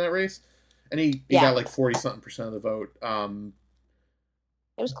think, in that race, and he got like 40-something% of the vote.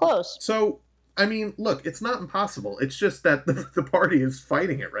 It was close. So, I mean, look, it's not impossible. It's just that the party is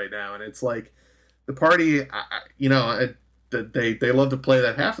fighting it right now, and it's like the party, they love to play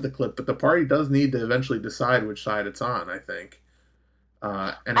that half of the clip, but the party does need to eventually decide which side it's on, I think.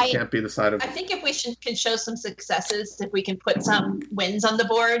 And it can't be the side of... I think if we can show some successes, if we can put some wins on the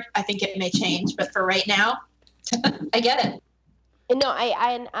board, I think it may change. But for right now, I get it. No,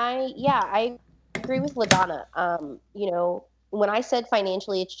 I agree with LaDonna. When I said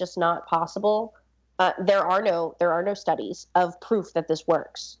financially, it's just not possible. There are no studies of proof that this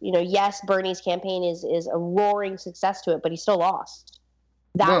works. Yes, Bernie's campaign is a roaring success to it, but he still lost.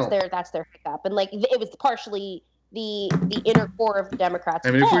 That's their hiccup, and like it was partially the inner core of the Democrats.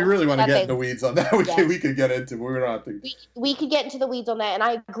 I mean, if we really want to get in the weeds on that, we could get into. We're not. We could get into the weeds on that, and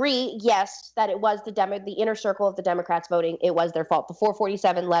I agree. Yes, that it was the inner circle of the Democrats voting. It was their fault. The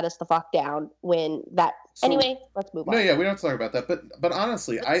 447 let us the fuck down when that. So, anyway, let's move on. No, yeah, we don't have to talk about that. But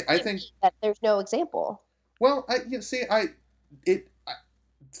honestly, I think that there's no example. Well, two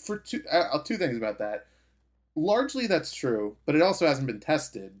things about that. Largely that's true, but it also hasn't been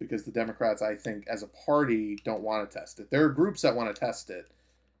tested because the Democrats, I think, as a party, don't want to test it. There are groups that want to test it,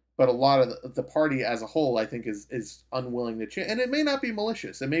 but a lot of the party as a whole, I think, is unwilling to change. And it may not be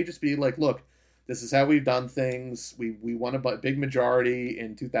malicious. It may just be like, look, this is how we've done things. We won a big majority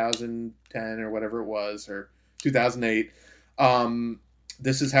in 2010 or whatever it was, or 2008.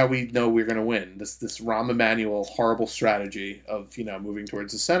 This is how we know we're going to win. This Rahm Emanuel horrible strategy of moving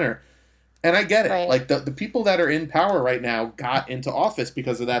towards the center. And I get it. Right. Like, the people that are in power right now got into office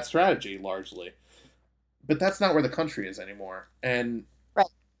because of that strategy, largely. But that's not where the country is anymore. And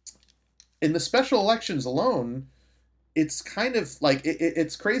in the special elections alone, it's kind of like,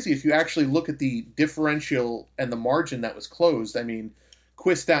 it's crazy if you actually look at the differential and the margin that was closed. I mean,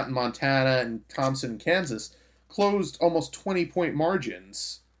 Quist out in Montana and Thompson in Kansas closed almost 20-point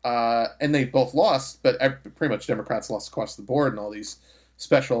margins. And they both lost, but pretty much Democrats lost across the board in all these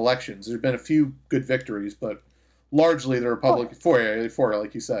special elections. There have been a few good victories, but largely the Republicans, four,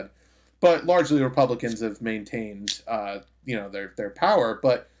 like you said, but largely the Republicans have maintained, their power.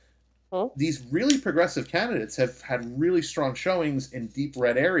 But these really progressive candidates have had really strong showings in deep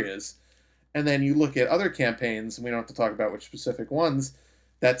red areas. And then you look at other campaigns, and we don't have to talk about which specific ones,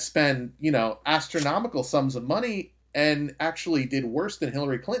 that spend, astronomical sums of money and actually did worse than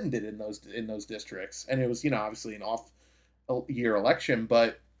Hillary Clinton did in those districts. And it was, obviously an off-year election,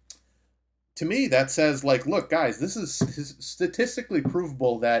 but to me that says, like, look, guys, this is statistically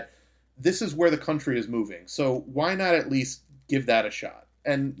provable that this is where the country is moving. So why not at least give that a shot?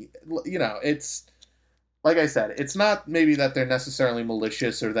 And, it's, like I said, it's not maybe that they're necessarily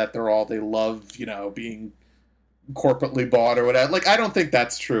malicious or that they love, being corporately bought or whatever. Like, I don't think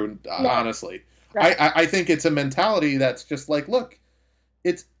that's true, honestly. Right. I think it's a mentality that's just like, look,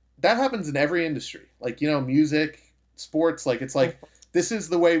 that happens in every industry. Like, music, sports, like, it's like, this is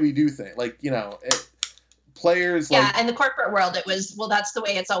the way we do things. Like, players. Yeah, and the corporate world, it was, well, that's the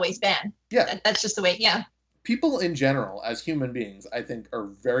way it's always been. Yeah. That's just the way, yeah. People in general, as human beings, I think, are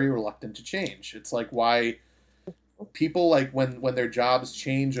very reluctant to change. It's like why people, like, when their jobs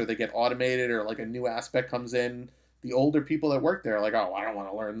change or they get automated or, like, a new aspect comes in, the older people that work there are like, oh, I don't want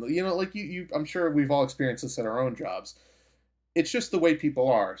to learn. Like, I'm sure we've all experienced this at our own jobs. It's just the way people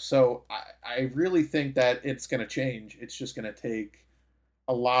are. So I really think that it's going to change. It's just going to take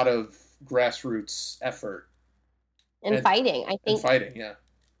a lot of grassroots effort. And fighting, I think. And fighting, yeah.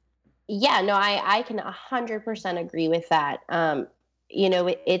 Yeah, no, I can 100% agree with that.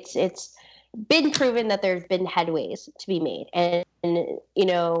 it's been proven that there's been headways to be made. And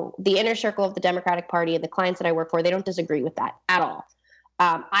the inner circle of the Democratic Party and the clients that I work for, they don't disagree with that at all.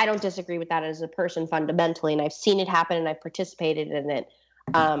 I don't disagree with that as a person fundamentally, and I've seen it happen and I've participated in it.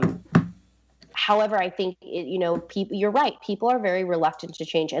 However, I think, people, you're right. People are very reluctant to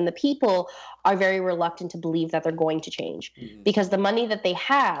change, and the people are very reluctant to believe that they're going to change because the money that they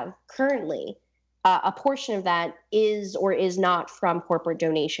have currently, a portion of that is or is not from corporate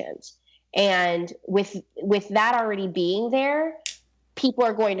donations. And with that already being there, people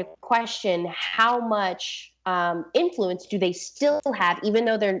are going to question how much influence do they still have, even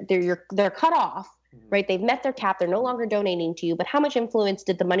though they're cut off, right? They've met their cap. They're no longer donating to you. But how much influence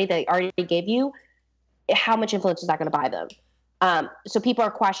did the money that they already gave you? How much influence is that going to buy them? So people are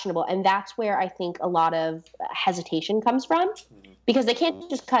questionable, and that's where I think a lot of hesitation comes from, because they can't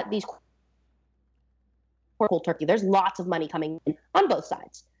just cut these cold turkey. There's lots of money coming in on both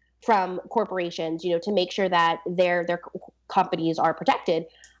sides from corporations, to make sure that their companies are protected.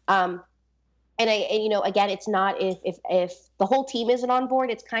 And again, it's not if the whole team isn't on board.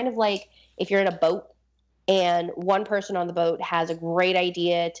 It's kind of like if you're in a boat and one person on the boat has a great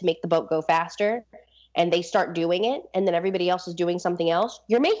idea to make the boat go faster, and they start doing it, and then everybody else is doing something else.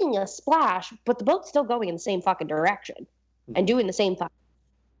 You're making a splash, but the boat's still going in the same fucking direction and doing the same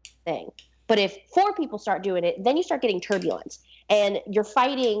thing. But if 4 people start doing it, then you start getting turbulence. And you're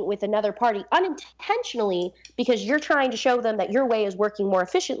fighting with another party unintentionally because you're trying to show them that your way is working more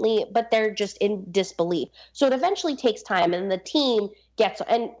efficiently, but they're just in disbelief. So it eventually takes time, and the team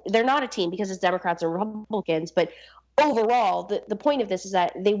and they're not a team because it's Democrats and Republicans, but overall, the point of this is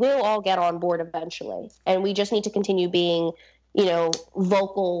that they will all get on board eventually. And we just need to continue being,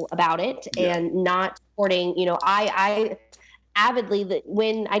 vocal about it and not supporting, I avidly,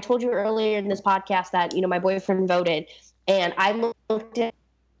 when I told you earlier in this podcast that, my boyfriend voted, and I looked at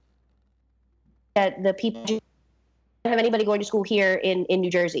the people. I don't have anybody going to school here in New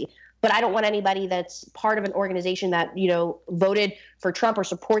Jersey, but I don't want anybody that's part of an organization that, voted for Trump or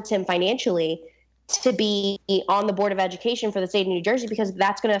supports him financially to be on the Board of Education for the state of New Jersey, because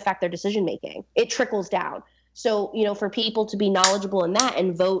that's going to affect their decision making. It trickles down. So, for people to be knowledgeable in that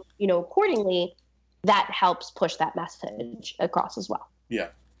and vote, accordingly, that helps push that message across as well. Yeah.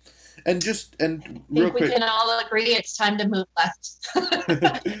 And real quick, we can all agree it's time to move left.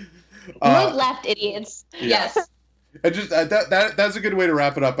 Move left, idiots. Yeah. Yes. And just that's a good way to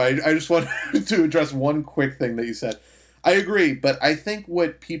wrap it up. I just wanted to address one quick thing that you said. I agree, but I think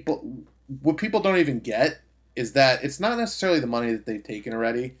what people don't even get is that it's not necessarily the money that they've taken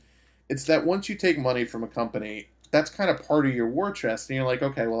already. It's that once you take money from a company, that's kind of part of your war chest, and you're like,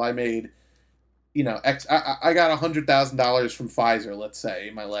 okay, well, I made, I got $100,000 from Pfizer, let's say,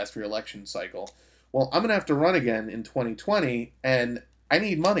 in my last re-election cycle. Well, I'm gonna have to run again in 2020, and I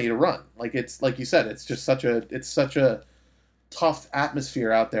need money to run. Like, it's like you said, it's just such a tough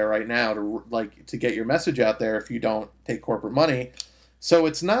atmosphere out there right now to get your message out there if you don't take corporate money. So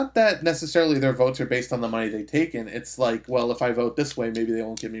it's not that necessarily their votes are based on the money they've taken. It's like, well, if I vote this way, maybe they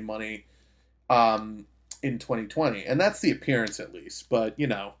won't give me money in 2020, and that's the appearance at least. But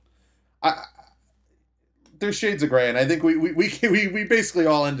there's shades of gray, and I think we basically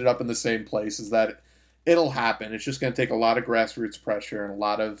all ended up in the same place, is that it'll happen. It's just going to take a lot of grassroots pressure and a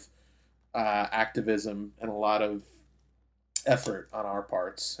lot of activism and a lot of effort on our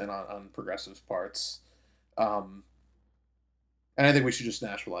parts and on progressives' parts. And I think we should just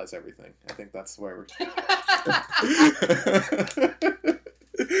nationalize everything. I think that's the way we're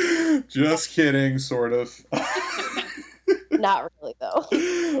Just kidding, sort of. Not really, though.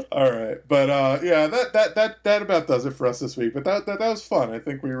 All right, but yeah, that about does it for us this week. But that was fun. I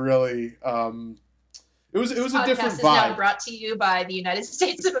think we really it was a different vibe. This podcast is now brought to you by the United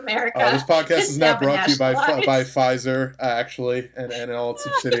States of America. This podcast is now brought to you by Pfizer, actually, and all its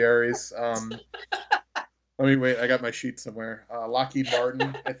subsidiaries. Let me wait. I got my sheet somewhere. Lockheed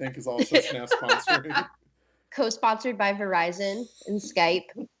Martin, I think, is also now sponsoring. Co-sponsored by Verizon and Skype.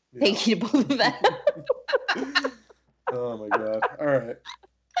 Yeah. Thank you to both of them. Oh my god! All right.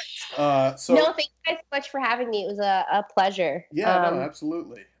 Thank you guys so much for having me. It was a pleasure. Yeah, no,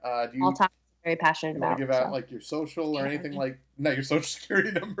 absolutely. All topics I'm very passionate about. Give out like your social or anything, like not your social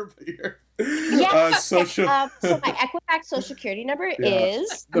security number, but your social. So my Equifax social security number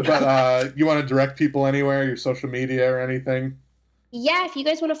is. But you want to direct people anywhere? Your social media or anything? Yeah, if you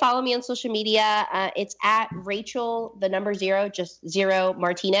guys want to follow me on social media, it's at Rachel 0, just 0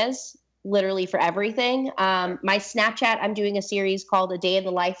 Martinez. Literally for everything. My Snapchat, I'm doing a series called A Day in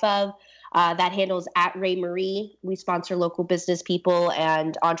the Life of. That handles at Ray Marie. We sponsor local business people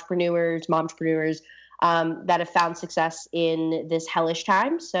and entrepreneurs, momtrepreneurs that have found success in this hellish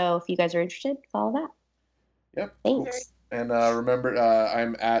time. So if you guys are interested, follow that. Yep. Thanks. Cool. And remember,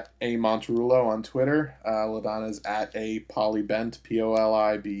 I'm at A Monterulo on Twitter. LaDonna's at A Polybent,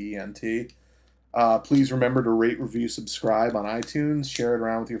 Polibent. Please remember to rate, review, subscribe on iTunes. Share it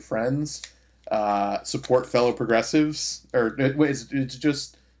around with your friends. Support fellow progressives. Or it's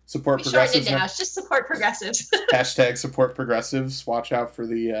just support progressives. Now. It's just support progressives. Hashtag support progressives. Watch out for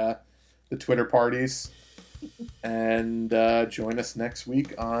the Twitter parties. And join us next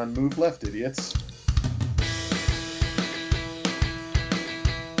week on Move Left, Idiots.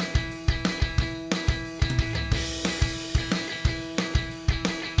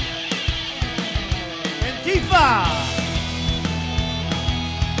 Antifa!